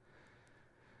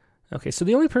 Okay, so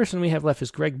the only person we have left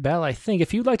is Greg Bell, I think.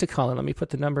 If you'd like to call in, let me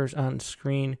put the numbers on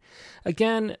screen.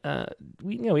 Again,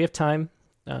 we have time.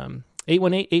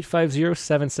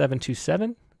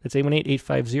 818-850-7727. That's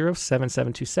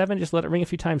 818-850-7727. Just let it ring a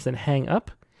few times, then hang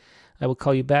up. I will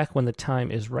call you back when the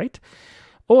time is right.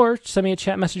 Or send me a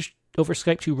chat message over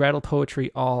Skype to Rattle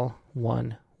Poetry, all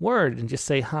one word, and just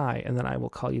say hi, and then I will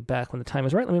call you back when the time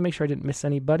is right. Let me make sure I didn't miss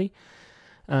anybody.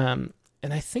 And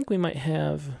I think we might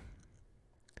have...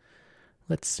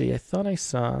 Let's see, I thought I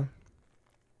saw...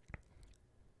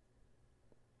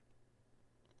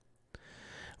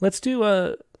 Let's do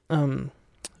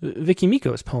Vicky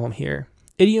Miko's poem here.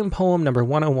 Idiom poem number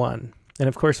 101. And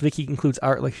of course, Vicky includes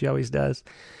art like she always does.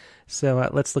 So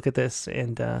let's look at this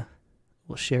and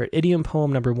we'll share it. Idiom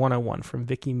poem number 101 from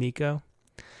Vicky Miko.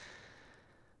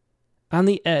 On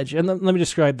the edge, and let me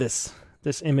describe this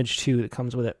image too that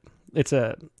comes with it. It's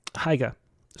a haiga.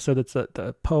 So that's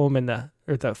the poem and the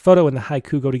photo and the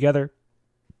haiku go together.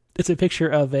 It's a picture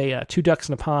of two ducks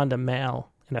in a pond, a male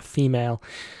and a female.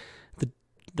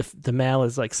 The male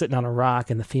is like sitting on a rock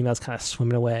and the female's kind of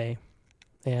swimming away.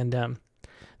 And the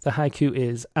haiku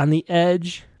is, on the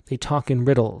edge, they talk in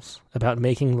riddles about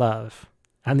making love.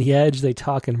 On the edge, they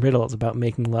talk in riddles about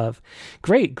making love.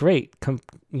 Great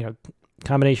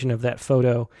combination of that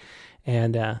photo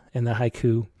and the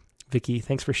haiku. Vicky,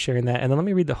 thanks for sharing that. And then let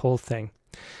me read the whole thing.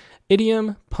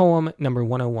 Idiom poem number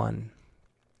 101.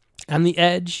 On the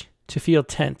edge, to feel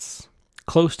tense,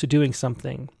 close to doing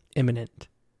something imminent.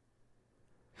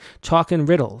 Talk in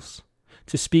riddles,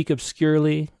 to speak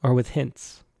obscurely or with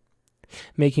hints.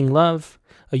 Making love,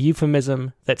 a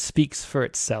euphemism that speaks for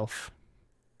itself.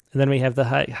 And then we have the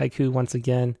haiku once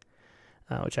again,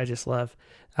 which I just love.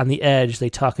 On the edge, they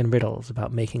talk in riddles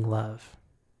about making love.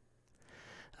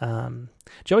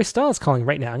 Joey Stahl is calling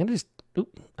right now. I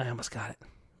almost got it.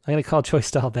 I'm going to call Joy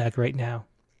Stahl back right now.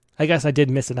 I guess I did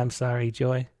miss it. I'm sorry,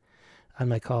 Joy. On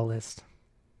my call list.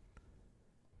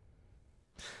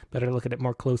 Better look at it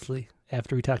more closely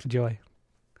after we talk to Joy.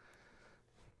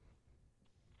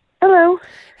 Hello.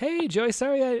 Hey, Joy.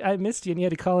 Sorry I missed you and you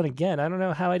had to call in again. I don't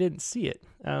know how I didn't see it.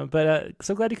 But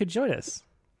so glad you could join us.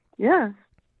 Yeah.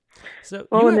 So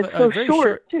well, you and have it's so very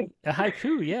short, too. A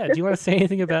haiku, yeah. Do you want to say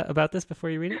anything about this before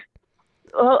you read it?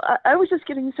 Well, I was just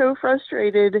getting so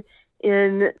frustrated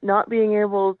in not being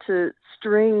able to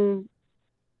string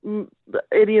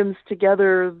idioms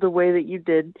together the way that you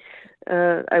did.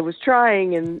 I was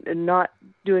trying and not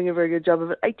doing a very good job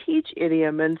of it. I teach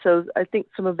idiom, and so I think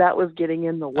some of that was getting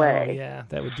in the way. Oh, yeah,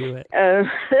 that would do it.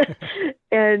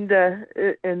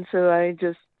 And so I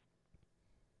just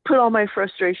put all my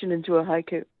frustration into a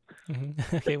haiku.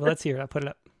 Mm-hmm. Okay, well, let's hear it. I'll put it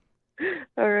up.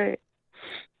 All right.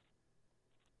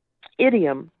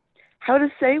 Idiom. How to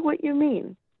say what you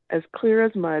mean, as clear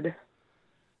as mud.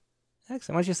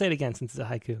 Excellent. Why don't you say it again since it's a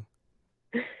haiku?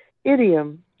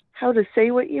 Idiom. How to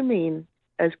say what you mean,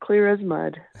 as clear as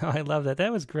mud. Oh, I love that.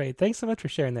 That was great. Thanks so much for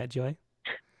sharing that, Joy.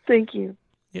 Thank you.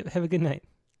 Yeah, have a good night.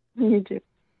 You too.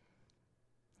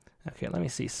 Okay, let me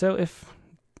see. So if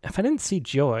I didn't see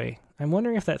Joy, I'm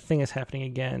wondering if that thing is happening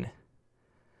again.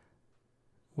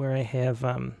 Where I have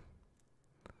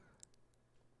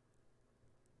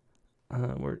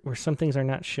where some things are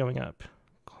not showing up.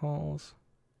 Calls.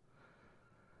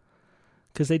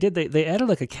 Because they added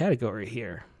like a category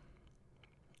here.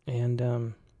 And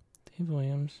Dave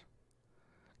Williams.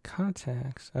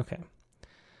 Contacts. Okay.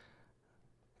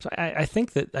 So I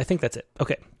think that's it.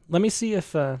 Okay. Let me see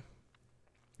if let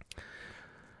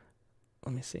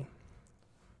me see.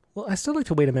 Well, I still like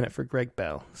to wait a minute for Greg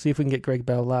Bell. See if we can get Greg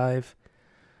Bell live.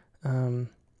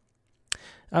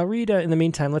 I'll read, in the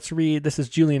meantime, let's read, this is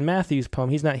Julian Matthews' poem.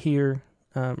 He's not here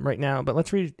right now, but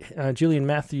let's read Julian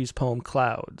Matthews' poem,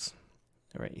 Clouds,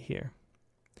 right here.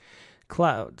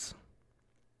 Clouds.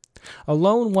 A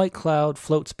lone white cloud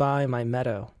floats by my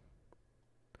meadow.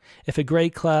 If a gray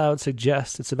cloud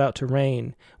suggests it's about to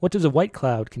rain, what does a white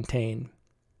cloud contain?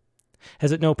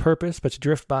 Has it no purpose but to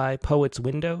drift by poets'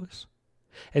 windows,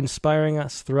 inspiring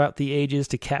us throughout the ages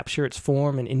to capture its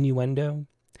form and innuendo?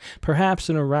 Perhaps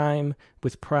in a rhyme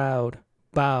with proud,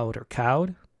 bowed, or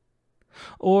cowed?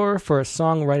 Or for a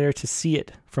songwriter to see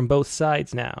it from both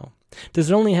sides now?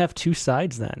 Does it only have two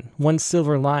sides then, one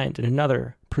silver-lined and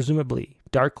another, presumably,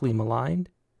 darkly maligned?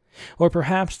 Or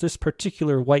perhaps this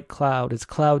particular white cloud is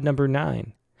cloud number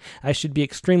 9. I should be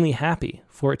extremely happy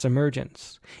for its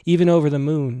emergence, even over the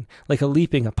moon, like a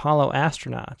leaping Apollo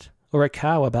astronaut, or a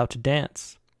cow about to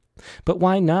dance. But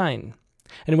why 9?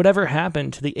 And whatever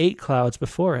happened to the 8 clouds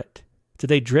before it? Did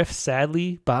they drift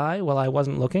sadly by while I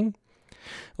wasn't looking?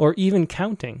 Or even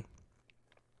counting?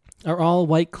 Are all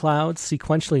white clouds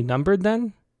sequentially numbered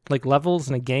then? Like levels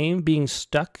in a game, being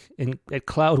stuck at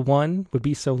cloud 1 would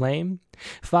be so lame?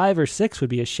 5 or 6 would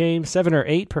be a shame, 7 or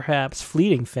 8 perhaps,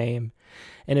 fleeting fame.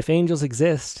 And if angels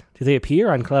exist, do they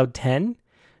appear on cloud 10?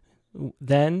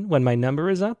 Then, when my number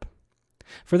is up?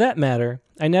 For that matter,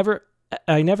 I never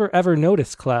ever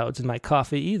noticed clouds in my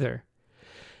coffee either.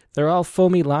 They're all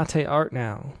foamy latte art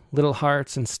now, little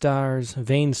hearts and stars,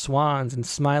 veined swans and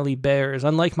smiley bears,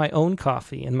 unlike my own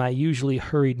coffee and my usually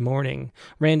hurried morning,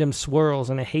 random swirls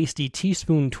and a hasty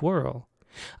teaspoon twirl.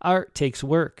 Art takes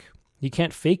work. You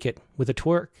can't fake it with a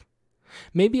twerk.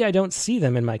 Maybe I don't see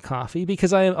them in my coffee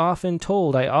because I am often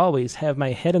told I always have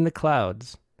my head in the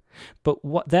clouds. But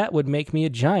that would make me a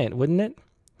giant, wouldn't it?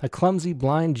 A clumsy,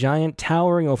 blind giant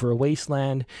towering over a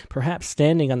wasteland, perhaps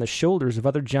standing on the shoulders of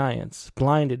other giants,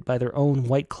 blinded by their own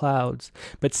white clouds,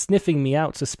 but sniffing me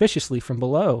out suspiciously from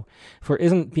below, for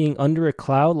isn't being under a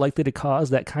cloud likely to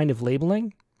cause that kind of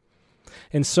labeling?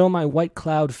 And so my white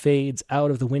cloud fades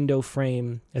out of the window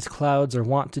frame, as clouds are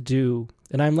wont to do,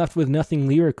 and I'm left with nothing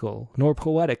lyrical, nor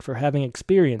poetic for having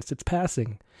experienced its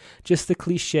passing, just the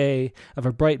cliché of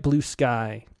a bright blue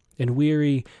sky, and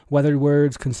weary, weathered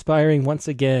words conspiring once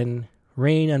again,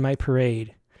 rain on my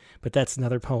parade. But that's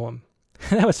another poem.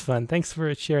 That was fun. Thanks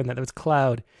for sharing that. That was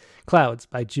Clouds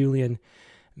by Julian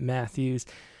Matthews.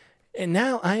 And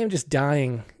now I am just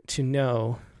dying to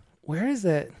know, where is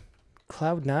that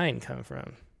Cloud 9 come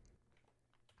from?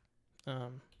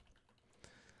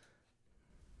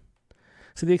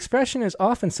 So the expression is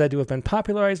often said to have been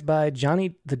popularized by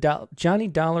Johnny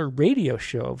Dollar radio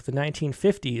show of the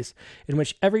 1950s, in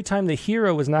which every time the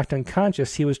hero was knocked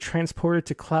unconscious, he was transported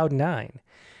to Cloud 9.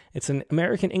 It's an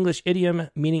American English idiom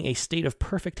meaning a state of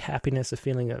perfect happiness, a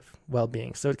feeling of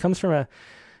well-being. So it comes from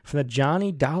the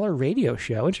Johnny Dollar radio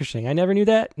show. Interesting. I never knew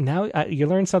that. Now you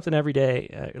learn something every day.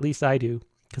 At least I do,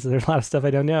 because there's a lot of stuff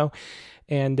I don't know.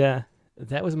 And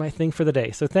that was my thing for the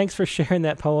day. So thanks for sharing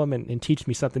that poem and teaching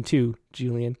me something too,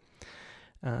 Julian.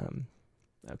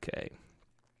 Okay.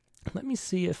 Let me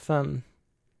see if... let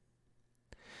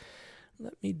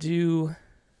me do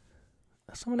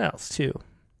someone else too.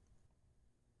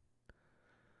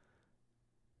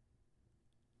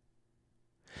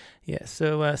 Yeah,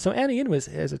 so Annie In has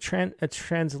a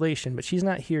translation, but she's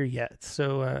not here yet.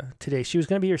 So today, she was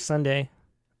going to be here Sunday,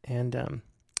 and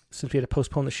since we had to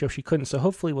postpone the show, she couldn't. So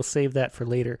hopefully we'll save that for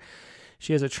later.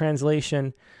 She has a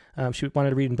translation. She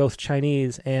wanted to read in both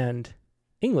Chinese and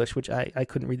English, which I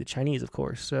couldn't read the Chinese, of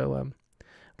course. So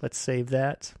let's save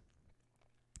that.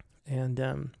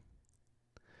 And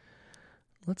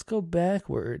let's go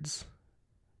backwards.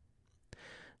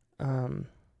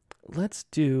 Let's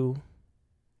do...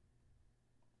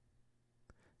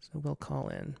 So we'll call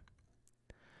in.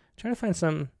 Trying to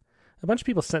find a bunch of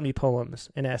people sent me poems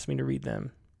and asked me to read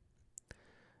them.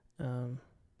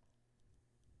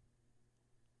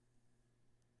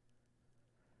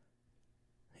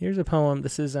 Here's a poem.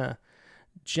 This is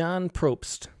John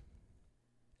Probst.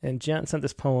 And John sent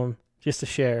this poem just to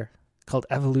share called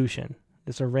Evolution.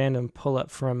 It's a random pull-up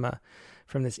from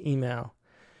this email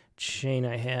chain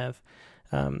I have.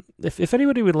 If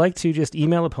anybody would like to just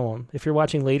email a poem, if you're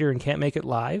watching later and can't make it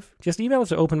live, just email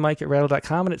us at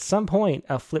openmic@rattle.com, and at some point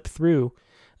I'll flip through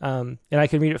and I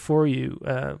can read it for you,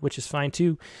 which is fine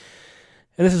too.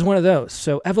 And this is one of those.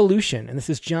 So Evolution, and this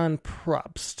is John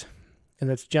Probst, and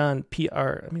that's John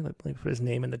P.R. Let me put his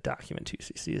name in the document too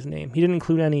so you see his name. He didn't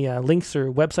include any links or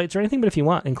websites or anything, but if you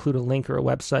want, include a link or a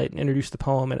website and introduce the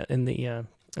poem in the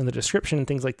description and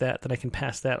things like that, then I can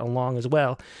pass that along as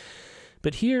well.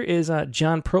 But here is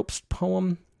John Probst's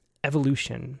poem,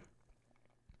 Evolution.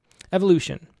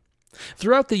 Evolution.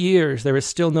 Throughout the years, there is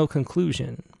still no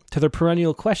conclusion to the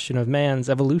perennial question of man's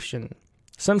evolution.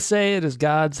 Some say it is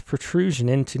God's protrusion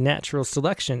into natural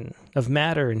selection of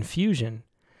matter and fusion.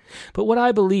 But what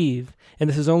I believe, and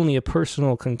this is only a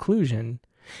personal conclusion,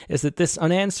 is that this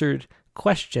unanswered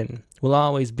question will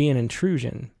always be an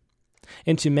intrusion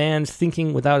into man's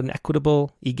thinking without an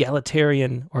equitable,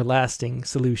 egalitarian, or lasting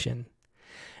solution.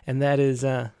 And that is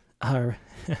that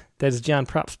is John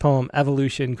Probst's poem,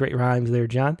 Evolution. Great rhymes there,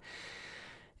 John.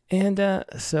 And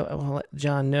so I'll let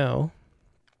John know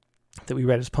that we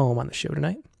read his poem on the show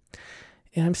tonight.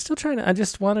 And I'm still trying to, I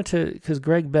just wanted to, because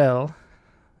Greg Bell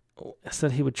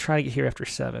said he would try to get here after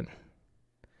 7.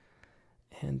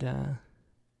 And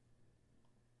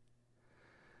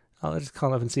I'll just call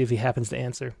him up and see if he happens to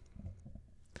answer.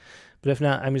 But if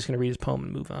not, I'm just going to read his poem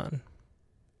and move on.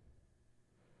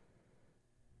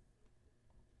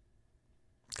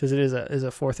 Because it is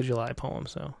a 4th of July poem,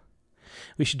 so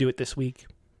we should do it this week.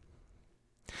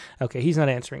 Okay, he's not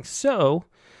answering. So,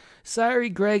 sorry,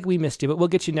 Greg, we missed you, but we'll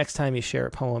get you next time you share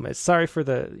a poem. It's sorry for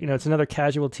it's another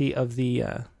casualty of the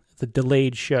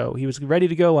delayed show. He was ready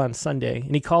to go on Sunday,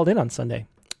 and he called in on Sunday,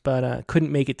 but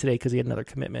couldn't make it today because he had another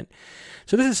commitment.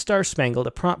 So this is Star Spangled,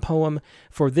 a prompt poem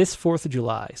for this 4th of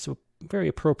July. So very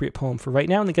appropriate poem for right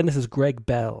now. And again, this is Greg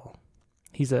Bell.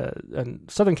 He's a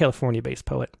Southern California-based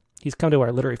poet. He's come to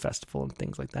our literary festival and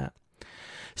things like that.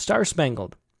 Star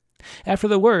Spangled. After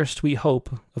the worst, we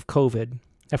hope, of COVID,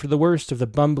 after the worst of the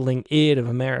bumbling id of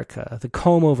America, the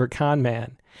comb-over con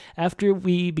man, after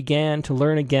we began to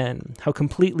learn again how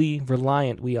completely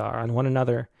reliant we are on one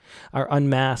another, our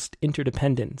unmasked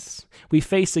interdependence, we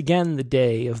face again the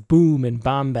day of boom and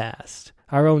bombast,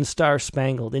 our own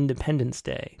star-spangled Independence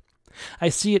Day. I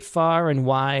see it far and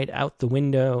wide out the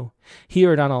window,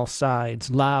 hear it on all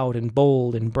sides, loud and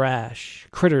bold and brash.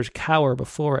 Critters cower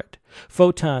before it,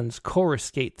 photons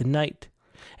coruscate the night,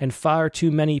 and far too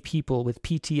many people with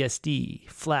PTSD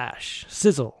flash,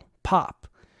 sizzle, pop,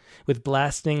 with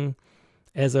blasting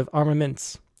as of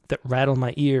armaments that rattle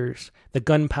my ears, the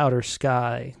gunpowder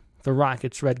sky, the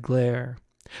rocket's red glare.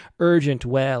 Urgent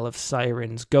wail of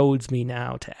sirens goads me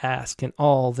now to ask in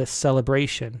all this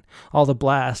celebration, all the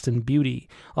blast and beauty,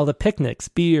 all the picnics,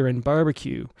 beer and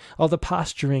barbecue, all the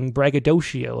posturing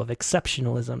braggadocio of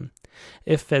exceptionalism,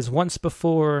 if as once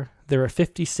before there are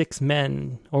 56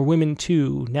 men, or women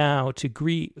too, now to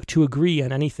agree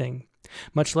on anything,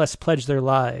 much less pledge their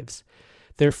lives,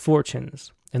 their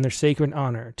fortunes, and their sacred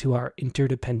honor to our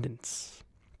interdependence.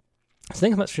 So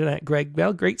thanks much for that, Greg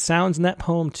Bell. Great sounds in that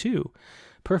poem too.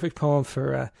 Perfect poem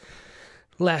for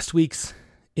last week's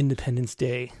Independence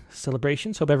Day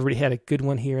celebrations. Hope everybody had a good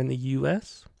one here in the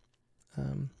U.S.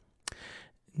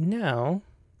 Now,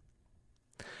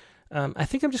 I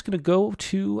think I'm just going to go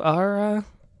to our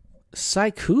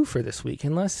Saiku for this week,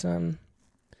 unless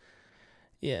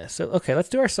yeah. So okay, let's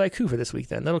do our Saiku for this week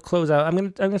then. That'll close out. I'm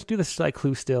gonna do the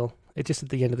Saiku still. it just at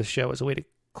the end of the show as a way to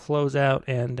close out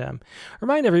and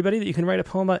remind everybody that you can write a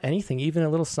poem about anything, even a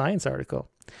little science article.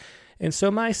 And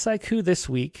so my Saiku this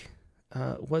week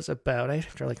was about, I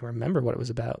have to remember what it was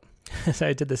about, as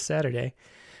I did this Saturday.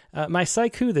 My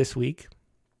Saiku this week,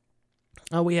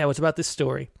 was about this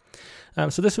story.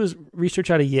 So this was research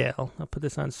out of Yale. I'll put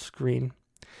this on screen.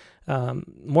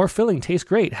 More filling tastes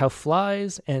great. How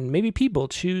flies and maybe people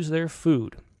choose their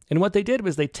food. And what they did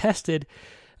was they tested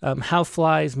how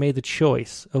flies made the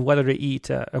choice of whether to eat,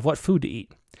 of what food to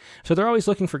eat. So they're always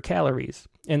looking for calories.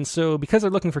 And so because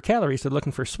they're looking for calories, they're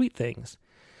looking for sweet things.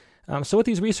 So what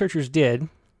these researchers did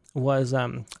was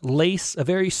lace a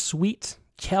very sweet,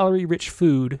 calorie-rich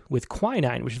food with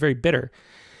quinine, which is very bitter.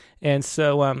 And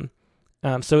so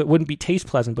so it wouldn't be taste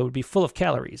pleasant, but it would be full of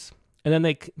calories. And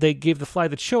then they gave the fly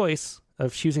the choice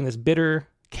of choosing this bitter,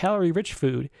 calorie-rich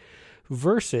food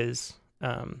versus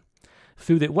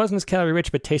food that wasn't as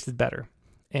calorie-rich but tasted better.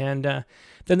 And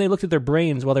then they looked at their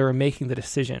brains while they were making the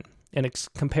decision and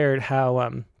compared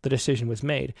how the decision was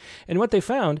made. And what they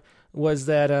found was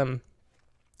that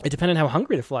it depended on how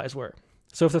hungry the flies were.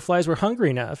 So if the flies were hungry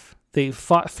enough, they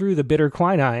fought through the bitter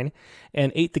quinine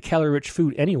and ate the calorie-rich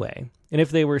food anyway. And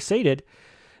if they were sated,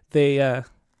 they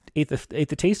ate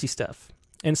the tasty stuff.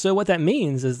 And so what that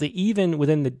means is that even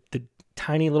within the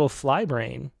tiny little fly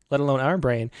brain, let alone our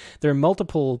brain, there are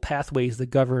multiple pathways that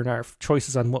govern our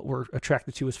choices on what we're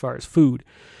attracted to as far as food,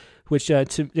 which,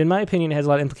 in my opinion, has a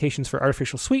lot of implications for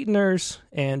artificial sweeteners.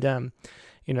 And,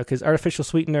 because artificial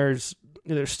sweeteners,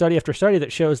 there's study after study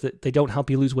that shows that they don't help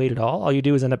you lose weight at all. All you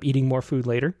do is end up eating more food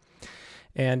later.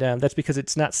 And that's because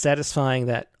it's not satisfying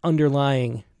that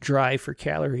underlying drive for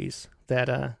calories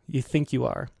that you think you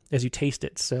are as you taste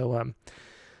it. So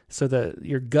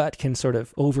your gut can sort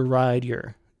of override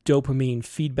your dopamine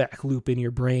feedback loop in your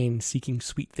brain seeking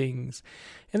sweet things.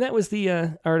 And that was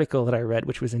the article that I read,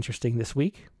 which was interesting this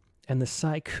week. And the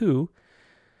Saiku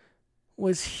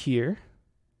was here.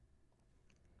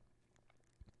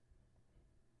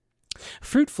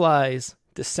 Fruit flies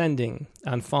descending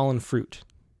on fallen fruit.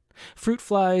 Fruit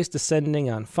flies descending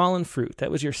on fallen fruit.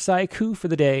 That was your Saiku for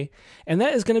the day, and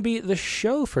that is going to be the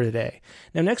show for today.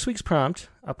 Now, next week's prompt,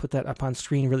 I'll put that up on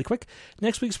screen really quick.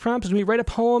 Next week's prompt is we write a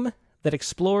poem that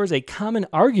explores a common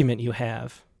argument you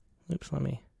have.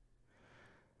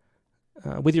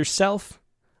 With yourself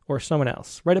or someone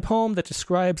else. Write a poem that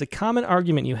describes a common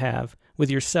argument you have with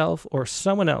yourself or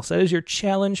someone else. That is your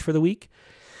challenge for the week.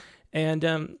 And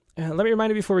let me remind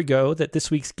you before we go that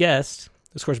this week's guest,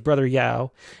 of course, Brother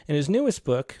Yao, and his newest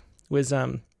book was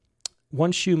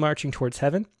One Shoe Marching Towards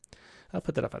Heaven. I'll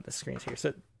put that up on the screens here.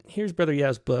 So here's Brother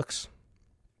Yao's books.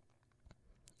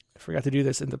 I forgot to do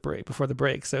this before the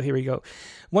break, so here we go.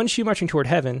 One Shoe Marching Towards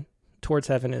Heaven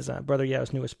is Brother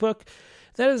Yao's newest book.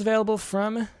 That is available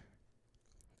from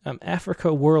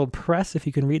Africa World Press, if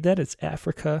you can read that. It's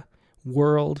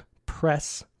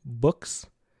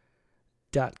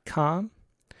africaworldpressbooks.com.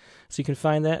 So you can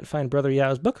find that, find Brother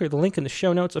Yao's book, or the link in the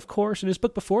show notes, of course. And his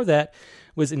book before that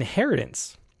was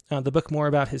Inheritance, the book more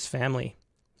about his family.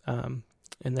 And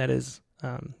that is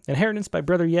Inheritance by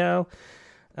Brother Yao.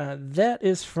 That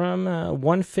is from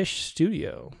One Fish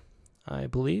Studio, I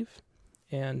believe.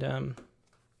 And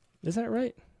is that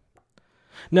right?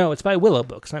 No, it's by Willow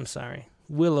Books. I'm sorry.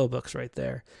 Willow Books right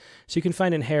there. So you can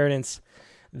find Inheritance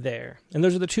there. And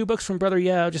those are the two books from Brother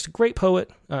Yao. Just a great poet,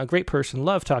 great person.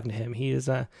 Love talking to him. He is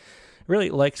really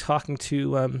liked talking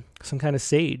to some kind of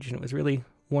sage, and it was really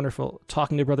wonderful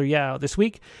talking to Brother Yao this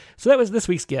week. So that was this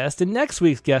week's guest. And next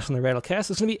week's guest on the Rattlecast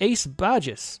is going to be Ace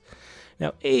Bodges.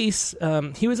 Now, Ace,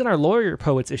 he was in our Lawyer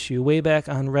Poets issue way back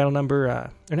on Rattle Number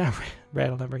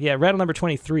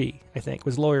 23, I think,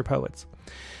 was Lawyer Poets.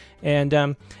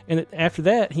 And after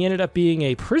that, he ended up being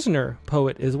a prisoner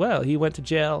poet as well. He went to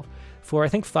jail for, I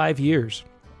think, 5 years.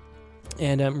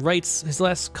 And writes, his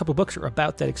last couple books are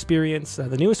about that experience.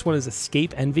 The newest one is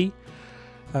Escape Envy.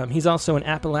 He's also an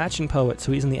Appalachian poet,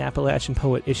 so he's in the Appalachian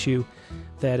Poet issue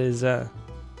that is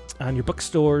on your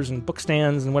bookstores and book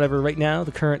stands and whatever right now.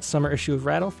 The current summer issue of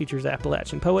Rattle features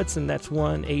Appalachian poets, and that's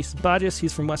one Ace Bodges.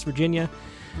 He's from West Virginia.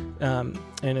 And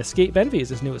Escape Envy is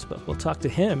his newest book. We'll talk to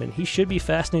him, and he should be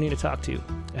fascinating to talk to.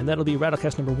 And that'll be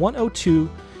Rattlecast number 102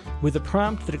 with a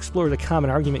prompt that explores a common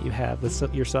argument you have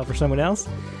with yourself or someone else.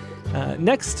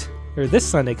 This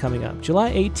Sunday coming up,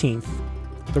 July 18th,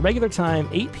 the regular time,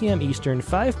 8 p.m. Eastern,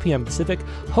 5 p.m. Pacific.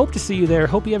 Hope to see you there.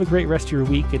 Hope you have a great rest of your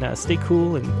week, and stay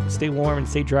cool and stay warm and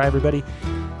stay dry, everybody.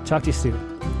 Talk to you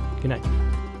soon. Good night.